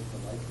slide the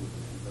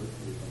likelihood, you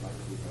rotate the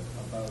likelihood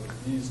about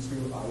these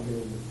two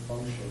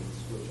eigenfunctions,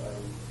 which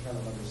I'm kind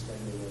of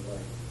understanding are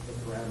like the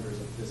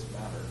parameters of this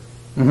matter.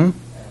 Mm-hmm.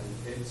 And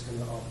it's going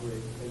to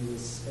operate in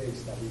this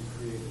space that we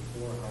created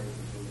for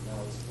hydrogen.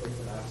 Now it's split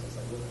an axis.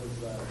 Like, what was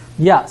that?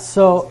 Yeah,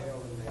 so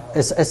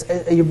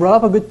you brought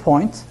up a good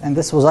point, and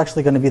this was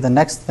actually going to be the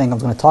next thing I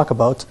was going to talk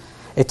about.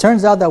 It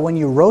turns out that when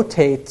you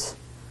rotate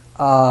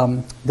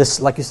this,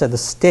 like you said, the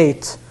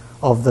state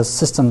of the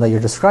system that you're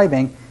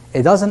describing,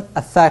 it doesn't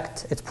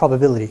affect its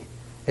probability.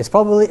 Its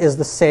probability is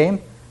the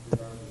same,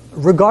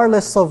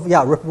 regardless of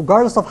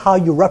how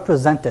you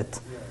represent it.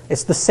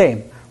 It's the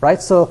same,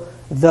 right? So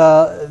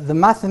the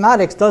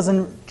mathematics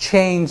doesn't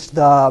change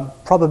the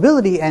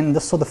probability,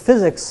 and so the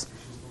physics.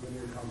 It's just a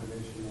linear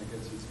combination that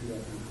gets you to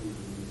that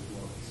conclusion as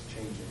well. It's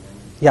changing.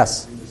 And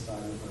Yes. we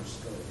decide with our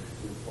scope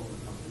with what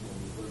we're comfortable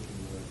with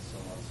working with, so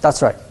on.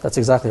 That's right. That's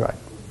exactly right.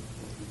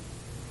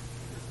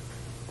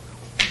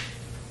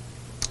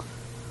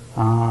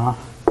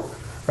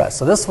 Right.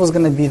 So this was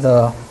going to be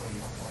the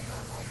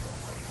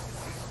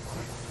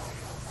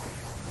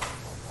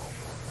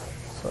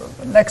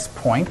next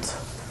point.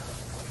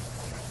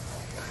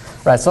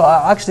 Right. So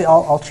actually,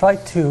 I'll try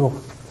to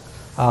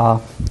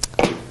kind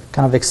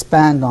of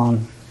expand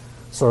on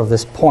sort of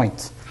this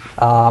point.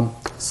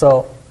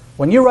 So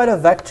when you write a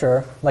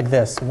vector like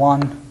this,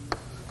 1,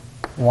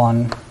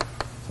 1,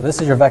 so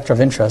this is your vector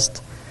of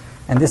interest,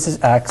 and this is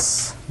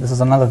x, this is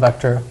another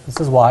vector,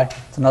 this is y,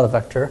 it's another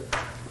vector.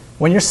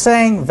 When you're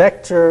saying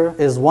vector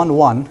is 1,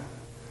 1,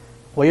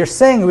 what you're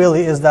saying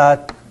really is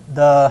that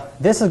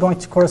this is going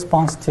to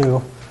correspond to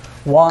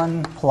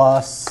 1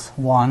 plus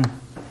 1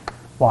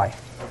 y.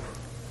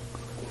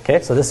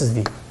 Okay, so this is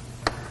v.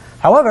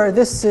 However,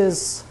 this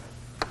is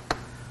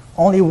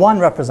only one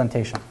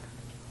representation.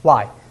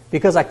 Why?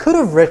 Because I could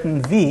have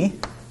written v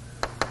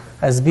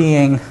as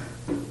being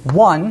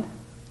 1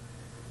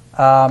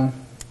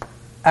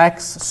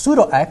 x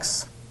pseudo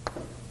x,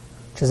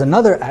 which is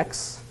another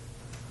x,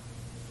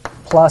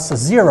 plus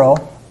 0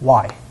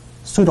 y,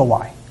 pseudo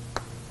y,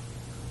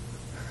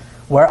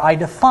 where I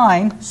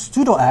define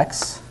pseudo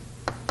x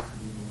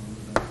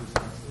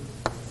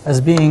as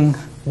being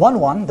 1,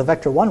 1, the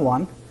vector 1,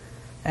 1,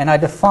 and I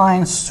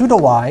define pseudo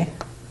y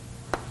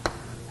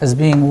as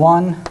being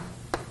 1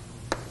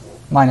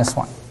 minus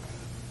 1.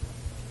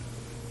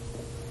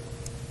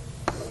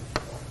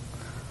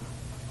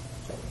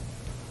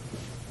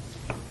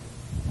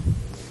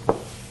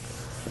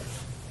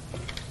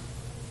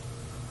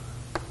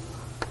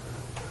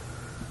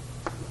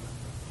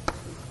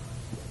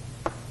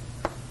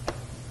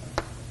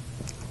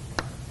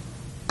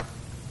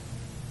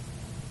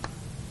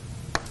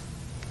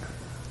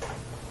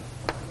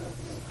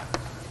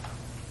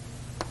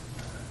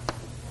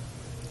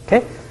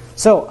 Okay,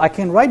 so I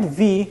can write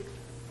V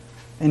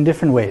in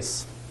different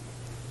ways,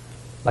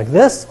 like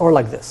this or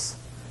like this.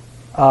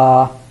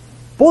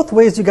 Both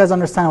ways you guys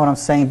understand what I'm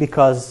saying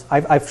because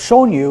I've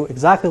shown you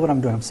exactly what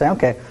I'm doing. I'm saying,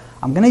 okay,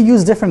 I'm going to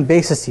use different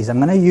bases. I'm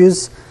going to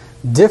use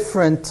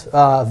different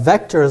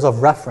vectors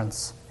of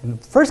reference. In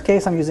the first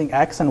case, I'm using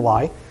x and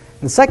y. In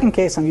the second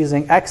case, I'm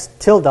using x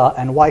tilde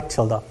and y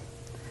tilde.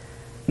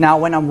 Now,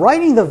 when I'm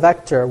writing the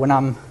vector, now, when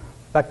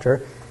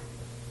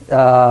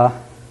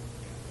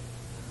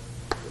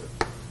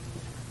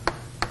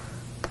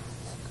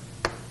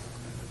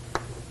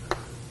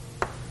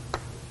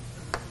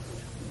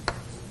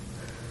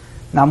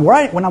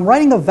I'm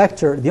writing a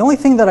vector, the only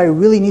thing that I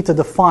really need to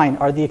define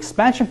are the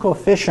expansion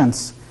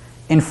coefficients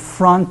in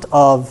front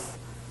of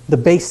the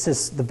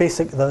basis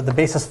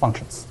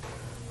functions,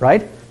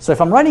 right? So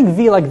if I'm writing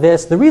V like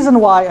this, the reason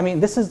why, I mean,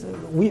 this is,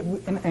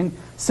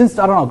 since,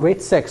 I don't know,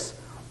 grade 6,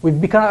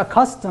 we've become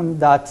accustomed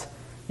that,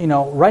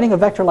 writing a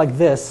vector like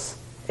this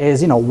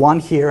is, 1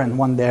 here and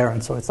 1 there,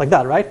 and so it's like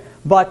that, right?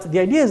 But the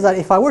idea is that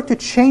if I were to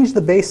change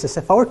the basis,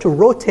 if I were to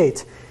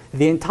rotate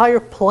the entire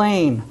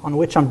plane on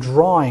which I'm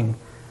drawing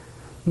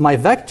my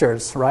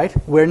vectors, right,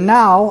 where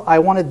now I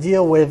want to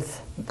deal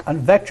with a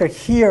vector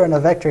here and a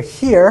vector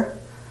here,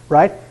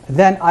 right,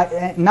 then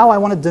now I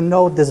want to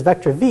denote this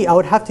vector V, I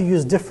would have to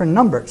use different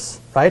numbers,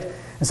 right?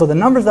 And so the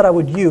numbers that I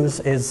would use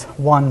is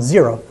 1,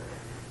 0.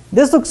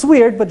 This looks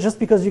weird, but just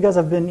because you guys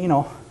have been,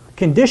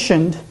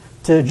 conditioned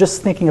to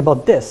just thinking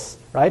about this,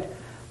 right?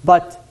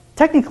 But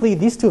technically,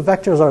 these two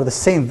vectors are the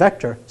same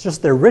vector. It's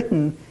just they're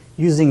written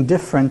using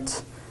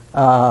different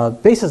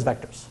basis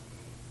vectors,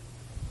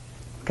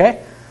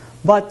 okay?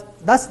 But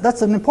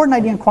that's an important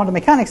idea in quantum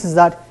mechanics is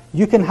that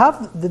you can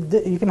have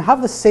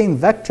the same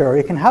vector,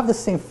 you can have the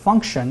same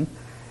function,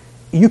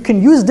 you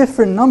can use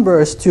different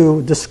numbers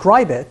to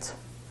describe it,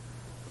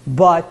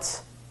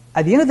 but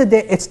at the end of the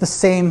day, it's the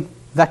same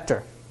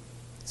vector.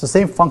 It's the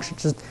same function.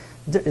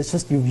 It's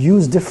just you've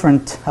used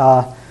different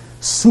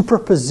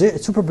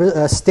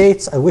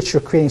states at which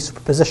you're creating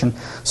superposition.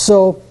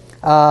 So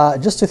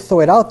just to throw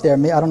it out there,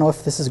 I don't know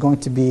if this is going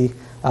to be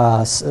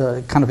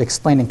kind of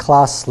explained in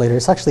class later.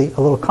 It's actually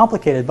a little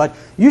complicated, but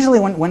usually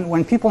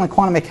when people in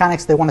quantum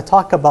mechanics, they want to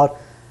talk about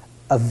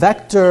a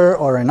vector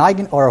or an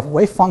eigen or a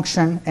wave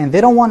function, and they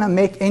don't want to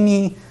make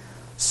any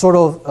sort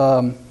of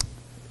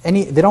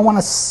they don't want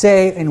to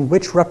say in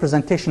which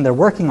representation they're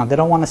working on. They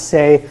don't want to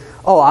say,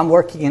 oh, I'm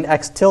working in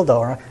x tilde.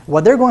 Or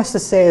what they're going to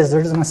say is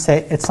they're just going to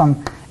say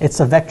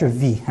it's a vector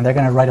V, and they're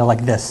going to write it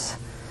like this.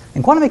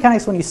 In quantum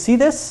mechanics, when you see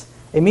this,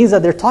 it means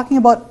that they're talking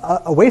about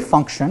a wave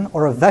function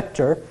or a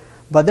vector,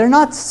 but they're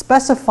not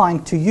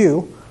specifying to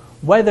you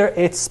whether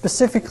it's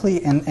specifically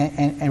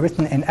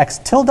written in x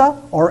tilde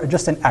or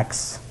just in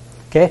x.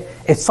 Okay?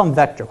 It's some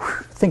vector.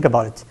 Think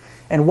about it.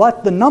 And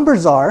what the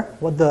numbers are,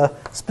 what the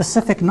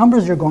specific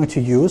numbers you're going to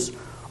use,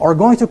 are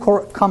going to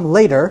come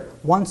later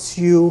once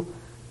you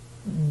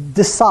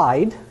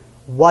decide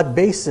what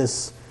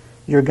basis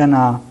you're going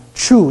to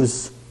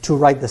choose to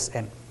write this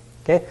in.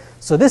 Okay?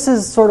 So this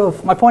is sort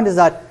of, my point is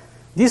that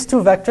these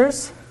two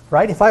vectors,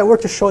 right? If I were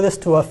to show this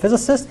to a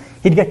physicist,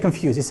 he'd get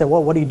confused. He'd say,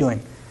 well, what are you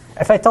doing?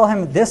 If I tell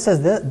him this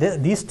says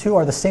these two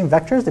are the same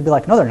vectors, they'd be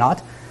like, no, they're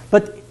not.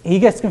 But he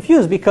gets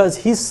confused because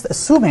he's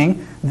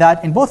assuming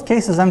that in both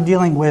cases I'm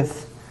dealing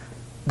with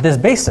this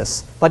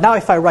basis. But now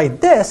if I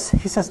write this,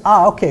 he says,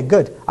 okay,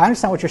 good. I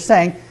understand what you're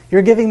saying.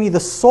 You're giving me the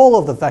soul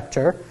of the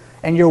vector,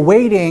 and you're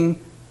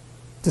waiting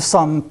to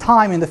some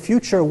time in the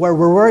future where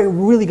we're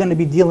really going to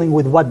be dealing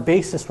with what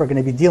basis we're going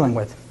to be dealing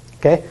with.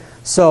 Okay?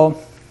 So,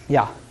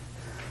 yeah.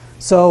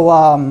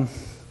 So,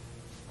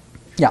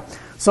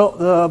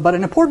 but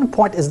an important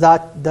point is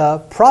that the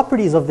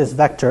properties of this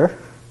vector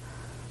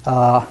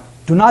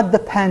do not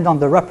depend on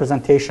the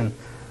representation.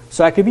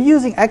 So I could be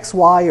using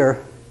xy or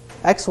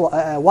y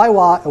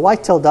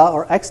tilde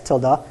or x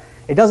tilde.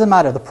 It doesn't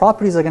matter. The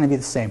properties are going to be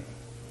the same.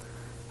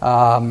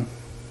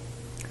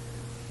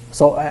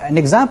 So an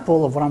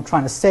example of what I'm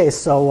trying to say.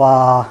 So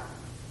I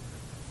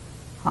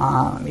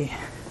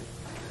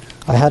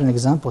had an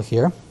example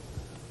here.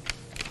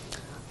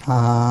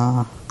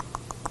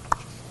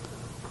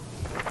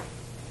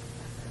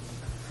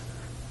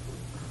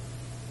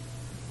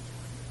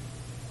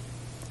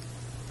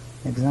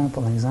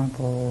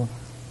 Example.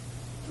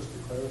 Just to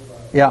clarify.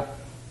 Yeah.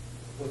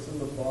 What's in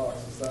the box?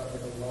 Is that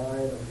like a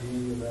line, a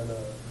V, and then a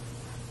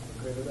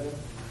greater than?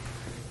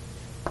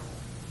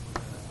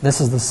 This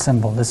is the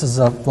symbol. This is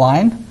a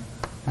line,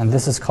 and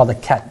this is called a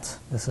ket.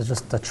 This is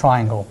just a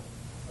triangle.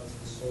 That's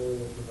the soul of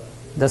the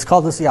vector. That's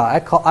called this. Yeah, I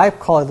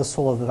call it the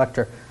soul of the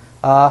vector.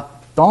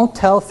 Don't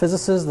tell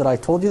physicists that I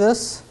told you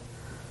this.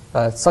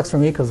 It sucks for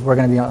me because we're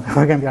going to be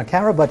on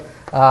camera. But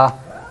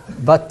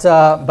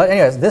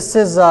anyways, this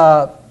is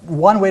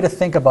one way to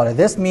think about it.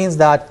 This means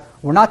that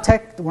we're not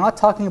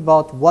talking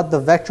about what the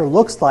vector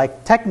looks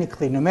like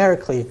technically,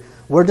 numerically.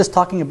 We're just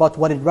talking about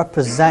what it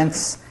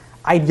represents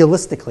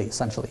idealistically,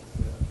 essentially.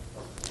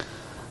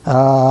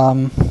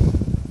 Right.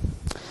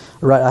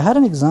 I had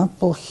an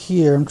example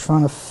here. I'm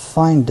trying to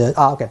find it.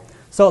 Okay.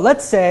 So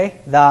let's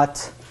say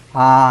that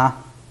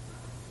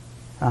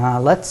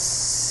let's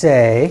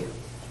say,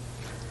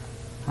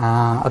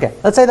 okay,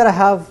 let's say that I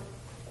have,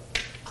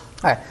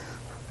 all right,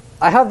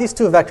 I have these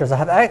two vectors. I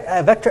have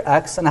a vector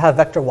x and I have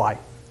vector y.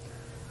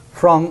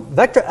 From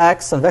vector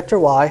x and vector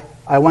y,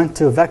 I went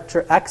to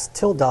vector x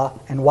tilde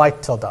and y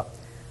tilde.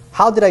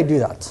 How did I do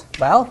that?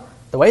 Well,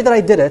 the way that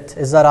I did it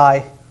is that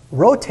I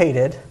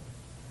rotated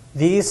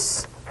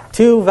these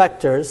two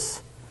vectors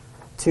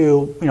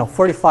to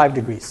 45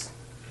 degrees.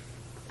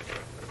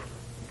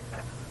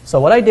 So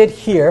what I did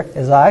here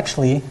is I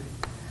actually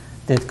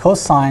did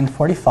cosine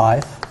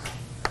 45,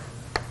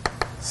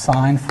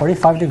 sine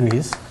 45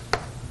 degrees,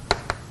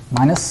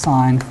 minus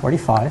sine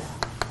 45.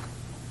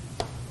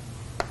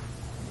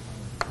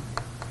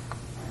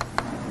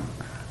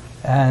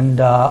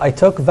 And I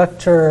took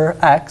vector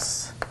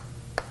x,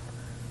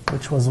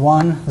 which was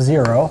 1,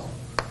 0,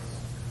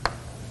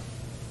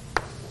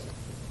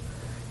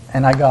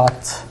 and I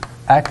got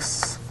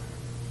x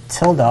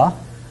tilde.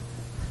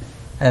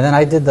 And then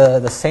I did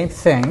the same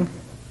thing.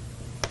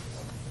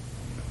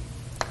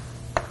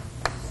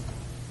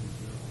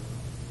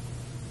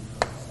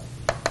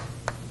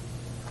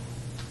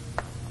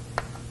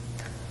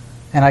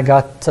 And I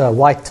got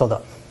y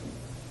tilde.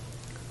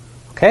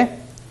 Okay?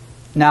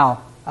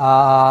 Now,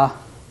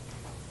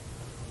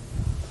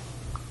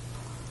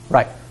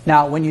 right.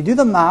 Now, when you do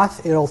the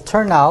math, it'll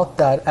turn out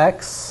that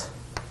x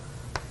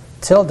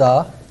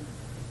tilde,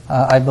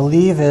 I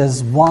believe,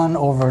 is 1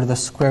 over the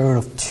square root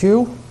of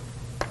 2.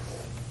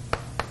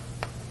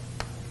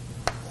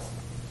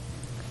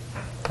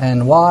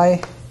 And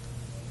y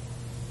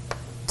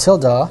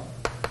tilde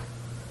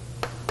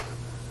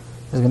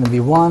is going to be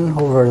 1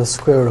 over the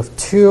square root of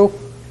 2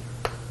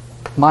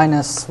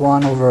 minus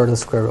 1 over the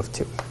square root of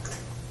 2.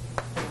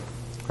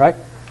 Right?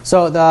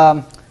 So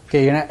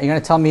okay, you're going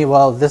to tell me,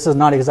 well, this is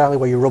not exactly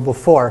what you wrote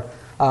before.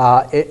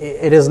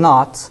 It is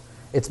not.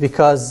 It's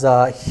because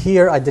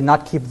here I did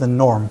not keep the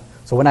norm.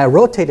 So when I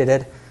rotated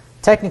it,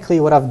 technically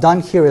what I've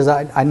done here is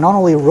I not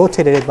only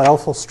rotated it, but I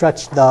also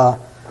stretched the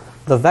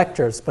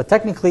vectors. But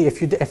technically,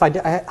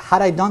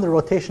 had I done the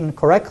rotation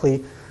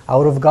correctly, I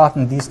would have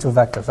gotten these two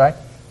vectors, right?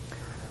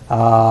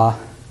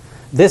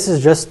 This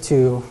is just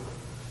to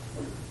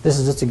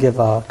give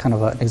a kind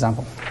of an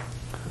example.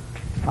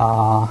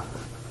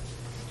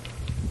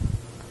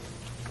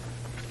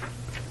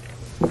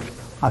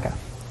 Okay.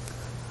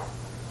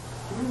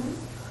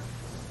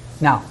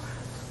 Now,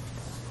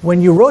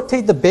 when you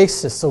rotate the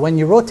basis, so when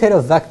you rotate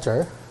a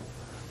vector,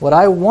 what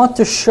I want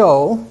to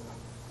show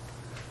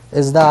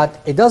is that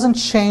it doesn't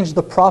change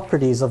the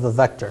properties of the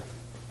vector.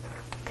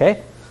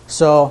 Okay?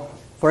 So,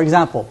 for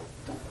example,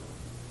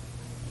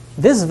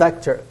 this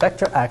vector,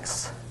 vector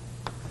x,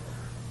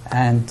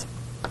 and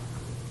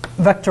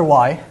vector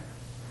y,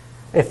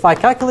 if I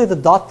calculate the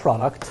dot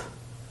product,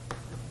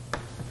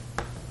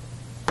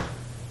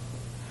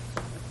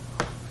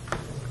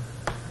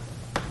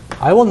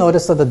 I will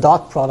notice that the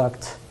dot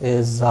product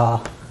is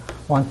 1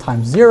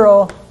 times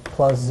 0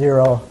 plus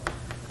 0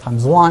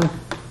 times 1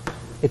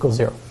 equals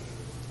 0.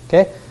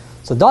 Okay?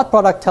 So dot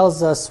product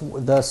tells us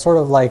the sort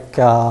of like,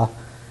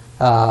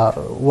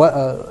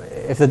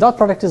 if the dot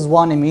product is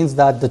 1, it means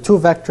that the two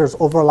vectors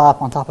overlap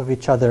on top of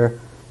each other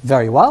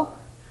very well.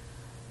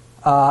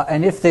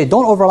 And if they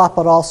don't overlap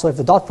at all, so if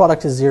the dot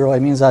product is 0,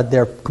 it means that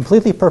they're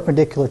completely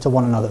perpendicular to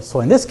one another.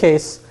 So in this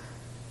case,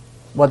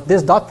 what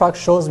this dot product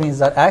shows me is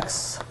that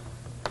x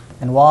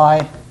and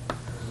y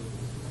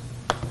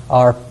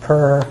are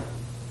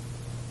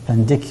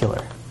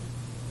perpendicular.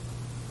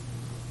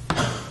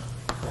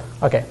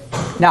 Okay,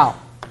 now,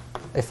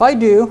 if I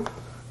do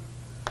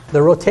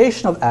the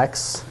rotation of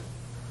x,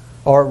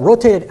 or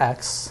rotated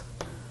x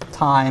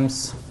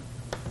times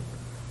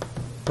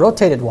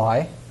rotated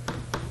y,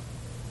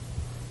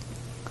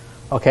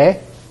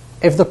 okay,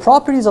 if the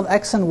properties of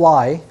x and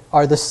y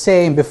are the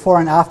same before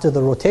and after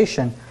the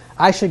rotation,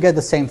 I should get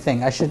the same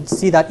thing. I should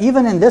see that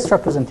even in this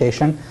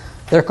representation,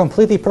 they're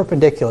completely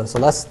perpendicular. So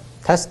let's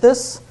test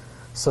this.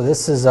 So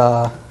this is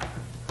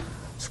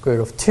square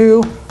root of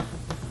 2,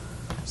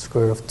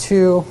 square root of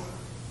 2,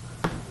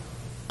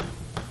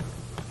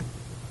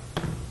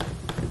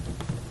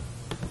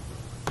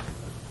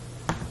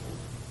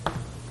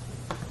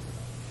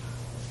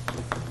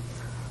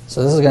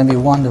 so this is going to be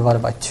 1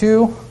 divided by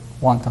 2,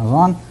 1 times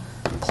 1,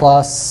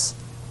 plus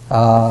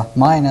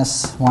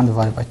minus 1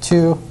 divided by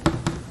 2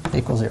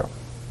 equals 0.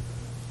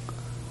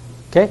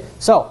 Okay,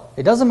 so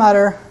it doesn't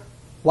matter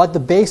what the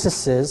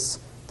basis is,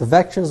 the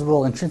vectors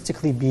will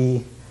intrinsically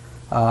be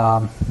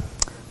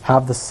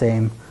have the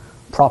same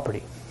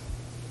property.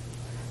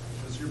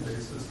 Does your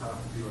basis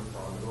have to be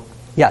orthogonal?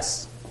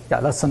 Yes. Yeah,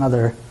 that's an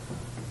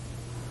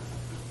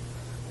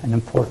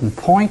important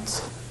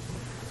point.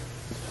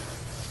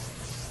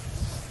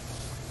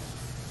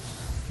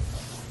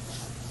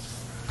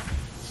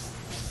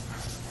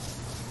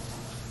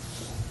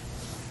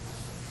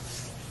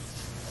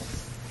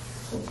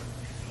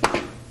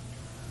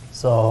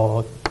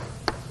 So,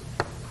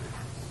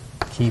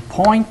 key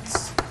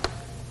points.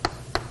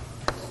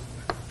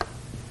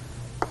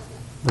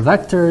 The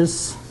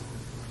vectors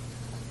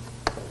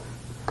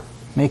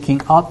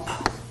making up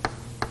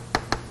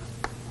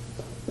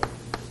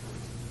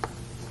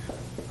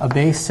a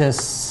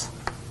basis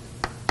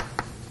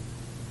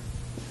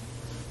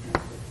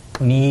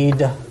need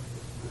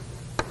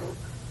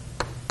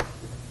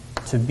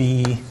to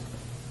be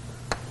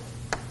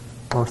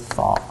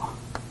orthogonal.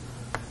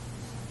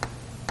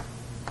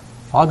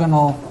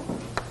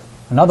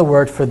 Another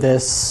word for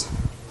this,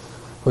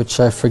 which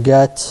I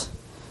forget,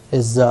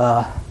 is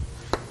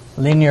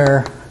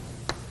linearly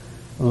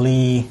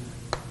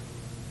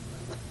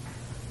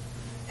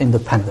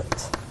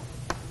independent.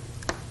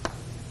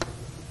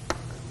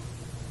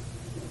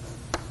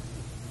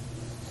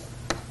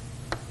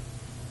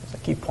 That's a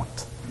key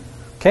point.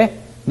 Okay?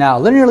 Now,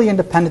 linearly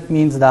independent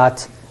means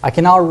that I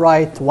can now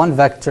write one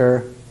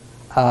vector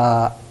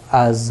I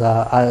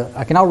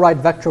can now write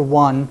vector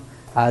 1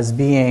 as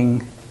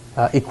being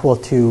equal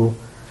to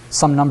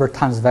some number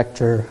times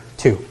vector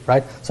 2,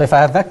 right? So if I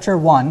have vector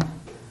 1,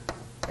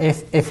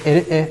 if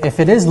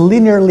it is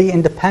linearly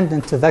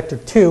independent to vector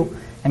 2,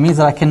 it means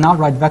that I can now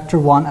write vector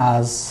 1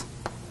 as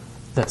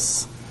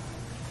this.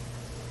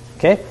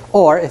 Okay?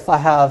 Or if I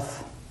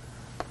have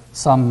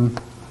some,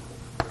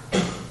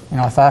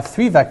 if I have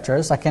 3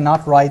 vectors, I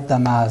cannot write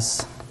them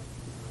as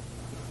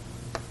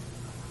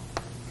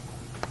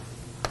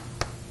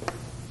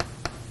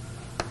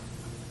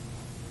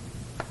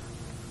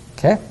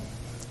okay?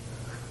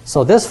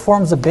 So this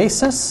forms a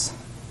basis.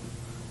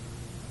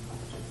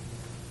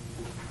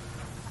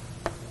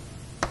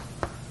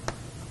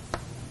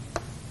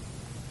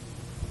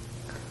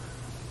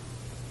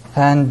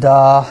 And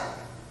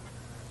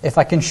if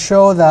I can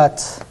show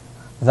that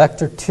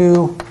vector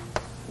 2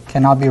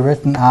 cannot be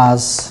written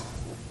as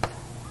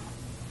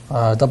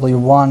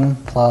W1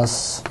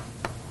 plus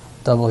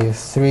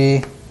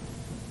W3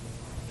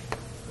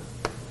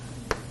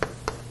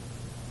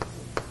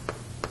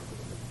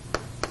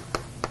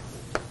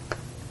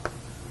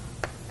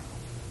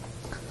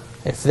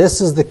 if this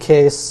is the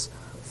case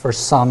for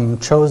some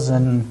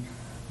chosen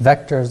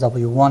vectors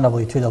W1,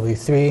 W2,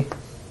 W3,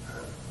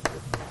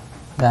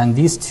 then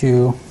these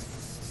two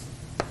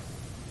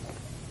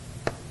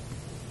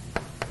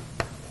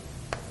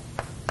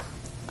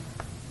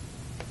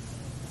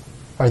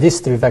or these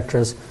 3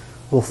 vectors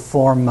will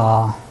form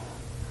a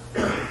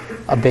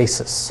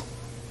basis.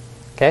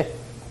 Okay?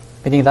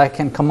 Meaning that I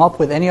can come up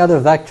with any other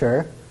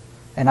vector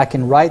and I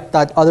can write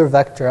that other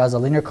vector as a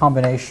linear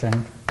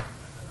combination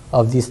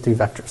of these 3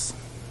 vectors.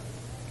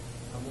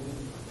 How many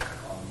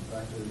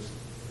vectors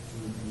do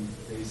the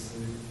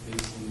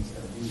bases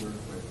that we work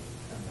with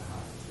tend to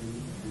have? 2,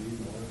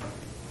 3, more?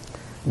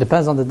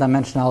 Depends on the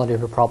dimensionality of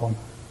your problem.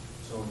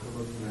 So if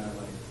we're looking at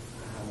like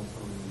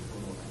Hamiltonian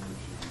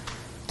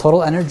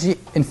Total energy,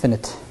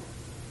 infinite.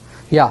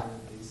 Yeah.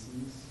 bases,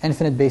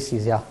 Infinite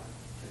bases, yeah. okay,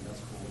 that's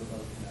cool. What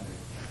about kinetic?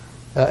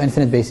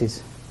 Infinite bases.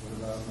 What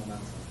about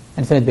momentum?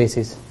 Infinite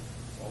bases.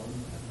 All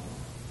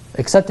infinite?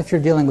 Except if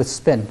you're dealing with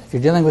spin. If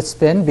you're dealing with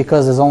spin,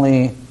 because there's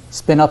only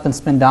spin up and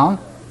spin down,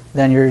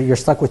 then you're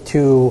stuck with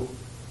two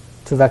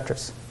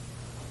vectors.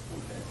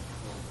 Okay,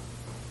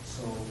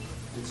 so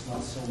it's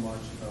not so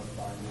much about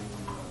finding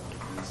a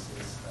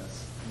basis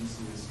that's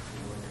easiest to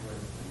work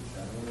with in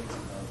general, it's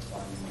about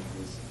finding a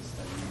basis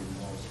that you're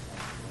most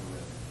comfortable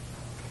with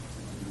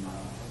to do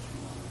what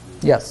you want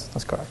to do. Yes,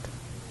 that's correct.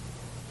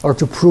 Or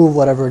to prove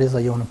whatever it is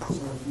that you want to prove.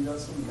 So if you got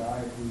some guy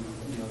who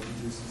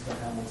introduces the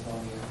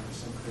Hamiltonian or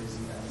some crazy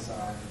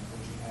enzyme from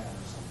Japan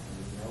or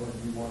something, and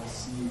you want to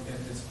see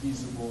if it's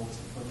feasible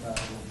to put that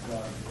in a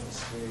drug in a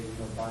way,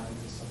 bind it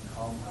to some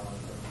compound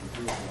that we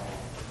do it all.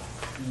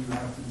 Do you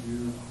have to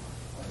do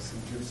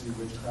some gypsy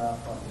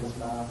witchcraft on his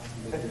math to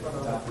make it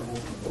adaptable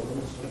to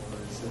those,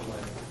 or is it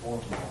like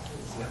formula?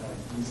 Is it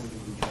like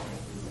easily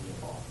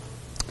transferable?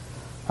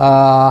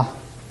 I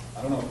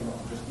don't know.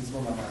 These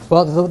are my math.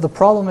 Well, the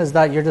problem is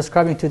that you're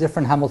describing 2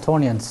 different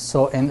Hamiltonians.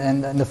 So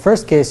in the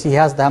first case, he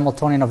has the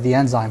Hamiltonian of the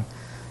enzyme.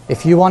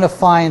 If you want to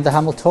find the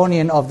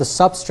Hamiltonian of the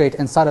substrate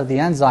inside of the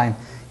enzyme,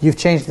 you've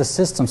changed the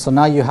system. So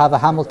now you have a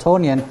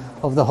Hamiltonian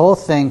of the whole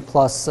thing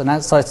plus,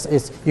 so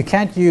it's you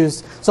can't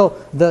use, so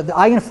the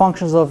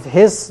eigenfunctions of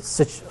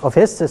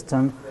his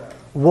system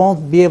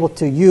won't be able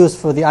to use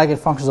for the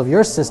eigenfunctions of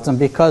your system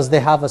because they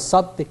have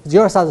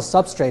yours has a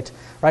substrate,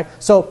 right?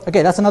 So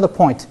okay, that's another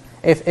point.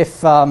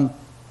 If I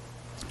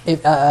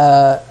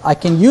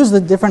can use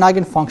the different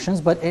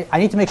eigenfunctions, but I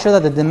need to make sure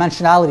that the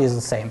dimensionality is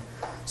the same.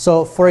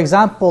 So for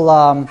example,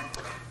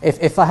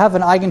 if I have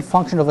an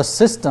eigenfunction of a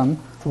system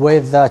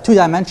with 2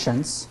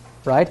 dimensions,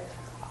 right,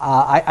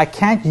 I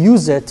can't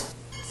use it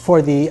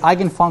for the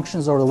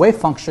eigenfunctions or the wave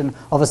function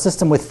of a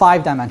system with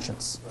 5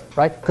 dimensions,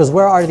 right? Because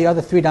where are the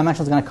other 3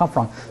 dimensions going to come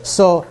from?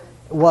 So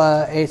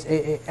so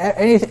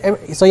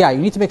yeah, you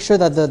need to make sure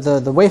that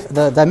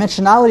the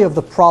dimensionality of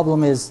the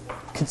problem is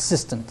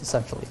consistent,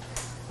 essentially.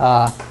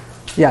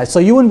 Yeah, so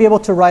you wouldn't be able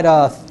to write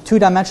a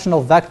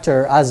 2-dimensional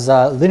vector as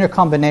a linear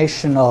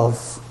combination of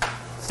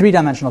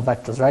 3-dimensional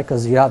vectors, right?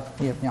 Because you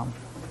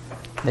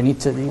need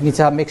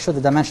to make sure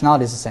the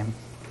dimensionality is the same.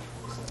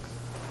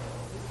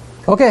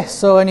 Okay,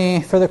 so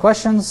any further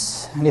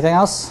questions? Anything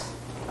else?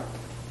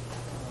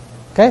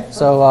 Okay,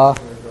 so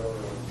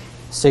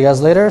see you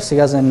guys later. See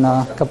you guys in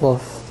a couple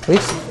of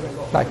weeks.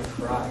 Bye.